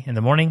 5:30 in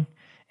the morning.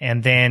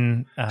 And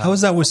then how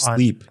is that with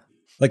sleep?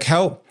 Like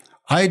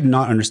I did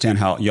not understand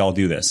how y'all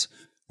do this.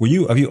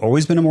 Have you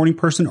always been a morning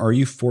person, or are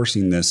you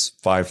forcing this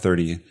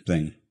 5:30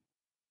 thing?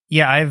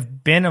 Yeah,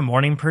 I've been a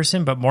morning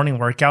person, but morning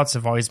workouts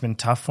have always been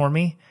tough for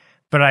me.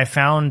 But I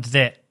found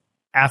that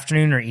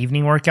afternoon or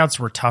evening workouts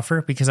were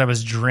tougher because I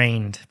was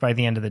drained by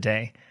the end of the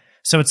day.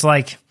 So it's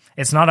like,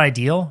 it's not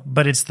ideal,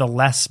 but it's the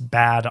less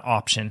bad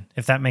option,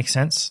 if that makes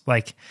sense.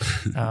 Like,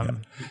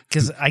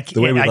 because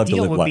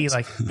ideal would be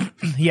like,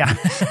 yeah,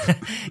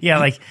 yeah.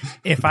 Like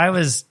if I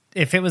was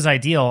if it was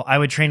ideal, I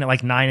would train at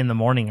like 9 in the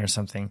morning or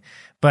something.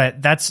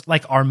 But that's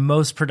like our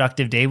most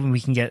productive day when we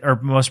can get, or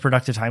most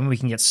productive time when we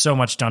can get so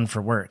much done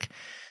for work.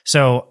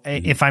 So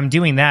if I'm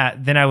doing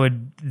that, then I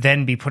would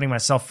then be putting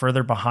myself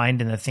further behind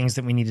in the things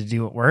that we need to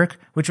do at work,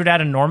 which would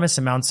add enormous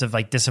amounts of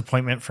like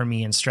disappointment for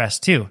me and stress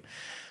too.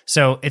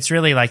 So it's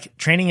really like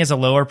training is a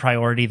lower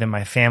priority than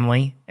my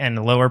family and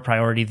a lower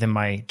priority than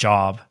my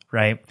job,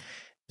 right?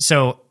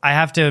 So I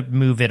have to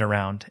move it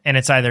around, and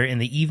it's either in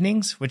the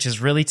evenings, which is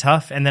really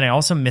tough. And then I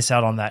also miss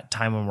out on that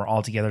time when we're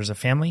all together as a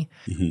family,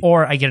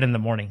 or I get it in the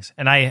mornings.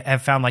 And I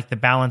have found like the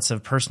balance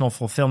of personal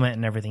fulfillment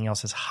and everything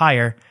else is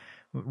higher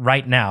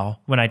right now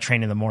when I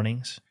train in the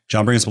mornings.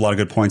 John brings up a lot of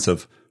good points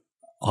of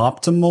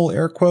optimal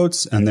air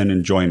quotes and then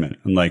enjoyment.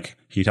 And like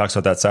he talks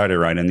about that Saturday,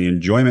 right? And the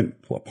enjoyment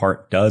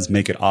part does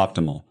make it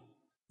optimal.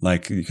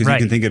 Like, because you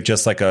can think of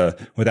just like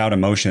without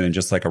emotion and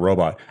just like a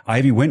robot.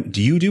 Ivy, do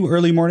you do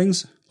early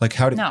mornings? Like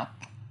no,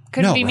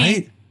 couldn't be right?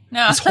 me.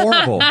 No, it's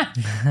horrible.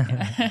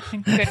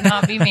 Could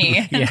not be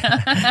me.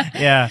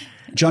 Yeah.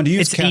 John, do you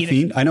use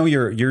caffeine? I know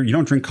you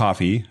don't drink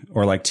coffee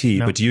or like tea,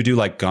 but do you do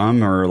like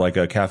gum or like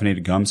a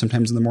caffeinated gum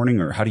sometimes in the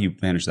morning, or how do you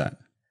manage that?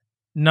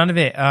 None of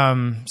it.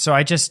 So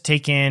I just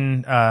take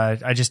in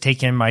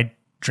my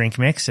drink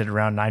mix at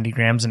around 90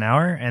 grams an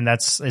hour. And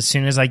that's as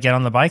soon as I get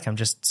on the bike, I'm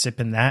just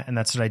sipping that. And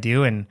that's what I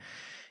do. And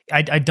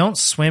I don't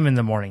swim in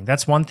the morning.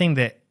 That's one thing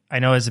that I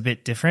know is a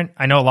bit different.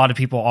 I know a lot of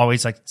people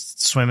always like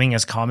swimming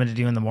as common to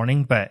do in the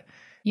morning, but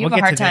you have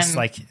a hard time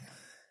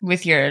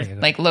with your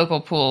like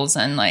local pools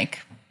and like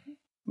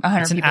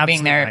 100 people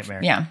being there.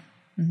 Nightmare. Yeah.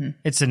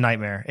 It's a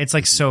nightmare. It's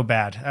like so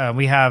bad.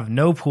 We have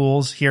no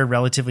pools here,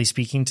 relatively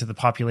speaking, to the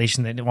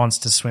population that wants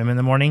to swim in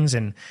the mornings.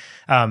 And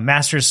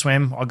Masters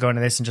Swim, I'll go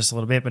into this in just a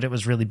little bit, but it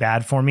was really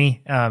bad for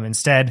me.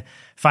 Instead,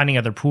 finding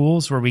other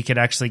pools where we could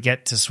actually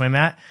get to swim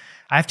at.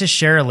 I have to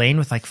share a lane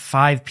with like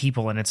 5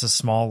 people, and it's a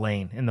small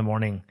lane in the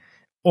morning.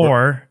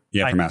 For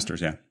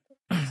Masters, yeah.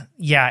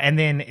 Yeah, and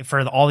then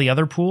for all the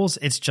other pools,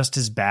 it's just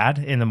as bad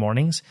in the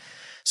mornings.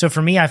 So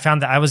for me, I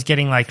found that I was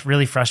getting like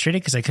really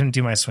frustrated because I couldn't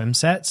do my swim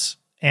sets.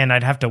 And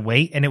I'd have to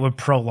wait, and it would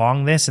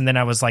prolong this. And then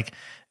I was like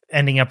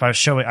ending up,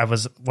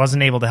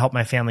 wasn't able to help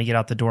my family get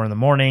out the door in the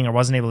morning, or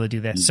wasn't able to do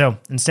this. So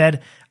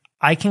instead,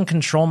 I can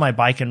control my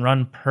bike and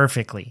run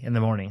perfectly in the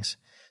mornings.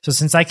 So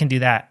since I can do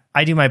that,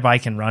 I do my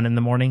bike and run in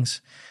the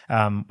mornings,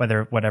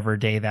 whatever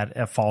day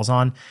that falls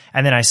on.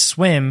 And then I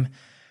swim,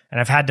 and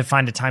I've had to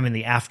find a time in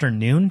the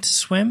afternoon to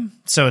swim.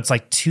 So it's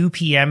like 2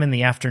 p.m. in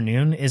the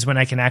afternoon is when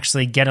I can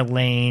actually get a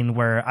lane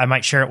where I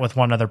might share it with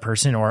one other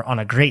person, or on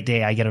a great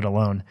day, I get it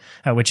alone,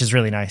 which is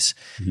really nice.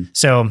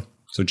 So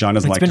John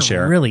doesn't like to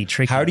share. It's been really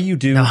tricky. How do you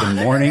do the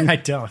morning? I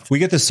don't. We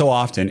get this so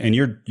often, and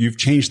you've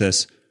changed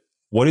this.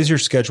 What is your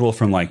schedule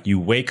from like you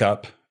wake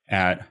up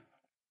at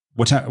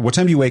what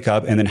time do you wake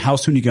up, and then how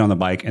soon do you get on the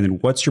bike, and then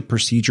what's your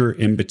procedure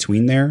in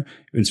between there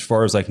as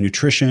far as like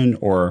nutrition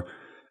or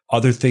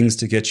other things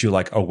to get you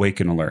like awake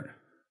and alert?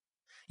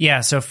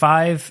 Yeah. So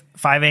 5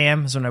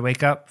 a.m. is when I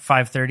wake up.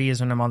 5:30 is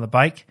when I'm on the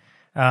bike.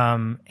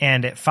 And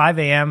at 5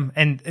 a.m.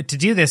 and to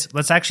do this,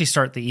 let's actually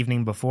start the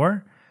evening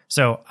before.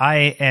 So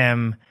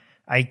I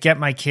get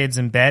my kids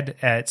in bed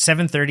at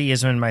 7:30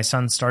 is when my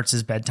son starts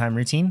his bedtime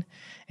routine.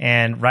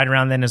 And right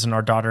around then is when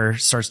our daughter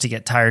starts to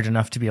get tired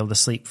enough to be able to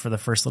sleep for the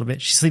first little bit.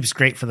 She sleeps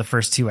great for the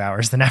first 2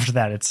 hours. Then after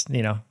that, it's,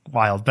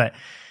 wild. But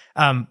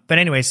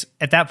anyways,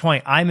 at that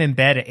point, I'm in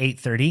bed at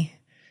 8:30.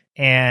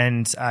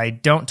 And I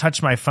don't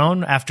touch my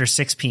phone after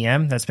 6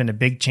 p.m. That's been a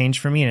big change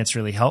for me, and it's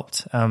really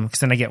helped because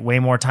then I get way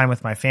more time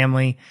with my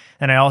family.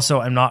 And I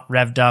also am not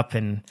revved up.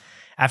 And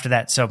after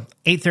that, so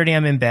 8:30,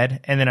 I'm in bed,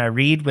 and then I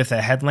read with a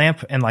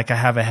headlamp. And like I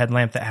have a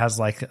headlamp that has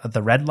like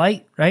the red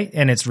light, right?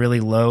 And it's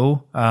really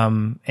low,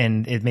 and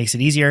it makes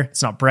it easier.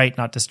 It's not bright,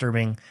 not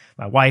disturbing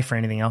my wife or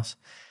anything else.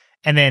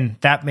 And then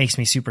that makes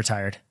me super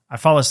tired. I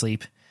fall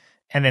asleep.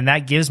 And then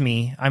that gives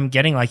me, I'm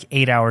getting like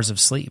 8 hours of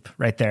sleep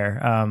right there.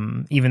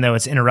 Even though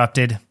it's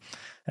interrupted,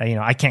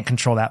 I can't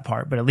control that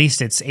part, but at least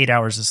it's 8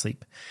 hours of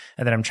sleep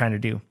that I'm trying to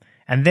do.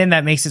 And then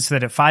that makes it so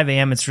that at 5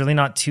 a.m., it's really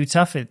not too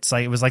tough. It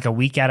was like a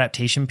week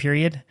adaptation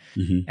period.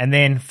 And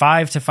then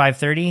 5 to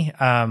 5:30,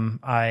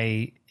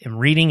 I am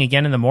reading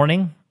again in the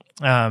morning.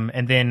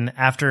 And then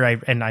after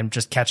I'm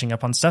just catching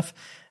up on stuff,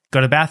 go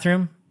to the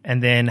bathroom,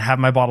 and then have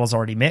my bottles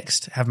already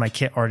mixed, have my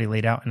kit already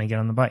laid out, and I get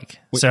on the bike.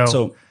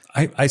 So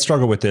I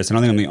struggle with this, and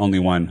I don't think I'm the only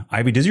one.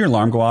 Ivy, does your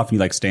alarm go off and you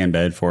like stay in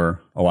bed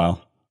for a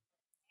while?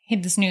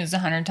 Hit the snooze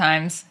 100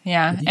 times.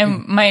 Yeah.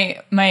 And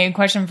my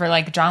question for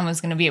like John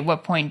was going to be, at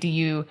what point do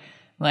you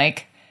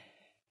like,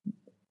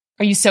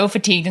 are you so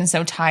fatigued and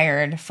so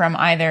tired from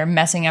either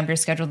messing up your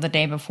schedule the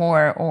day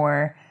before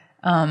or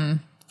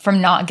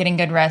from not getting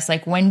good rest?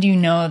 Like, when do you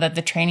know that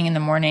the training in the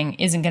morning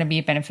isn't going to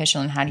be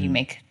beneficial, and how do you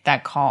make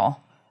that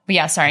call? But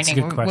yeah, sorry, Nick.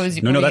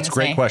 That's a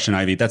great question,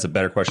 Ivy. That's a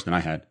better question than I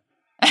had.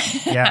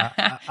 Yeah.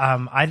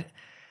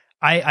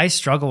 I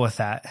struggle with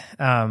that.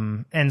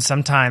 And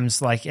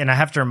sometimes and I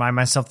have to remind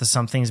myself that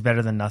something's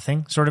better than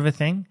nothing, sort of a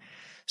thing.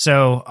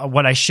 So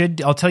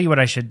I'll tell you what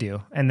I should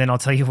do, and then I'll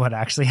tell you what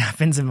actually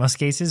happens in most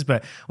cases.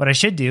 But what I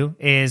should do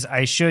is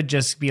I should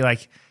just be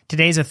like,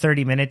 today's a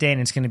 30-minute day and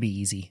it's going to be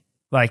easy.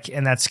 Like,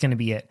 and that's going to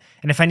be it.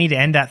 And if I need to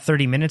end at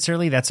 30 minutes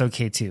early, that's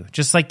okay too.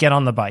 Just like get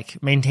on the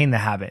bike, maintain the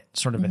habit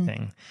sort of a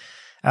thing.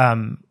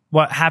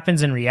 What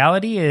happens in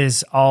reality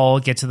is I'll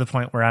get to the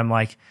point where I'm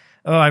like,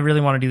 oh, I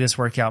really want to do this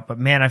workout, but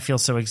man, I feel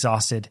so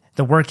exhausted.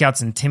 The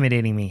workout's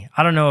intimidating me.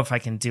 I don't know if I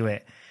can do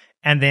it.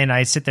 And then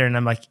I sit there and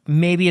I'm like,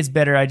 maybe it's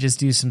better I just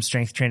do some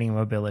strength training and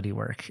mobility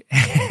work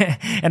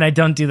and I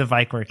don't do the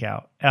bike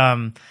workout.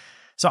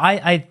 So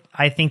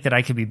I think that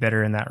I could be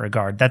better in that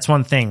regard. That's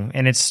one thing.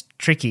 And it's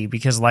tricky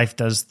because life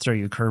does throw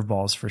you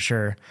curveballs for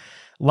sure.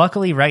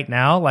 Luckily right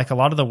now, like a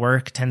lot of the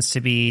work tends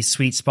to be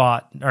sweet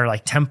spot or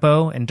like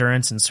tempo,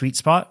 endurance, and sweet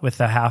spot with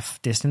the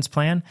half distance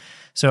plan.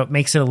 So it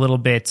makes it a little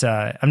bit,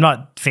 I'm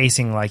not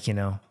facing like,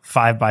 5x5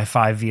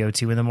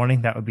 VO2 in the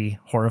morning. That would be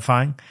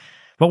horrifying,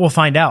 but we'll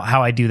find out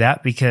how I do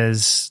that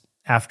because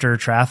after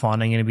triathlon, I'm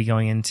going to be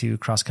going into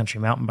cross country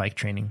mountain bike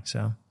training.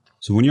 So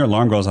when your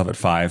alarm goes off at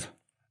 5,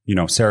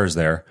 Sarah's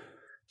there.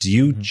 Do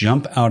you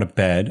jump out of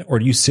bed or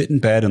do you sit in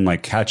bed and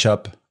like catch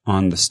up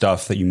on the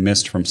stuff that you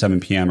missed from 7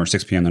 p.m. or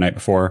 6 p.m. the night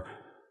before?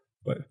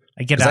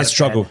 I get out I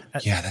struggle.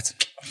 Bed. That's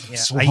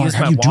so I hard. use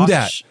How my do you watch. do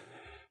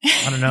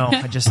that? I don't know.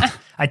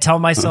 I tell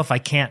myself I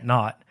can't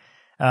not.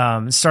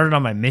 Started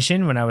on my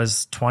mission when I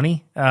was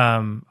 20.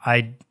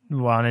 I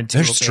wanted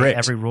to obey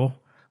every rule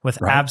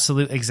with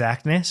absolute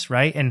exactness,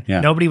 right? And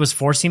nobody was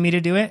forcing me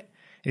to do it.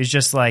 It was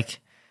just like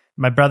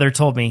my brother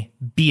told me,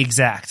 be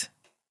exact.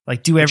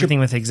 Like do everything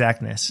with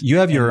exactness. You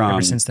have your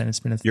ever since then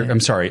it's been a thing. I'm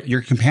sorry,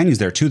 your companion's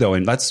there too though,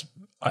 and that's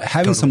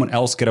having someone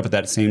else get up at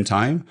that same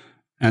time.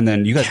 And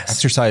then you guys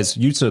exercise,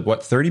 you said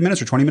what, 30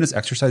 minutes or 20 minutes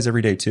exercise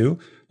every day too?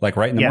 Like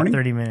right in the morning?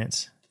 30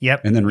 minutes.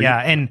 Yep. And then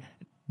and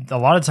a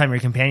lot of the time your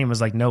companion was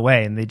like, no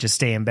way. And they just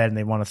stay in bed and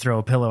they want to throw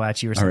a pillow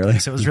at you or something. Oh, really?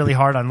 So it was really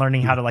hard on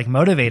learning how to like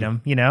motivate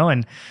them,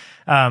 and,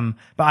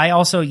 but I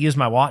also use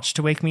my watch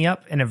to wake me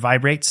up and it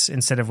vibrates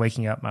instead of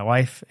waking up my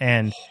wife.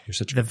 And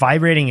the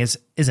vibrating is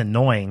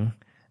annoying,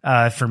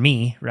 for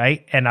me.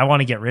 Right. And I want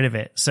to get rid of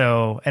it.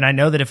 So, and I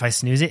know that if I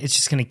snooze it, it's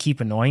just going to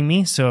keep annoying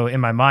me. So in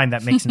my mind,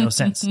 that makes no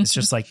sense. It's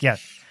just like,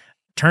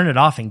 turn it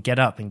off and get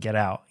up and get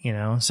out,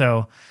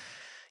 So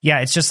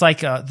it's just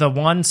like the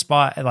one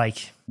spot,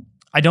 like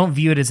I don't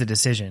view it as a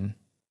decision.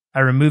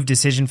 I remove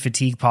decision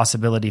fatigue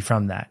possibility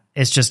from that.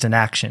 It's just an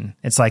action.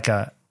 It's like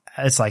a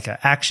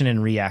action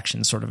and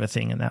reaction sort of a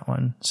thing in that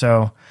one.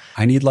 So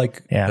I need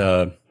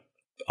the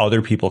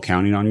other people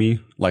counting on me,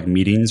 like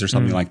meetings or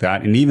something like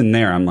that. And even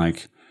there, I'm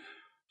like,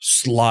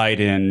 slide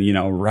in,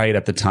 right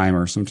at the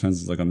timer.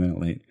 Sometimes it's like a minute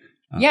late.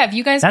 If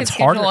you guys could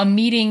schedule a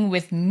meeting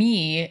with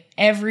me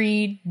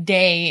every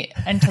day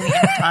until the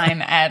end of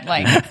time at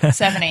like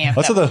 7 a.m.,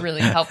 that would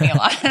really help me a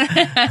lot.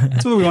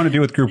 That's what we want to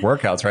do with group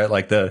workouts, right?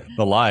 Like the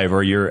live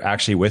where you're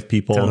actually with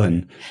people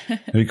and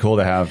it'd be cool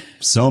to have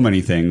so many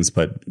things,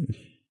 but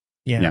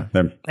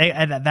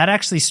that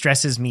actually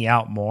stresses me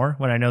out more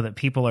when I know that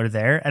people are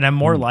there and I'm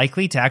more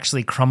likely to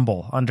actually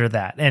crumble under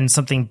that and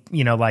something,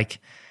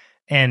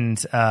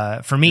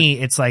 for me,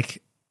 it's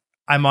like,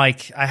 I'm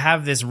like, I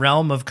have this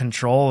realm of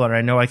control or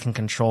I know I can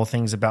control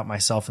things about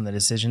myself and the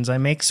decisions I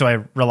make. So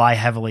I rely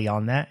heavily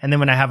on that. And then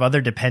when I have other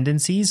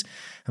dependencies,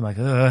 I'm like,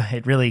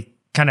 it really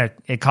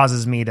it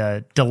causes me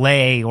to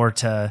delay or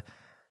to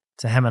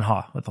hem and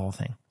haw with the whole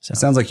thing. So it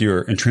sounds like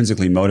you're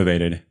intrinsically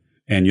motivated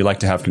and you like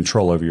to have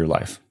control over your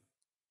life.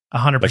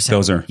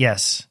 100%.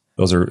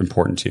 Those are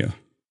important to you.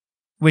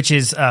 Which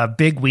is a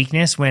big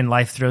weakness when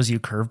life throws you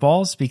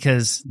curveballs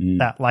because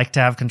that like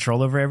to have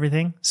control over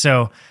everything.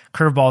 So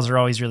curveballs are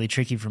always really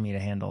tricky for me to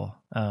handle.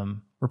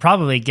 We're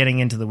probably getting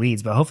into the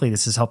weeds, but hopefully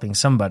this is helping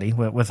somebody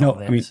with all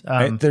this.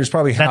 There's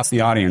probably half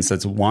the audience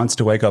that wants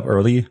to wake up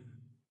early.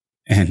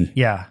 And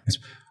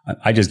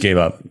I just gave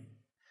up.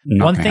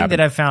 One thing that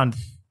I've found,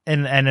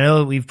 and I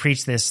know we've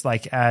preached this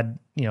like ad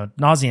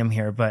nauseum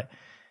here, but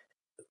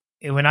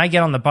when I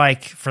get on the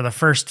bike for the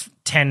first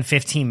 10,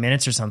 15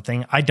 minutes or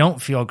something, I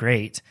don't feel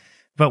great.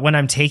 But when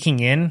I'm taking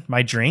in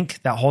my drink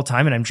that whole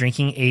time and I'm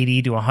drinking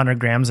 80 to 100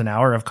 grams an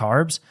hour of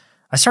carbs,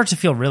 I start to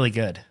feel really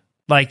good.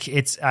 Like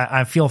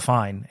I feel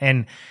fine.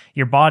 And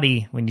your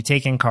body, when you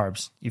take in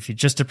carbs, if you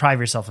just deprive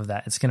yourself of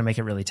that, it's going to make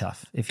it really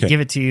tough. If you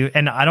give it to you,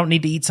 and I don't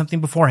need to eat something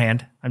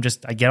beforehand. I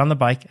get on the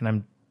bike and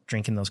I'm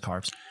drinking those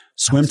carbs.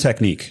 Swim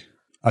technique.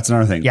 That's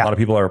another thing. A lot of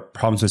people are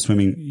problems with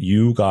swimming.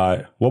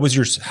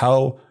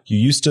 How you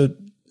used to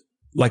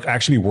like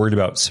actually be worried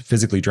about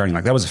physically drowning?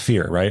 Like that was a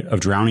fear, right?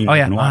 Of drowning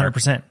in water,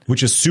 100%.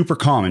 Which is super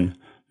common.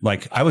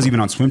 Like I was even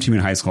on swim team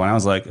in high school and I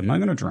was like, am I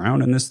going to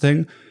drown in this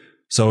thing?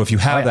 So if you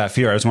have that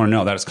fear, I just want to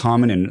know that it's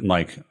common and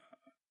like,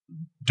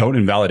 don't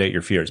invalidate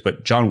your fears.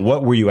 But John,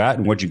 what were you at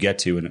and what'd you get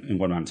to in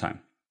what amount of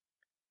time?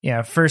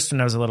 Yeah. First,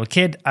 when I was a little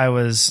kid, I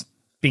was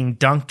being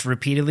dunked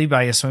repeatedly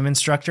by a swim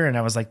instructor and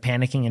I was like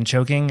panicking and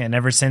choking. And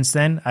ever since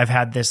then, I've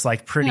had this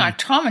like pretty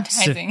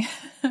traumatizing.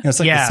 It's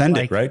like send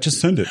it, right?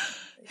 Just send it.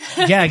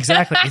 Yeah,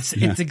 exactly.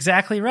 It's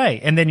exactly right.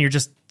 And then you're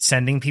just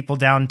sending people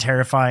down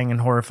terrifying and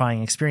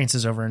horrifying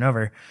experiences over and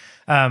over.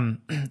 And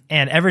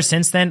ever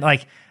since then,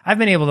 like I've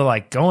been able to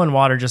like go in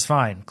water just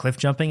fine, cliff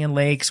jumping in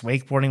lakes,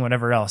 wakeboarding,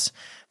 whatever else.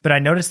 But I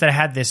noticed that I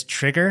had this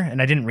trigger,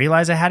 and I didn't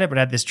realize I had it, but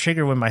I had this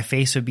trigger when my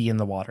face would be in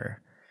the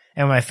water.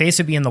 And when my face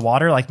would be in the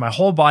water, like my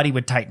whole body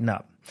would tighten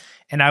up.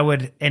 And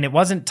it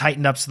wasn't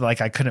tightened up so that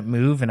like I couldn't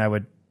move and I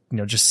would,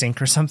 just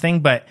sink or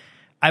something, but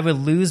I would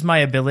lose my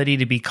ability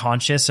to be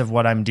conscious of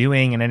what I'm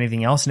doing and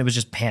anything else. And it was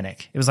just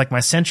panic. It was like my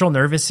central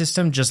nervous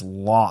system just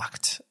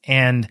locked,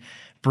 and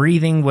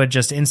breathing would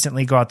just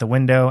instantly go out the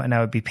window, and I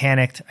would be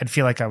panicked. I'd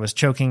feel like I was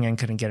choking and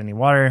couldn't get any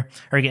water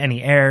or get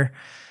any air.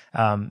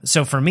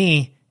 So for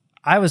me,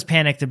 I was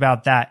panicked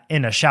about that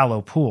in a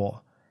shallow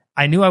pool.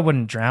 I knew I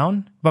wouldn't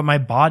drown, but my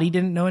body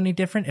didn't know any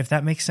different, if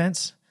that makes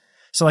sense.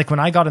 So like when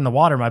I got in the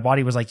water, my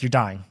body was like, you're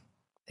dying.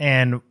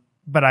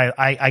 But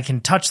I can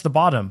touch the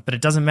bottom, but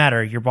it doesn't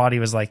matter. Your body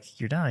was like,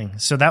 you're dying.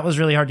 So that was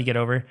really hard to get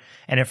over.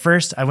 And at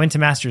first I went to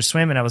Masters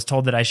Swim, and I was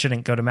told that I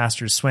shouldn't go to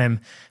Masters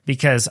Swim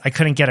because I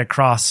couldn't get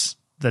across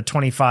the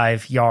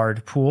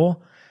 25-yard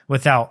pool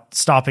without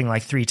stopping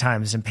like 3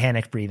 times and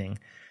panic breathing.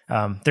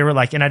 They were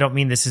like, and I don't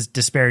mean this is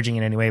disparaging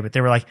in any way, but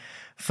they were like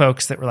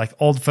folks that were like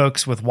old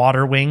folks with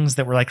water wings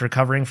that were like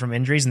recovering from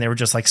injuries, and they were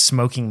just like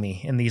smoking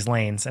me in these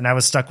lanes. And I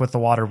was stuck with the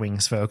water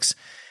wings folks.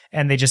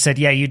 And they just said,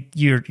 yeah,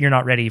 you're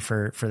not ready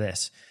for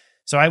this.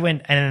 So I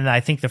went, and I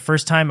think the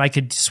first time I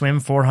could swim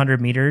 400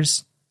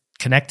 meters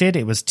connected,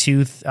 it was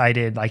I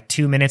did like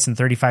 2 minutes and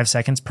 35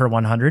 seconds per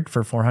 100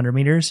 for 400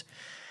 meters.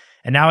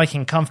 And now I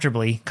can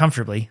comfortably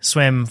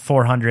swim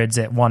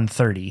 400s at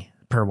 130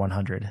 per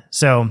 100.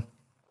 So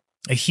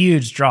a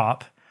huge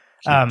drop.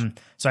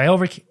 So I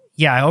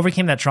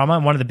overcame that trauma.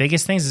 And one of the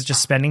biggest things is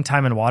just spending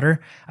time in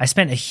water. I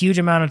spent a huge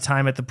amount of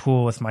time at the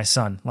pool with my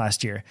son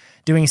last year,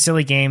 doing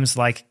silly games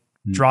like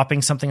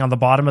dropping something on the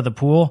bottom of the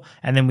pool,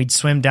 and then we'd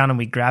swim down and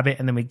we'd grab it,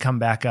 and then we'd come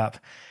back up.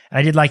 And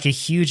I did like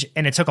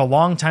and it took a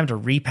long time to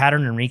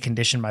repattern and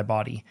recondition my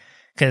body.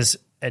 Because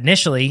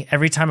initially,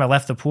 every time I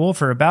left the pool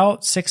for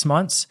about 6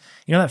 months,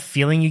 you know that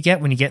feeling you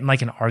get when you get in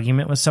like an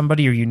argument with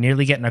somebody, or you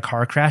nearly get in a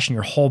car crash and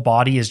your whole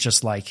body is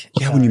just like,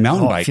 when you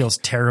mountain bike. It feels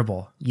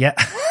terrible. Yeah.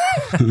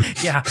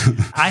 Yeah.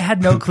 I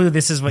had no clue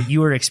this is what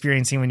you were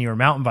experiencing when you were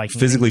mountain biking.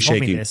 Physically You told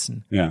me shaking. this,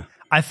 and Yeah.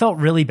 I felt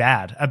really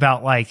bad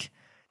about like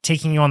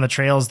taking you on the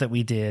trails that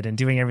we did and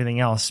doing everything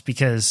else,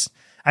 because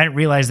I didn't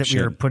realize that we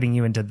were putting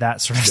you into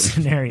that sort of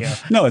scenario.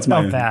 No, it's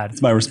bad.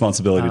 It's my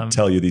responsibility to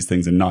tell you these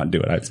things and not do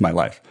it. It's my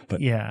life.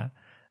 But yeah.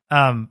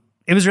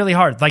 It was really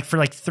hard. Like for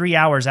like 3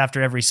 hours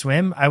after every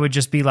swim, I would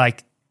just be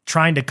like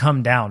trying to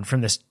come down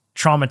from this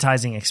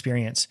traumatizing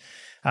experience.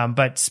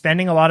 But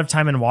spending a lot of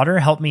time in water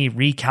helped me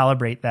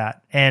recalibrate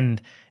that.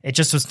 And it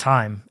just was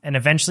time. And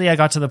eventually I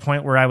got to the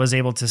point where I was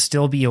able to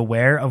still be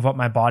aware of what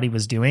my body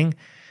was doing,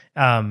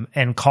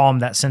 and calm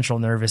that central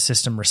nervous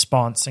system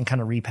response and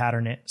kind of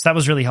repattern it. So that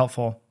was really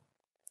helpful.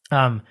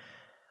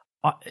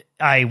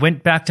 I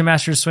went back to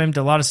Masters Swim,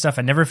 did a lot of stuff.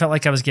 I never felt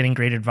like I was getting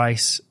great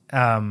advice.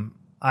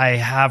 I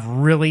have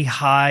really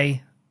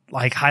highly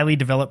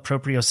developed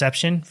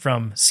proprioception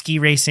from ski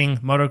racing,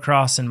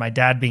 motocross, and my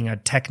dad being a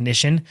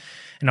technician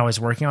and always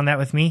working on that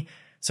with me.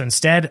 So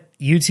instead,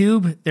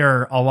 YouTube,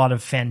 there are a lot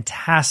of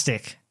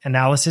fantastic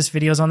analysis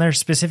videos on there.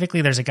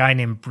 Specifically, there's a guy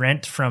named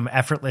Brent from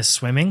Effortless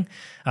Swimming.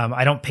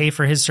 I don't pay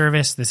for his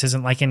service. This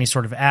isn't like any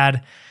sort of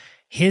ad.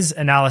 His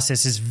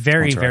analysis is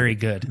very, very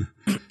good.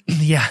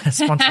 Yeah,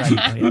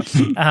 sponsored.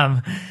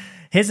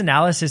 His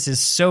analysis is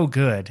so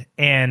good,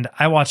 and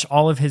I watch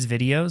all of his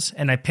videos,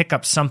 and I pick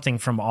up something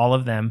from all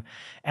of them.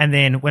 And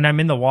then when I'm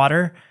in the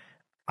water,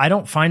 I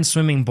don't find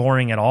swimming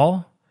boring at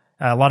all.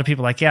 A lot of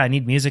people are like, yeah, I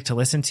need music to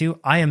listen to.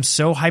 I am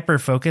so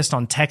hyper-focused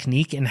on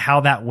technique and how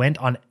that went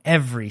on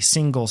every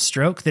single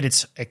stroke that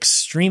it's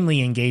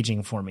extremely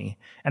engaging for me.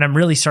 And I'm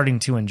really starting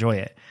to enjoy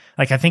it.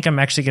 Like, I think I'm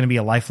actually going to be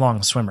a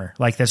lifelong swimmer.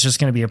 Like, that's just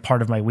going to be a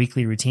part of my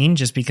weekly routine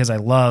just because I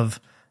love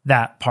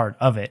that part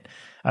of it.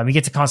 You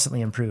get to constantly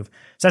improve.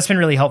 So that's been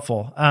really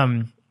helpful.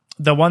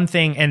 The one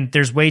thing, and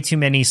there's way too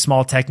many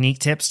small technique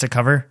tips to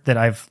cover that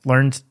I've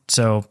learned.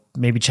 So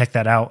maybe check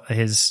that out,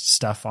 his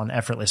stuff on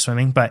Effortless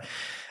Swimming. But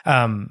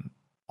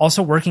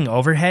also working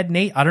overhead,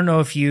 Nate, I don't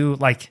know if you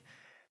like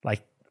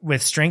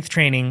with strength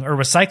training or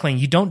with cycling,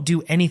 you don't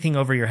do anything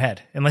over your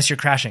head unless you're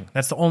crashing.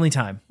 That's the only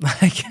time.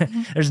 Like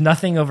there's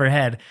nothing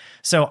overhead.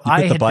 So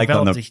I had the bike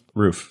on the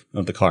roof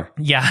of the car.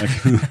 Yeah.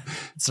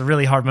 It's a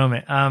really hard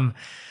moment.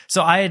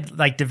 So I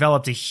had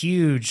developed a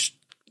huge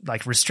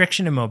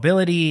restriction in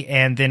mobility,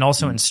 and then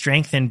also in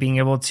strength and being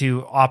able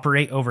to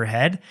operate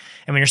overhead.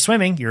 And when you're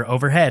swimming, you're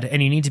overhead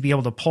and you need to be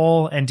able to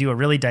pull and do a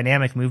really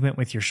dynamic movement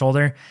with your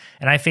shoulder.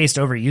 And I faced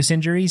overuse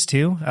injuries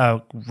too,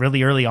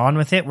 really early on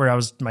with it, where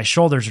my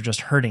shoulders are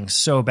just hurting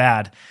so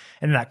bad.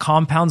 And that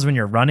compounds when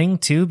you're running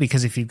too,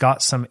 because if you've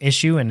got some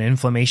issue and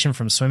inflammation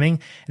from swimming,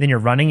 and then you're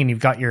running and you've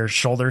got your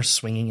shoulders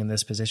swinging in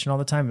this position all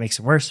the time, it makes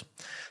it worse.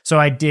 So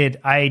I did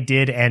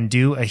and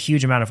do a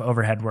huge amount of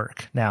overhead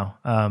work now.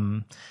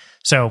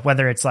 So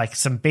whether it's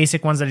some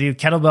basic ones that I do,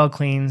 kettlebell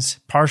cleans,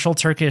 partial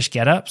Turkish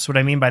get-ups. What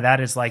I mean by that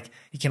is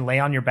you can lay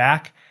on your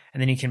back and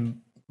then you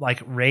can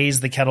like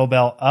raise the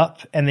kettlebell up,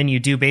 and then you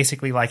do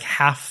basically like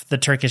half the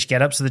Turkish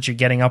get up so that you're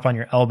getting up on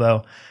your elbow.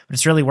 But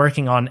it's really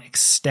working on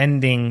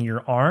extending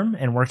your arm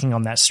and working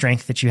on that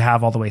strength that you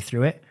have all the way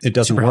through it. It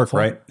doesn't Super work, helpful.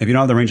 right? If you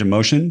don't have the range of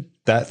motion,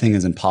 that thing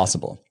is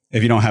impossible.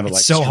 If you don't have it,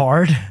 It's so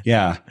hard.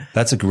 Yeah,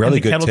 that's a really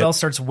good tip. The kettlebell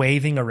starts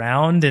waving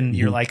around, and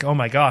you're like, "Oh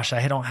my gosh,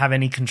 I don't have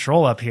any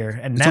control up here."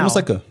 And It's now, almost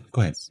like go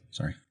ahead.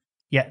 Sorry.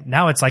 Yeah,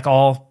 now it's like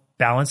all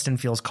balanced and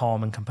feels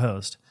calm and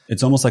composed.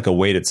 It's almost like a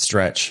weighted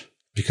stretch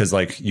because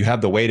like you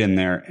have the weight in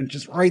there and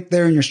just right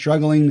there, and you're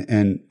struggling,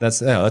 and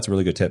that's a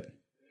really good tip.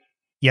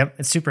 Yep,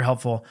 it's super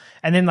helpful.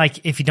 And then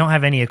like if you don't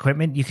have any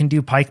equipment, you can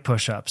do pike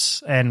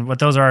push-ups. And what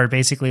those are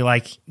basically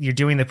like you're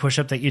doing the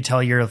push-up that you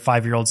tell your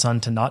 5-year-old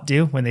son to not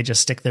do when they just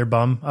stick their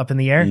bum up in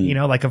the air,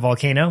 like a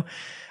volcano.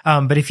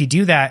 But if you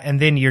do that and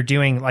then you're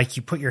doing like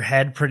you put your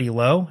head pretty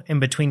low in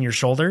between your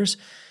shoulders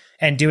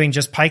and doing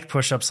just pike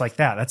push-ups like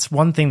that, that's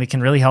one thing that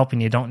can really help,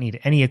 and you don't need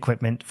any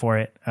equipment for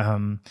it.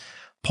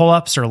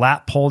 Pull-ups or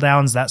lat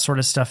pull-downs, that sort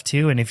of stuff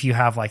too. And if you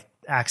have like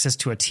access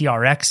to a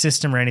TRX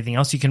system or anything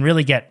else, you can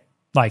really get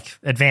like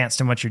advanced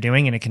in what you're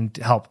doing, and it can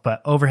help.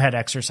 But overhead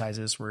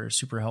exercises were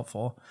super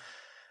helpful.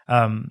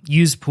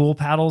 Use pool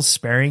paddles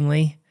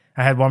sparingly.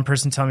 I had one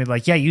person tell me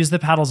like, yeah, use the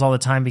paddles all the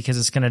time because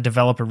it's going to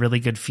develop a really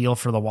good feel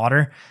for the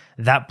water.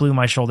 That blew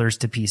my shoulders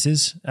to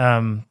pieces.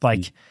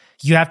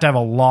 You have to have a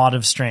lot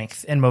of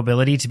strength and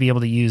mobility to be able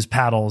to use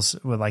paddles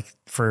with like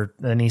for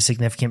any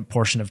significant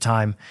portion of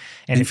time.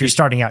 And if you're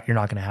starting out, you're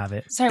not going to have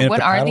it. Sorry, what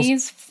are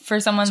these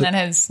for someone that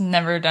has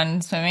never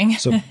done swimming?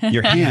 So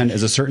your hand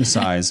is a certain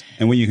size.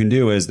 And what you can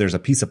do is there's a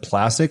piece of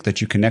plastic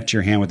that you connect to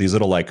your hand with these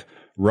little like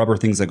rubber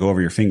things that go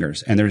over your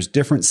fingers. And there's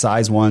different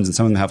size ones, and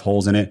some of them have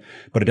holes in it,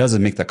 but it does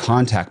make the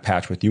contact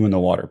patch with you in the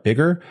water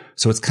bigger.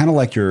 So it's kind of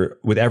like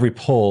with every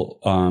pull,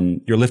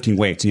 you're lifting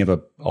weights and you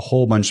have a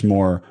whole bunch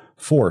more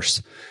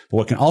force. But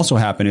what can also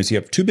happen is you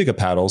have too big of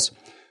paddles.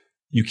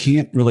 You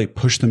can't really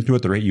push them through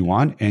at the rate you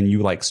want. And you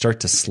like start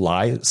to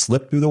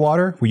slip through the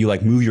water where you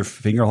like move your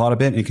finger a lot of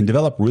bit, and it can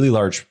develop really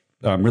large,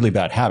 really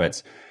bad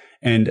habits.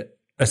 And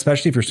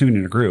especially if you're swimming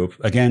in a group,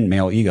 again,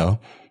 male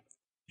ego,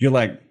 you're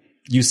like,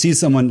 you see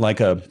someone like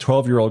a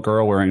 12-year-old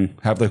girl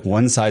have like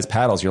one size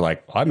paddles. You're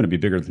like, I'm going to be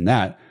bigger than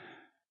that.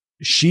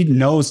 She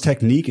knows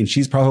technique, and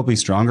she's probably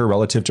stronger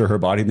relative to her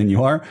body than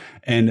you are.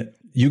 And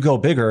you go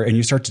bigger and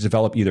you start to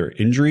develop either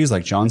injuries,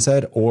 like John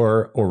said,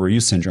 or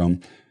overuse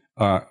syndrome.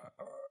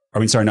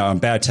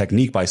 Bad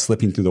technique by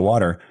slipping through the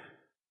water.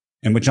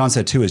 And what John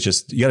said too is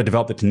just, you got to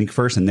develop the technique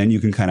first, and then you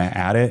can kind of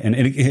add it. And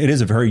it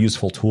is a very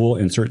useful tool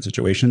in certain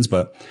situations,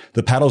 but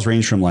the paddles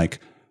range from like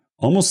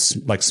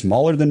almost like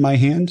smaller than my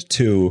hand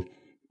to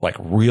like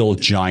real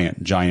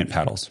giant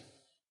paddles.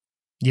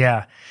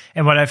 Yeah.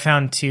 And what I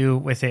found too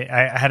with it,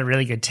 I had a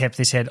really good tip.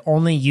 They said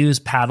only use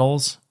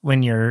paddles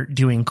when you're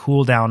doing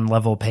cool down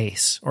level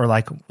pace or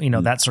like,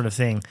 that sort of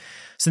thing.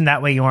 So in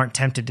that way you aren't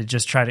tempted to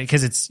just try to,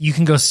 because you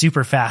can go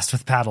super fast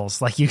with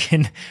paddles. Like you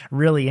can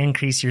really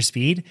increase your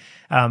speed.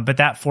 But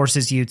that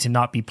forces you to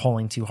not be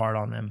pulling too hard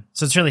on them.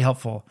 So it's really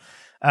helpful.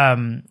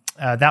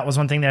 That was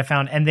one thing that I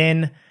found. And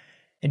then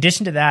in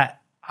addition to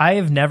that, I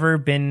have never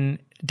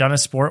done a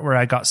sport where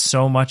I got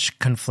so much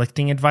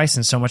conflicting advice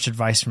and so much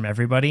advice from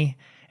everybody.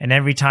 And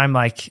every time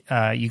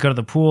you go to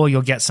the pool,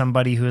 you'll get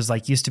somebody who is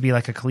like used to be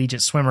like a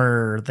collegiate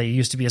swimmer, or they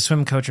used to be a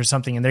swim coach or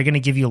something, and they're going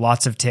to give you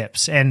lots of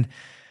tips. And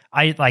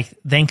I like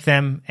thank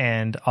them,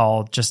 and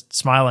I'll just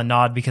smile and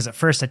nod, because at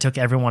first I took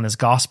everyone as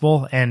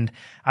gospel, and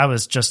I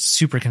was just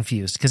super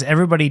confused because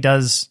everybody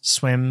does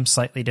swim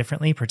slightly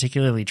differently,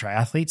 particularly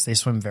triathletes. They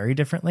swim very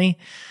differently.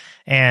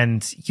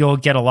 And you'll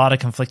get a lot of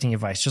conflicting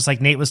advice. Just like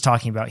Nate was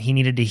talking about, he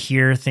needed to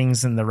hear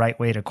things in the right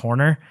way to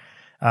corner.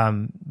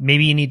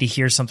 Maybe you need to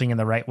hear something in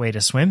the right way to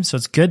swim. So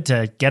it's good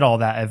to get all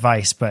that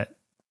advice, but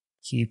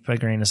keep a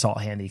grain of salt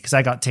handy, because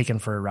I got taken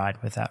for a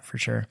ride with that for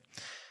sure.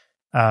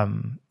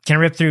 Can I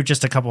rip through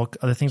just a couple of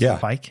other things with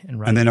the bike and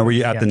run? And then are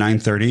we at the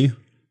 930?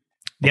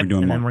 Yep.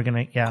 Doing and more? Then we're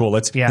going to, Cool.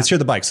 Let's hear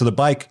the bike. So the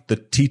bike, the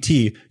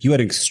TT, you had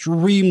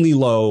extremely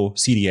low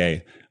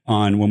CDA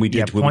on when we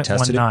when we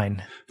tested it.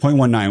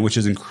 0.19, which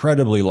is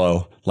incredibly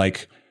low,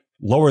 like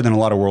lower than a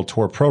lot of World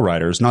Tour pro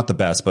riders. Not the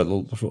best, but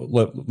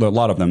a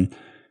lot of them.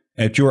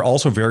 And you were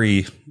also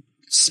very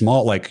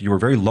small, like you were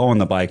very low on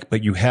the bike,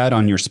 but you had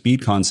on your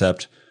speed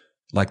concept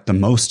like the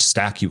most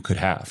stack you could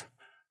have.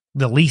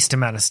 The least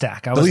amount of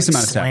stack. Least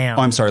amount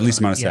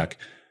of stack.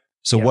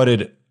 So what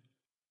did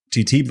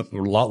TT, a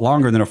lot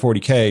longer than a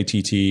 40K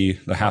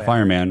TT, the half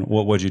Ironman,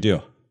 what'd you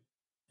do?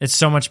 It's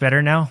so much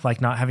better now,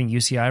 like not having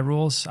UCI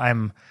rules.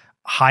 I'm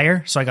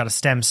higher, so I got a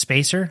stem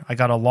spacer. I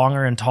got a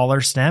longer and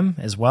taller stem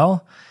as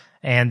well.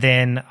 And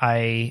then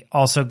I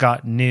also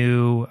got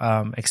new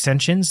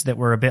extensions that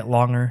were a bit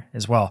longer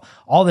as well.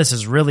 All this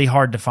is really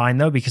hard to find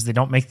though, because they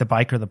don't make the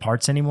bike or the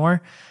parts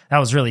anymore. That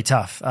was really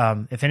tough.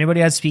 If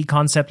anybody has Speed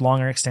Concept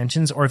longer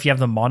extensions, or if you have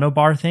the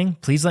monobar thing,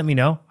 please let me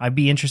know. I'd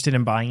be interested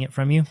in buying it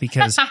from you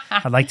because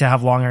I'd like to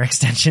have longer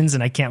extensions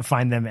and I can't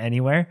find them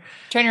anywhere.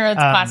 TrainerRoad's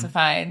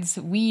classifieds.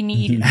 We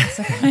need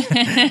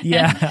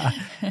Yeah,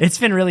 it's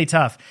been really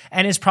tough.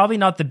 And it's probably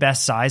not the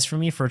best size for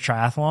me for a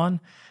triathlon.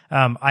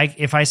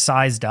 If I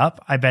sized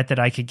up, I bet that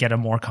I could get a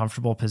more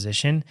comfortable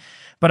position,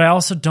 but I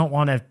also don't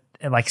want to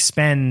like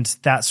spend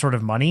that sort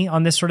of money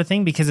on this sort of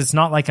thing because it's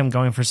not like I'm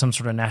going for some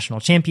sort of national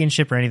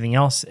championship or anything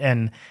else.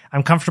 And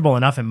I'm comfortable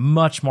enough and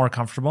much more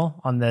comfortable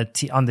on the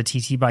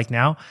TT bike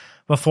now.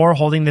 Before,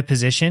 holding the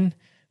position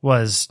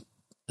was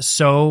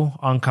so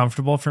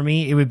uncomfortable for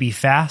me. It would be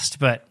fast,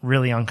 but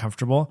really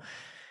uncomfortable.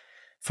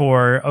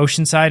 For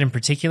Oceanside in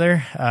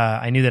particular,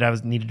 I knew that I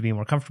needed to be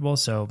more comfortable,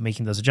 so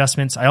making those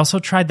adjustments. I also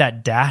tried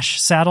that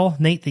dash saddle,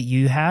 Nate, that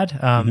you had.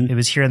 It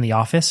was here in the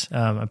office.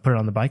 I put it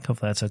on the bike.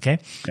 Hopefully that's okay.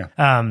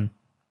 Yeah.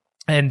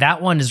 And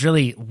that one is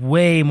really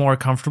way more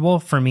comfortable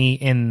for me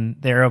in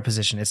the aero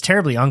position. It's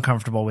terribly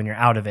uncomfortable when you're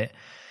out of it,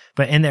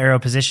 but in the aero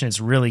position, it's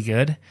really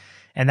good.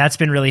 And that's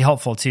been really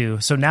helpful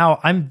too. So now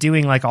I'm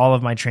doing like all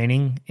of my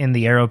training in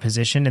the aero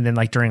position, and then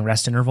like during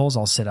rest intervals,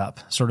 I'll sit up,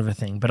 sort of a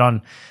thing. But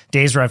on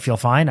days where I feel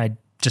fine, I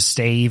just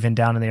stay even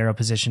down in the aero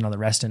position on the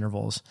rest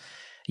intervals.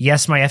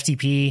 Yes, my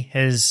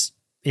FTP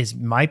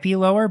might be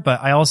lower,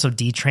 but I also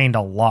detrained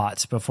a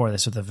lot before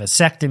this with the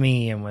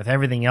vasectomy and with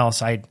everything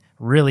else. I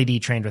really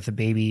detrained with the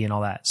baby and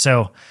all that.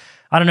 So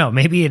I don't know,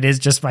 maybe it is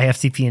just my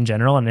FTP in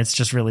general and it's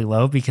just really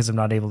low because I'm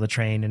not able to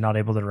train and not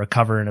able to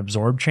recover and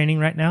absorb training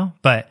right now.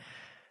 But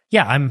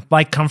yeah, I'm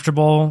like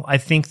comfortable. I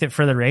think that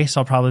for the race,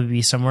 I'll probably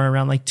be somewhere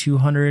around like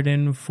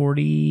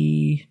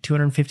 240,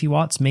 250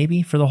 watts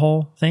maybe for the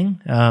whole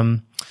thing.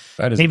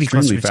 That is maybe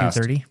closer extremely to fast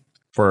 230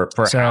 for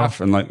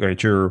half. And like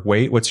at your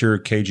weight, what's your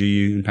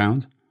kg in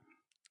pound?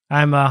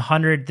 I'm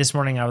 100. This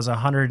morning I was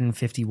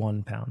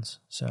 151 pounds.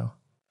 So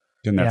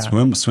getting that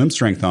swim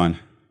strength on.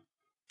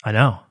 I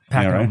know,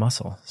 packing right? on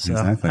muscle. So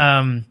exactly.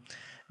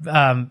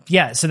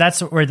 Yeah, so that's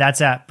where that's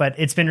at. But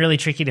it's been really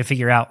tricky to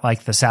figure out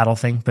like the saddle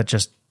thing. But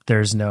just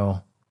there's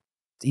no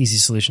easy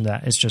solution to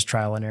that. It's just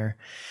trial and error.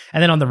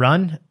 And then on the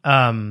run,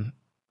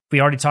 we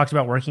already talked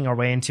about working our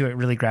way into it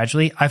really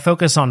gradually. I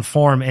focus on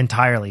form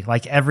entirely.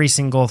 Like every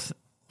single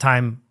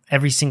time,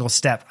 every single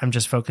step, I'm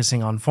just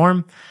focusing on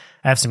form.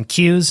 I have some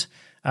cues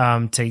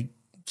to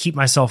keep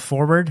myself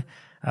forward,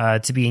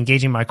 to be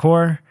engaging my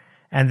core.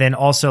 And then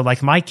also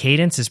like my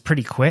cadence is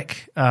pretty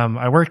quick.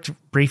 I worked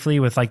briefly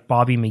with like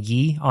Bobby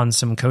McGee on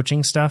some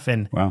coaching stuff,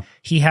 and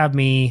he had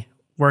me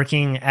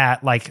working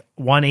at like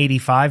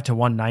 185 to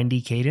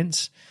 190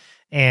 cadence.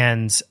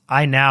 And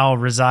I now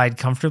reside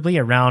comfortably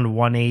around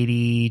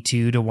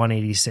 182 to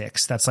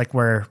 186. That's like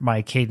where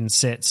my cadence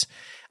sits.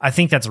 I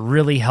think that's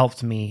really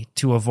helped me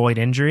to avoid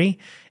injury.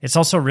 It's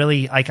also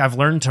really like I've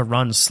learned to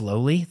run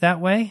slowly that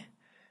way.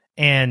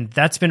 And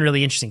that's been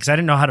really interesting because I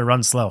didn't know how to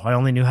run slow. I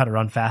only knew how to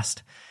run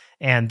fast.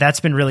 And that's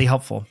been really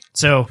helpful.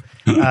 So,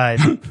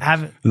 Isn't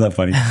that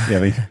funny?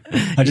 Yeah,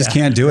 I just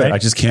can't do it. Right? I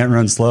just can't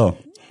run slow.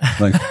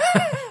 Like,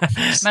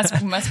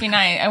 must be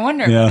nice. I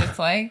wonder what it's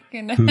like.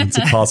 It's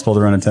impossible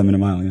to run a 10-minute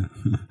mile. Yeah.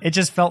 It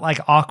just felt like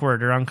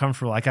awkward or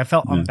uncomfortable. Like I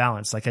felt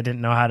unbalanced. Like I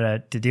didn't know how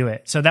to do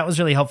it. So that was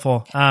really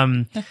helpful.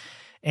 And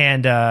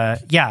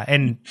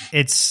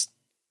it's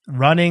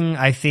running,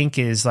 I think,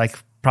 is like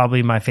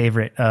probably my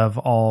favorite of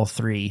all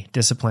three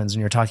disciplines when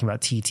you're talking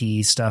about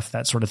TT stuff,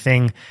 that sort of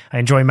thing. I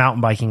enjoy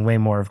mountain biking way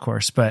more, of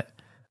course, but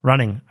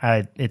running,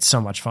 it's so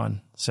much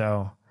fun.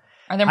 So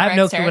are there more I have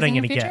no clue what I'm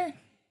going to get.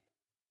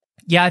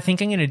 Yeah, I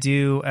think I'm going to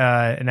do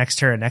an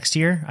Xterra next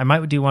year. I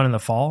might do one in the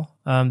fall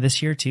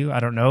this year too. I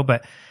don't know,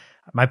 but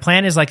my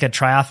plan is like a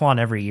triathlon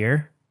every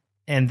year.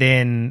 And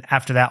then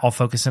after that, I'll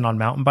focus in on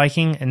mountain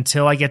biking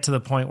until I get to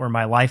the point where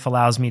my life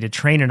allows me to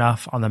train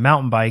enough on the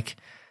mountain bike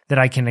that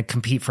I can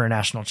compete for a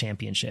national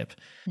championship.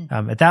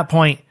 At that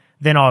point,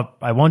 then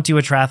I won't do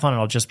a triathlon and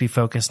I'll just be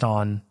focused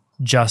on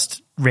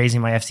just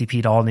raising my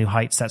FTP to all new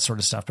heights, that sort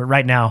of stuff. But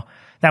right now,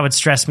 that would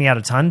stress me out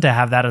a ton to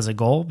have that as a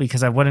goal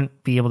because I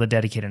wouldn't be able to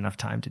dedicate enough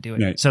time to do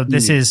it. Yeah, so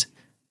this is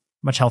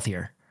much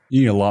healthier.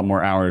 You need a lot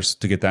more hours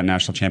to get that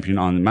national champion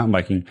on mountain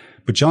biking.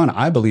 But John,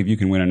 I believe you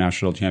can win a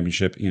national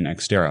championship in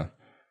Xterra.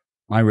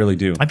 I really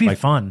do. That'd be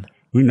fun.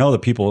 We know the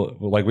people,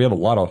 like we have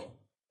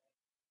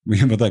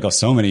like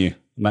so many,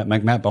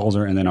 Matt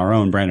Balzer and then our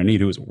own Brandon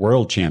Need, who is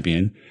world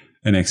champion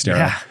in Xterra.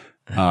 Yeah.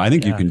 I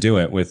think you can do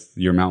it with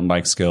your mountain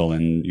bike skill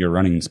and your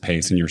running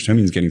pace, and your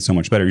swimming is getting so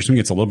much better. Your swimming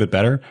gets a little bit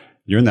better.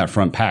 You're in that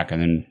front pack,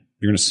 and then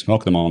you're going to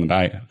smoke them all in the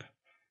bike.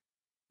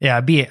 Yeah,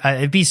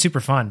 it'd be super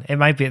fun.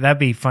 That'd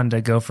be fun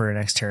to go for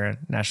an Xterra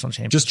national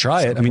championship. Just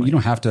try it. I mean, you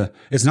don't have to.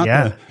 It's not.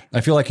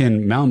 I feel like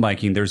in mountain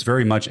biking, there's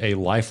very much a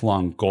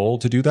lifelong goal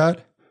to do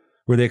that.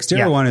 Where the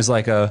Xterra one is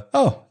like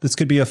this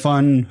could be a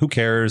fun. Who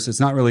cares?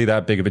 It's not really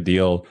that big of a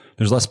deal.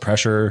 There's less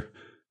pressure,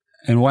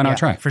 and why not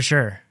try? For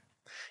sure.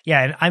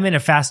 Yeah, and I'm in a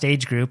fast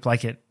age group,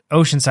 like at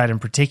Oceanside in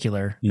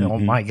particular, oh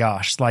my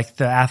gosh, like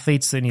the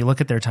athletes, when you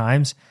look at their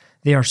times,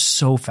 they are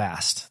so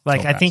fast.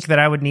 Like I think that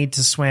I would need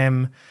to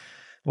swim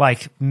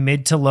like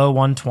mid to low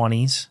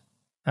 120s,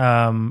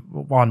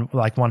 on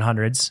like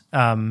 100s.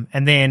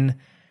 And then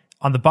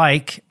on the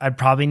bike, I'd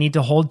probably need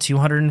to hold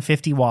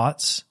 250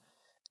 watts.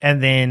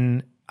 And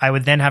then I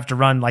would then have to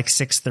run like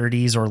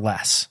 630s or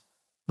less,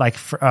 like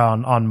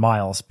on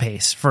miles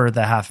pace for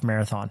the half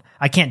marathon.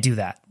 I can't do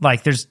that.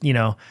 Like there's,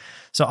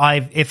 so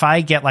if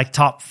I get like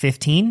top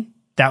 15,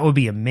 that would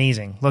be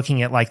amazing.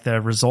 Looking at like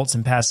the results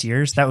in past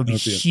years, that would be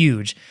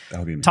huge. That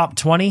would be amazing. Top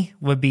 20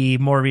 would be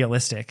more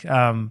realistic.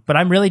 But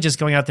I'm really just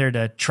going out there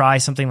to try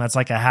something that's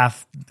like a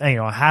half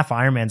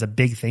Ironman's a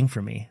big thing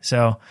for me.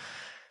 So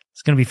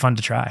it's going to be fun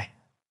to try.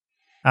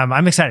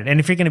 I'm excited. And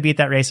if you're going to be at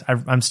that race,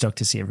 I'm stoked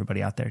to see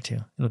everybody out there too.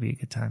 It'll be a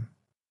good time.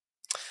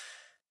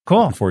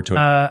 Cool. Looking forward to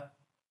it.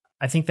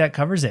 I think that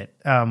covers it.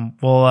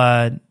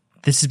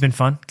 This has been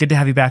fun. Good to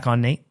have you back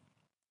on, Nate.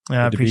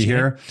 Good to be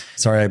here.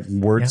 Sorry,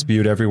 I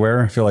spewed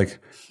everywhere. I feel like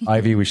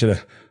Ivy, we should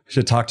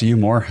talk to you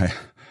more.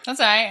 That's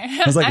all right.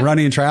 I was like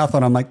running a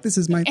triathlon. I'm like, this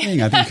is my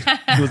thing. I think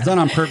it was done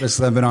on purpose.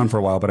 I've been on for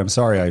a while, but I'm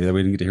sorry, Ivy, that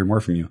we didn't get to hear more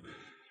from you.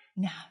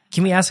 No.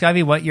 Can we ask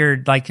Ivy what your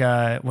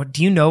what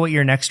do you know what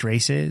your next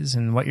race is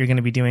and what you're going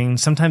to be doing?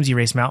 Sometimes you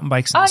race mountain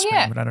bikes in the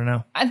spring, but I don't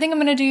know. I think I'm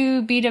going to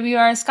do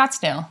BWR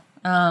Scottsdale,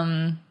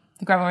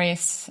 the gravel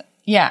race.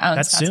 Yeah, out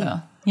in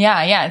Scottsdale. Soon.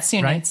 Yeah, it's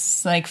soon. Right?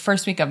 It's like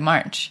first week of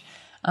March.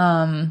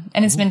 And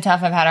it's been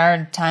tough. I've had a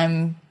hard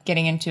time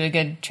getting into a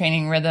good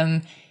training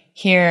rhythm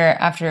here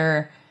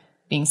after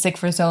being sick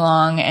for so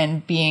long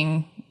and it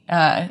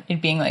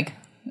being like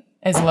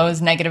as low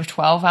as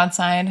 -12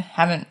 outside.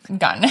 Haven't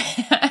gotten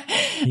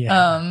it.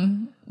 Yeah.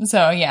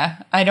 So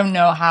yeah, I don't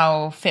know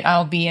how fit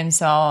I'll be, and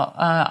so I'll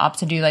opt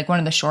to do like one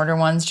of the shorter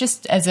ones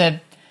just as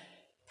a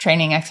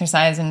training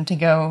exercise and to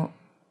go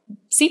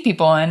see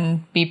people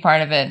and be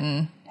part of it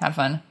and have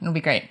fun. It'll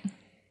be great.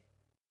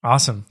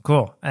 Awesome.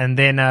 Cool. And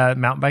then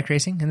mountain bike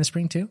racing in the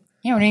spring too?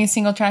 Yeah, we're doing a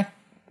single track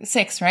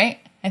 6, right?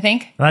 I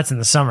think. Well, that's in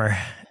the summer.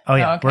 Oh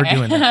yeah, okay. We're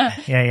doing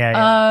that.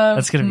 Yeah.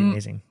 That's going to be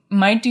amazing.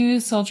 Might do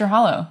Soldier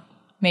Hollow,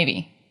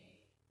 maybe.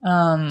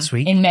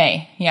 Sweet. In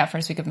May. Yeah,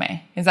 first week of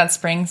May. Is that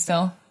spring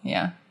still?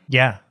 Yeah.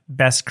 Yeah.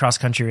 Best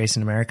cross-country race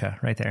in America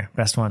right there.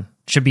 Best one.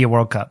 Should be a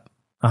World Cup.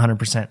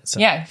 100%. So.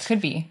 Yeah,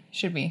 could be.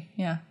 Should be.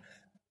 Yeah.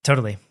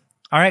 Totally.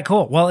 All right,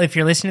 cool. Well, if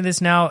you're listening to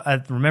this now,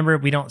 remember,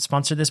 we don't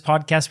sponsor this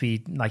podcast.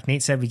 We, like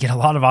Nate said, we get a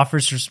lot of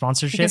offers for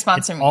sponsorship. You can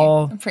sponsor me.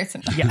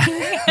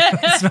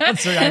 Yeah.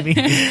 Sponsor Ivy.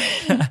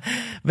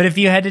 But if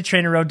you head to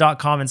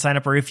TrainerRoad.com and sign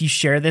up, or if you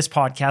share this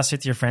podcast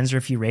with your friends, or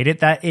if you rate it,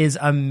 that is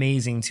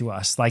amazing to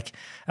us. Like,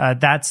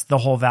 that's the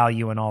whole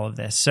value in all of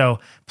this. So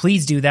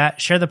please do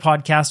that. Share the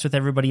podcast with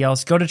everybody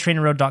else. Go to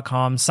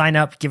TrainerRoad.com, sign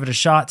up, give it a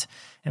shot,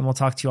 and we'll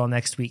talk to you all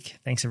next week.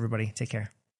 Thanks, everybody. Take care.